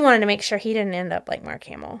 he wanted to make sure he didn't end up like Mark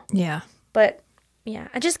Hamill. Yeah. But yeah,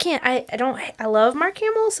 I just can't. I love Mark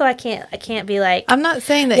Hamill, so I can't be like, I'm not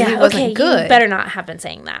saying that yeah, he wasn't okay, good. you better not have been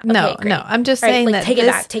saying that. No, Okay, great. no, I'm just All right, saying like, that take it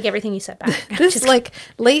this- back. Take everything you said back. This Just- like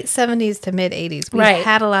late 70s to mid 80s. We Right.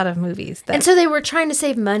 had a lot of movies that and so they were trying to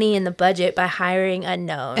save money in the budget by hiring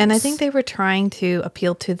unknowns. and I think they were trying to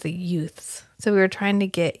appeal to the youths. So we were trying to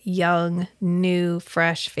get young, new,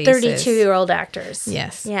 fresh faces. 32-year-old actors.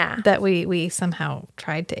 Yes. Yeah. That we somehow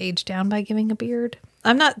tried to age down by giving a beard.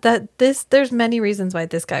 I'm not that this there's many reasons why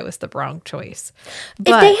this guy was the wrong choice. If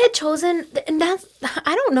But they had chosen, and that's,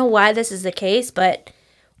 I don't know why this is the case, but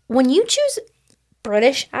when you choose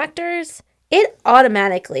British actors, it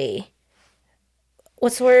automatically,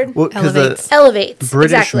 what's the word? Well, 'cause Elevates. Elevates.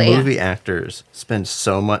 British exactly. movie actors spend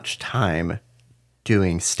so much time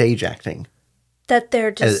doing stage acting. That they're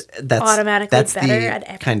just automatically that's better the at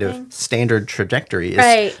everything. kind of standard trajectory. Is,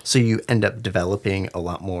 Right. So you end up developing a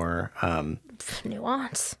lot more,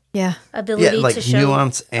 Nuance. yeah. Ability like to show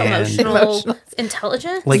nuance and emotional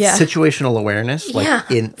intelligence. like Yeah. situational awareness, like yeah.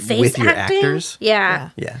 in Face with your acting? actors. Yeah.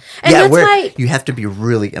 Yeah, And yeah, that's where why- you have to be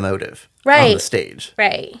really emotive on Right. the stage.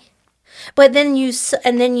 Right. But then you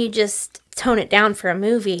just tone it down for a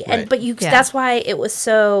movie, and Right. but you Yeah. that's why it was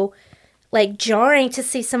so like jarring to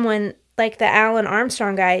see someone like the Alan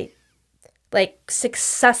Armstrong guy like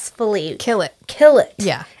successfully Kill it.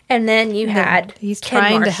 Yeah. And then you had He's Ken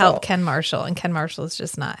trying to Marshall. help Ken Marshall, and Ken Marshall is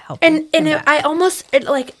just not helping. And him back. I almost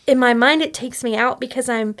like in my mind it takes me out because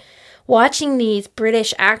I'm watching these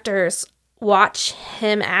British actors watch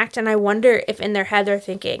him act, and I wonder if in their head they're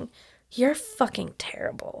thinking, "You're fucking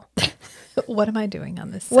terrible. What am I doing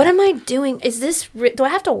on this? What set? am I doing? Is this do I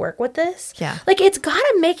have to work with this?" Yeah. Like it's got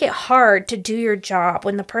to make it hard to do your job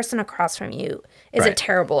when the person across from you is a Right.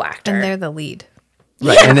 terrible actor. And they're the lead.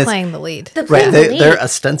 Right, They're and it's playing the lead. The right. playing They, lead. they're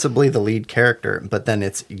ostensibly the lead character, but then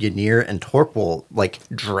it's Ynir and Torpal like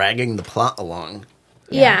dragging the plot along.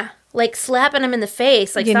 yeah. Like slapping him in the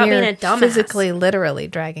face, like stop being a dumbass. physically, literally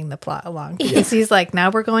dragging the plot along. Because he's like, now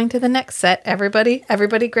we're going to the next set. Everybody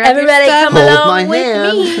grab Everybody your stuff. come Hold along my with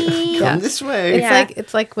hand. me. Come Yeah. this way.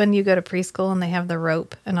 It's like when you go to preschool and they have the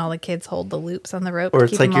rope and all the kids hold the loops on the rope Or to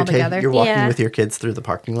it's keep like them all together. you're walking Yeah. with your kids through the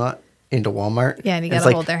parking lot. into Walmart. Yeah, and you it's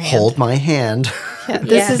gotta hold their hand. Hold my hand. Yeah,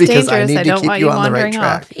 this is Because I dangerous. need I to don't keep want you you on the right wandering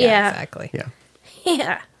track. off. Yeah, Yeah. exactly. Yeah.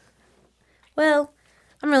 Yeah. Well,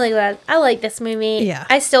 I'm really glad. I like this movie. Yeah.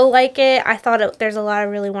 I still like it. I thought there's a lot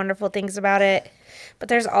of really wonderful things about it. But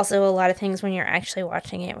there's also a lot of things when you're actually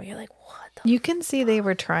watching it where you're like, what the You can see they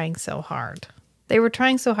were trying so hard. They were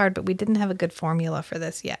trying so hard, but we didn't have a good formula for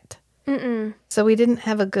this yet. So we didn't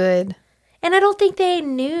have a good And I don't think they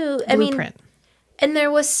knew. I mean, blueprint. and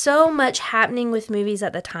there was so much happening with movies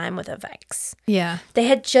at the time with effects. Yeah. They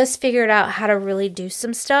had just figured out how to really do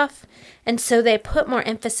some stuff. And so they put more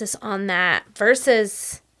emphasis on that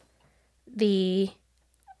versus the...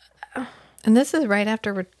 And this is right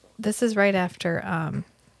after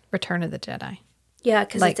Return of the Jedi. Yeah,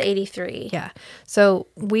 because Like- it's 83. Yeah. So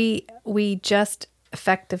we just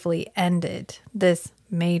effectively ended this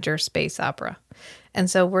major space opera. And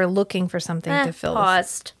so we're looking for something to fill this.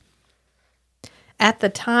 Paused. At the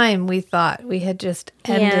time, we thought we had just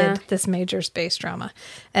ended Yeah. this major space drama.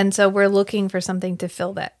 And so we're looking for something to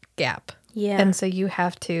fill that gap. Yeah. And so you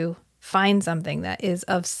have to find something that is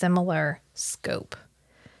of similar scope.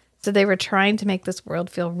 So they were trying to make this world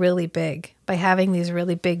feel really big by having these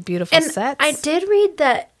really big, beautiful And sets. I did read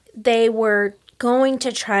that they were going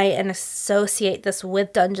to try and associate this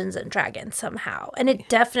with Dungeons and Dragons somehow. And it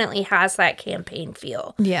definitely has that campaign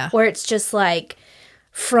feel. Yeah. Where it's just like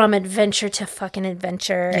from adventure to fucking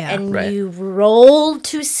adventure. Yeah. And Right. you roll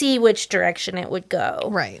to see which direction it would go.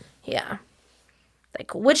 Right. Yeah.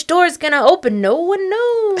 Like, which door is going to open? No one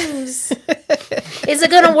knows. Is it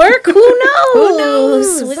going to work? Who knows? Who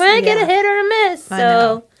knows? We might get a Yeah. hit or a miss. I So,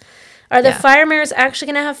 know. are the Yeah. fire mirrors actually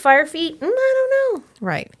going to have fire feet? I don't know.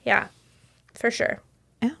 Right. Yeah, for sure.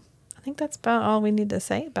 Yeah. I think that's about all we need to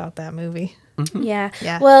say about that movie. Yeah.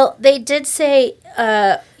 Yeah. Well, they did say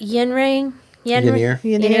Ynir.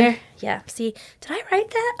 Ynir. Yeah. See, did I write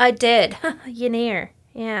that? I did. Ynir.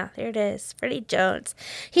 Yeah, there it is. Freddie Jones.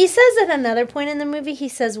 He says at another point in the movie, he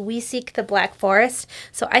says, "We seek the Black Forest."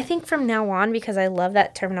 So I think from now on, because I love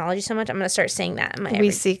that terminology so much, I'm going to start saying that in my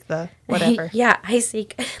We seek the whatever. Yeah, I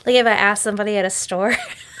seek. Like if I ask somebody at a store,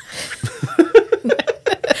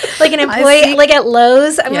 like an employee, seek- like at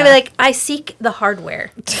Lowe's, I'm gonna be Yeah. like, I seek the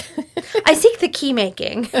hardware. I seek the key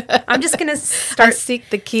making. I'm just gonna I start. seek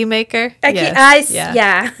the key maker.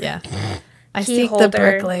 Yeah. Yeah. I Key seek holder. the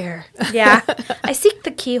bricklayer. Yeah, I seek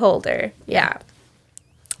the key holder. Yeah.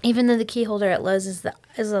 Even though the key holder at Lowe's is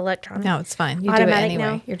electronic. No, it's fine. You do it Automatic anyway.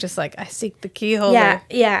 now? You're just like, I seek the key holder.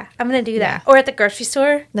 Yeah. I'm gonna do that. Yeah. Or at the grocery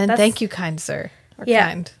store. Then That's- thank you, kind sir. Or Yeah.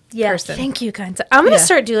 kind Yeah, person. thank you, kind sir. I'm gonna Yeah.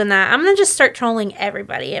 start doing that. I'm gonna just start trolling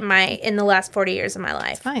everybody in the last 40 years of my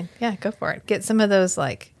life. Fine. Yeah, go for it. Get some of those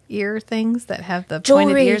like ear things that have the Jewelry,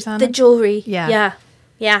 pointed ears on the them. jewelry. Yeah.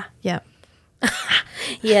 Yeah. Yep.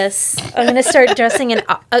 Yes. I'm gonna start dressing in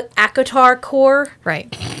Akatar core.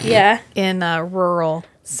 Right. Yeah. In rural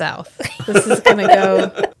South. This is going to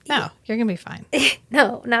go. No, you're going to be fine.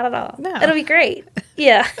 No, not at all. No. It'll be great.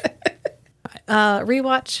 Yeah.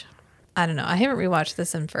 Rewatch. I don't know. I haven't rewatched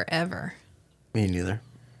this in forever. Me neither.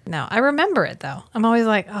 No, I remember it though. I'm always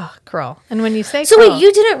like, oh, Krull. And when you say So Krull, wait,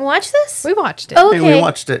 you didn't watch this? we watched it. Oh, Hey, okay. we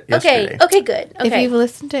watched it yesterday. Okay. Good. If Okay. you've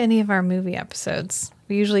listened to any of our movie episodes,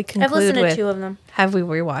 we usually conclude I've listened to with, 2 of them. have we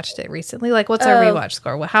rewatched it recently? Like, what's our Oh. rewatch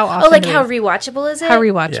score? Well, how often? Oh, like do we- how rewatchable is it? how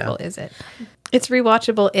rewatchable Yeah. is it? It's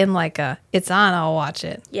rewatchable in like a, it's on, I'll watch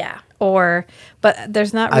it. Yeah. Or, but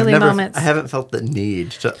there's not really moments. I haven't felt the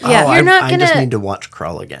need to. Yeah, oh, you're not I just gonna- need to watch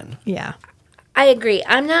Krull again. Yeah. I agree.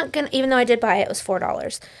 I'm not gonna, even though I did buy it, it was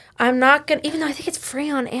 $4. I'm not gonna, even though I think it's free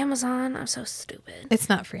on Amazon. I'm so stupid. It's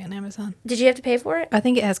not free on Amazon. Did you have to pay for it? I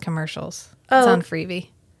think it has commercials. Oh. It's on Freebie.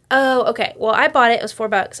 Oh, okay. Well, I bought it. It was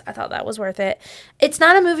 $4. I thought that was worth it. It's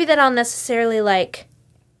not a movie that I'll necessarily like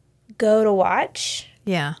go to watch,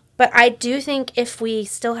 Yeah. but I do think if we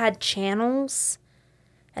still had channels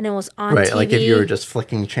and it was on Right, TV, like if you were just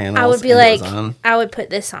flicking channels, I would be and it like, was on. I would put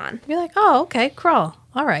this on. You're like, oh, okay, Krull.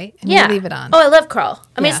 All right. And Yeah. you leave it on. Oh, I love Krull.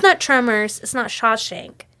 I mean, Yeah. it's not Tremors. It's not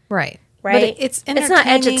Shawshank. Right. Right? But it's It's not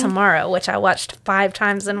Edge of entertaining. Tomorrow, which I watched 5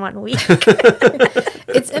 times in 1 week.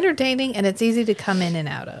 It's entertaining and it's easy to come in and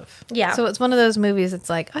out of. Yeah. So it's one of those movies. It's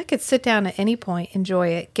like I could sit down at any point, enjoy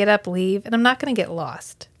it, get up, leave, and I'm not going to get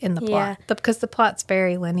lost in the plot because the plot's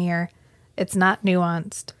very linear. It's not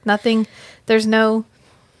nuanced. Nothing. There's no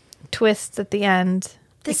twists at the end.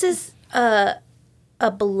 This is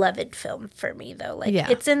a beloved film for me, though. Like, Yeah.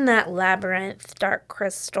 it's in that Labyrinth, Dark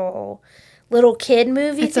Crystal, little kid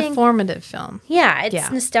movie It's thing. a formative film. Yeah, it's Yeah.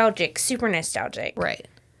 nostalgic, super nostalgic. Right.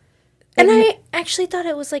 And I actually thought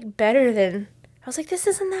it was like better than. I was like, this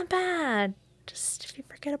isn't that bad. Just if you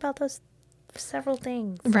forget about those several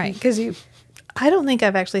things. Right. Because I don't think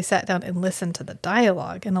I've actually sat down and listened to the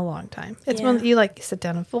dialogue in a long time. It's when you like sit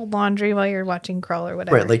down and fold laundry while you're watching Krull or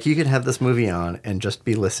whatever. Right, like you could have this movie on and just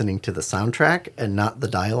be listening to the soundtrack and not the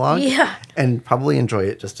dialogue. Yeah. And probably enjoy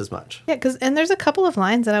it just as much. Yeah, and there's a couple of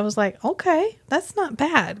lines that I was like, okay, that's not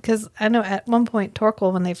bad. Because I know at one point,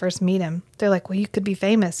 Torquil, when they first meet him, they're like, well, you could be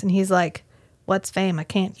famous. And he's like, what's fame? I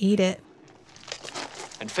can't eat it.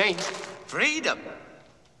 And fame? Freedom.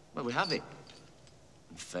 Well, we have it.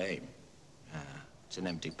 And fame. It's an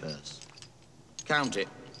empty purse. Count it.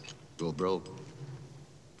 Go broke.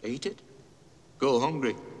 Eat it. Go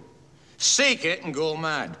hungry. Seek it and go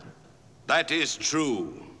mad. That is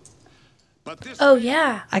true. But this Oh,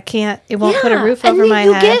 yeah. I can't. It won't put a roof over and my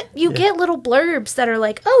you head. You get little blurbs that are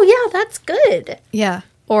like, oh, yeah, that's good. Yeah.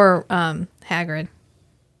 Or Hagrid.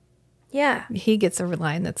 Yeah. He gets a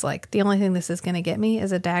line that's like, the only thing this is going to get me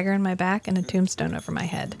is a dagger in my back and a tombstone over my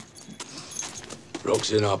head.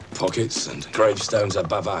 Rocks in our pockets and gravestones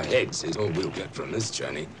above our heads is all we'll get from this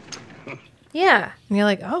journey. Yeah. And you're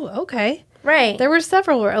like, oh, okay. Right. There were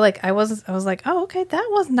several where like I was like, oh, okay, that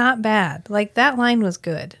was not bad. Like that line was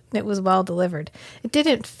good. It was well delivered. It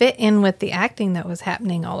didn't fit in with the acting that was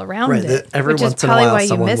happening all around Right, it. every which is once in a probably while why you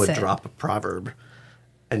someone miss would it. drop a proverb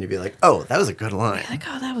and you'd be like, oh, that was a good line. Like,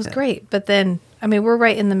 oh, that was great. But then, I mean, we're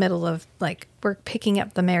right in the middle of like, we're picking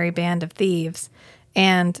up the merry band of thieves.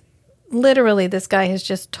 And literally, this guy has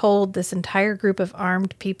just told this entire group of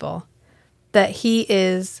armed people that he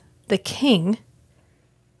is the king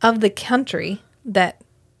of the country that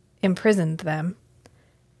imprisoned them.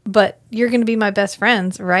 But you're going to be my best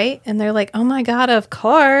friends, right? And they're like, oh my God, of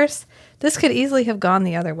course. This could easily have gone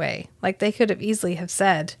the other way. Like, they could have easily have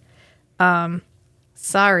said,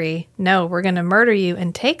 sorry, no, we're going to murder you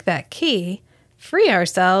and take that key, free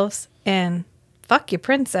ourselves, and fuck your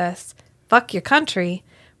princess, fuck your country.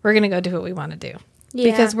 We're going to go do what we want to do. Yeah.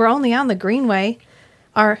 Because we're only on the Greenway.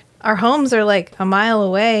 Our homes are like a mile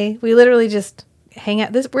away. We literally just hang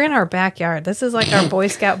out. We're in our backyard. This is like our Boy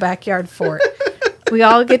Scout backyard fort. We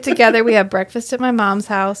all get together. We have breakfast at my mom's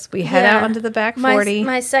house. We head out onto the back 40.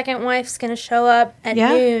 My second wife's going to show up at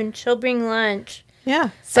noon. She'll bring lunch. Yeah.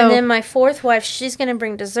 So, and then my fourth wife, she's going to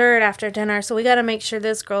bring dessert after dinner. So we got to make sure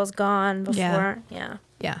this girl's gone before.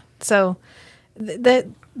 Yeah. So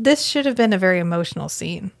this should have been a very emotional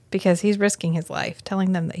scene because he's risking his life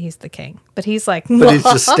telling them that he's the king. But he's like, but he's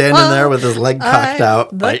just standing there with his leg cocked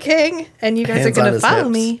out. The king. And you guys are hands going on to his follow hips.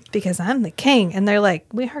 me because I'm the king. And they're like,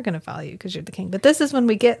 we are going to follow you because you're the king. But this is when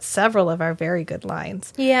we get several of our very good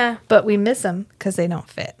lines. Yeah. But we miss them because they don't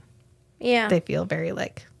fit. Yeah. They feel very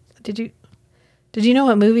like, did you know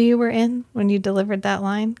what movie you were in when you delivered that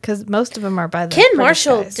line? Because most of them are by the Ken British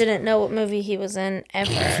Marshall guys. didn't know what movie he was in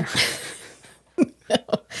ever.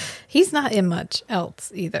 He's not in much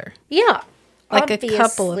else either. Yeah. Like a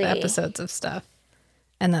couple of obviously. episodes of stuff.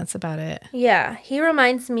 And that's about it. Yeah. He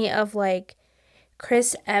reminds me of like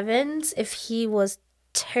Chris Evans if he was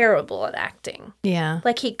terrible at acting. Yeah.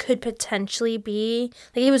 Like he could potentially be,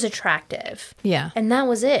 like he was attractive. Yeah. And that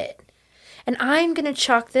was it. And I'm going to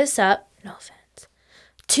chalk this up, no offense,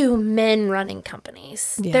 to men running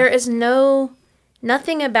companies. Yeah. There is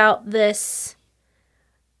nothing about this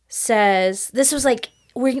says, this was like,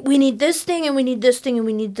 we need this thing and we need this thing and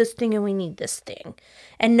we need this thing and we need this thing.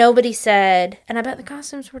 And nobody said, and I bet the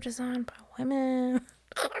costumes were designed by women.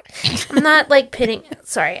 I'm not like pitting,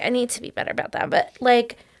 sorry, I need to be better about that. But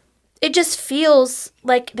like, it just feels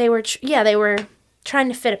like they were, they were trying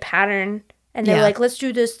to fit a pattern. And they're like, let's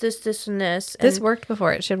do this, and this. And This worked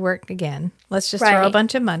before. It should work again. Let's just throw a Right.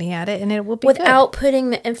 bunch of money at it and it will be without putting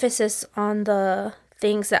the emphasis on the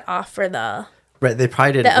things that offer the Right, they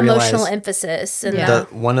probably didn't emotional realize emphasis. And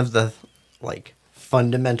one of the like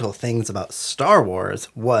fundamental things about Star Wars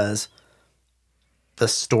was the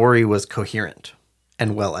story was coherent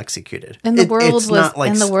and well executed. And the world it's was- not like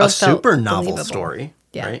and the world a super felt novel believable. story,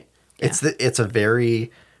 Yeah. right? Yeah. It's a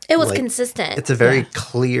very it was like, consistent. It's a very Yeah.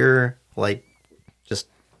 clear like just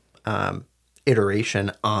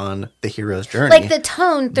iteration on the hero's journey. like the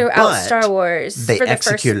tone throughout But Star Wars they for the first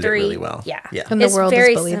executed it three. really well. Yeah. Yeah. And the It's world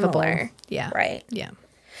very is believable. similar. Yeah. Right. Yeah.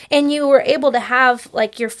 And you were able to have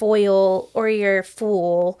like your foil or your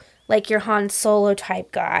fool, like your Han Solo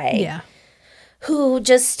type guy. Yeah. Who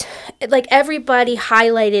just like everybody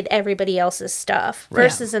highlighted everybody else's stuff Right.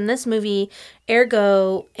 versus in this movie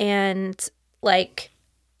Ergo and like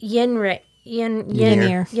Ynir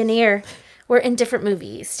Ynir. were in different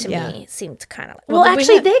movies to Yeah. me. It seemed kind of like, Well, well, we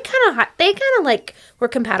actually, had- they kind of like were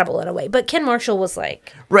compatible in a way, but Ken Marshall was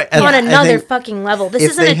like Right, and on I another think fucking level. This if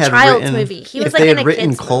isn't they a had child's written- movie. He if was they like had in a written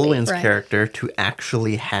kid's Colwyn's movie. Right. character to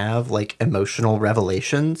actually have like emotional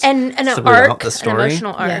revelations And an throughout arc, the an story,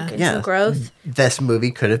 emotional arc, Yeah. and Yeah. some growth. this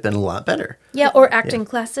movie could have been a lot better. Yeah, or acting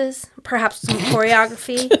classes, perhaps some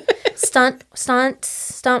choreography,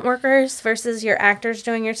 stunt workers versus your actors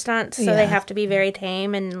doing your stunts, so they Yeah. have to be very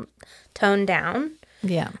tame and toned down.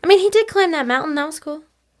 Yeah. I mean, he did climb that mountain. That was cool.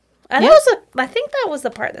 Yeah. I think that was the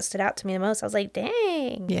part that stood out to me the most. I was like,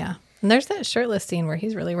 dang. Yeah. And there's that shirtless scene where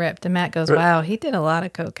he's really ripped, and Matt goes, "Wow, he did a lot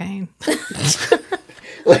of cocaine."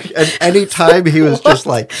 Like, and any time he was just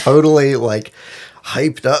like totally like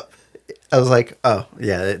hyped up, I was like, oh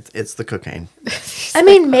yeah, it's the cocaine. I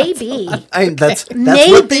mean, maybe. I mean, that's what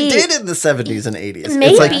they Maybe. did in the 70s and 80s. It's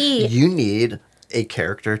Maybe. like you need a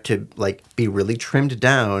character to like be really trimmed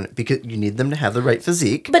down because you need them to have the right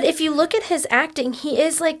physique. But if you look at his acting, he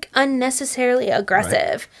is like unnecessarily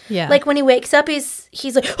aggressive. Yeah. Like when he wakes up, he's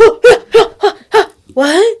like,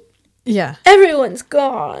 what? Yeah. Everyone's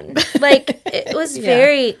gone. Like it was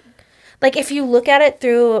very, like if you look at it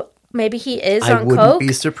through, maybe he is I on wouldn't coke.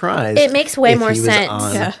 be surprised. It makes way if more he was sense.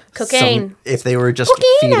 on Yeah. Cocaine. if they were just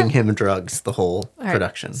Cocaine. feeding him drugs the whole All right.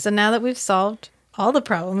 production. So now that we've solved all the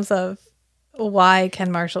problems of why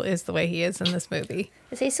Ken Marshall is the way he is in this movie.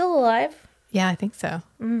 Is he still alive? Yeah, I think so.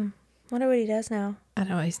 Wonder what he does now. I don't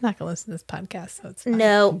know. He's not going to listen to this podcast, so it's fine.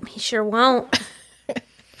 No, he sure won't.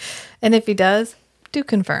 And if he does, do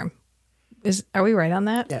confirm. Are we right on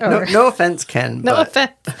that? Yeah, no offense, Ken. No but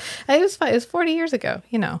offense. It was fine. It was 40 years ago.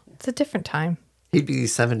 You know, it's a different time. He'd be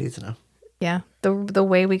 70s now. Yeah. The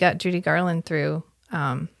way we got Judy Garland through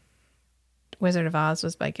Wizard of Oz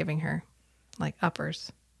was by giving her like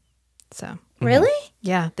uppers. So Really?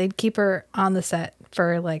 yeah, they'd keep her on the set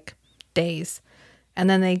for like days, and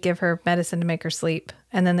then they'd give her medicine to make her sleep,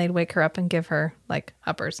 and then they'd wake her up and give her like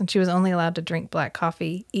uppers, and she was only allowed to drink black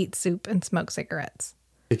coffee, eat soup, and smoke cigarettes.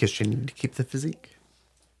 Because she needed to keep the physique.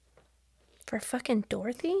 For fucking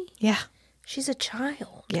Dorothy? Yeah. She's a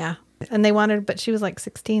child. Yeah. And they wanted, but she was like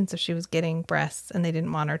 16, so she was getting breasts, and they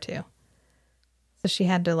didn't want her to. So she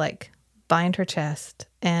had to like bind her chest,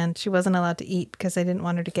 and she wasn't allowed to eat because they didn't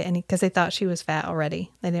want her to get any, because they thought she was fat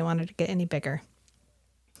already. They didn't want her to get any bigger.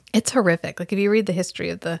 It's horrific. Like if you read the history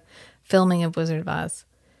of the filming of Wizard of Oz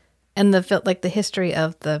and the history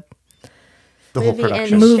of the The whole Movie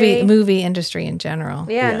production. industry. movie industry in general.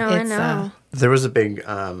 Yeah, Yeah. no, I It's, know. There was a big,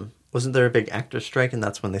 wasn't there a big actor strike? And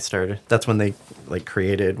that's when they started. That's when they like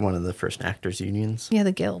created one of the first actors unions. Yeah,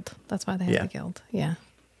 the guild. That's why they have Yeah. the guild. Yeah.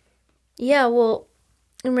 Yeah, well,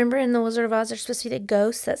 remember in The Wizard of Oz, there's supposed to be the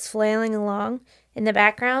ghost that's flailing along in the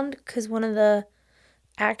background because one of the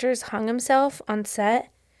actors hung himself on set.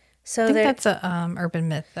 So I think they're that's a urban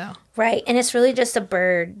myth, though. right, and it's really just a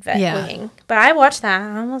bird Yeah. wing. But I watched that.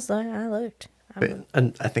 I almost looked. I looked.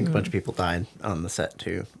 And I think a bunch of people died on the set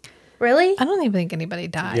too. Really? I don't even think anybody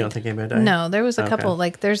died. You don't think anybody died? No, there was a Okay. couple.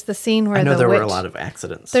 Like, there's the scene where I know the there witch, were a lot of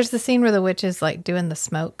accidents. There's the scene where the witch is like doing the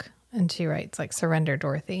smoke, and she writes like "Surrender,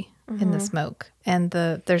 Dorothy" in the smoke. And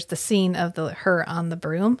there's the scene of her on the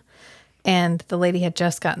broom, and the lady had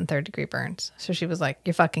just gotten 3rd-degree burns, so she was like,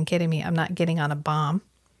 "You're fucking kidding me! I'm not getting on a bomb,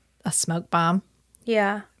 a smoke bomb."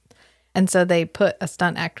 Yeah. And so they put a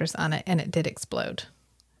stunt actress on it, and it did explode,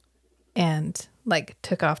 and like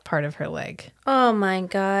took off part of her leg. Oh my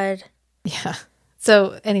god. Yeah.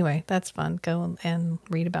 So anyway, that's fun. Go and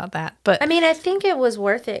read about that. But I mean, I think it was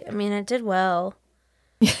worth it. I mean, it did well.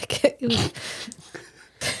 it was-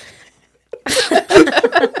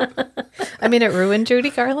 I mean, it ruined Judy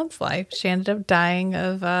Garland's life. She ended up dying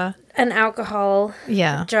of, And alcohol,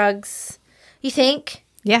 yeah. drugs. You think?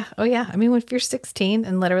 Yeah. Oh, yeah. I mean, if you're 16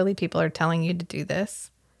 and literally people are telling you to do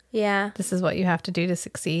this, Yeah. this is what you have to do to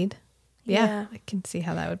succeed. Yeah. Yeah. I can see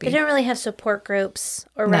how that would be. They didn't really have support groups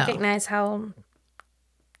or No. recognize how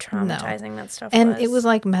traumatizing that stuff And was. it was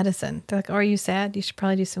like medicine. They're like, oh, are you sad? You should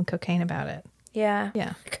probably do some cocaine about it. Yeah.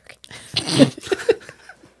 Yeah.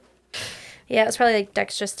 Yeah, it was probably like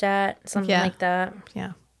dextrostat, something Yeah. like that. Yeah.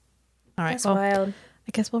 All right. That's well, wild.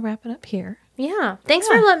 I guess we'll wrap it up here. Yeah. Thanks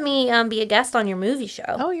for letting me be a guest on your movie show.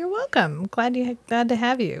 Oh, you're welcome. I'm glad to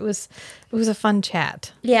have you. It was a fun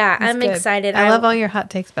chat. Yeah, It was I'm good. excited. I love all your hot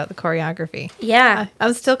takes about the choreography. Yeah. I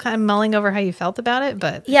was still kind of mulling over how you felt about it,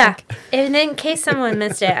 but Yeah. And in case someone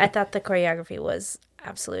missed it, I thought the choreography was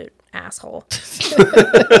absolute asshole.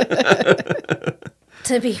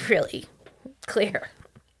 To be really clear.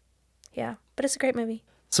 Yeah. But it's a great movie.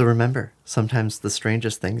 So remember, sometimes the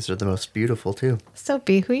strangest things are the most beautiful too. so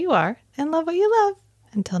be who you are and love what you love.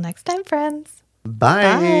 Until next time, friends.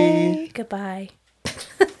 Bye. Goodbye.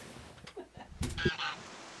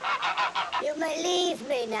 You may leave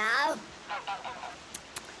me now.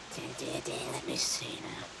 Dear, let me see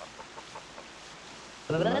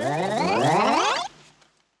now.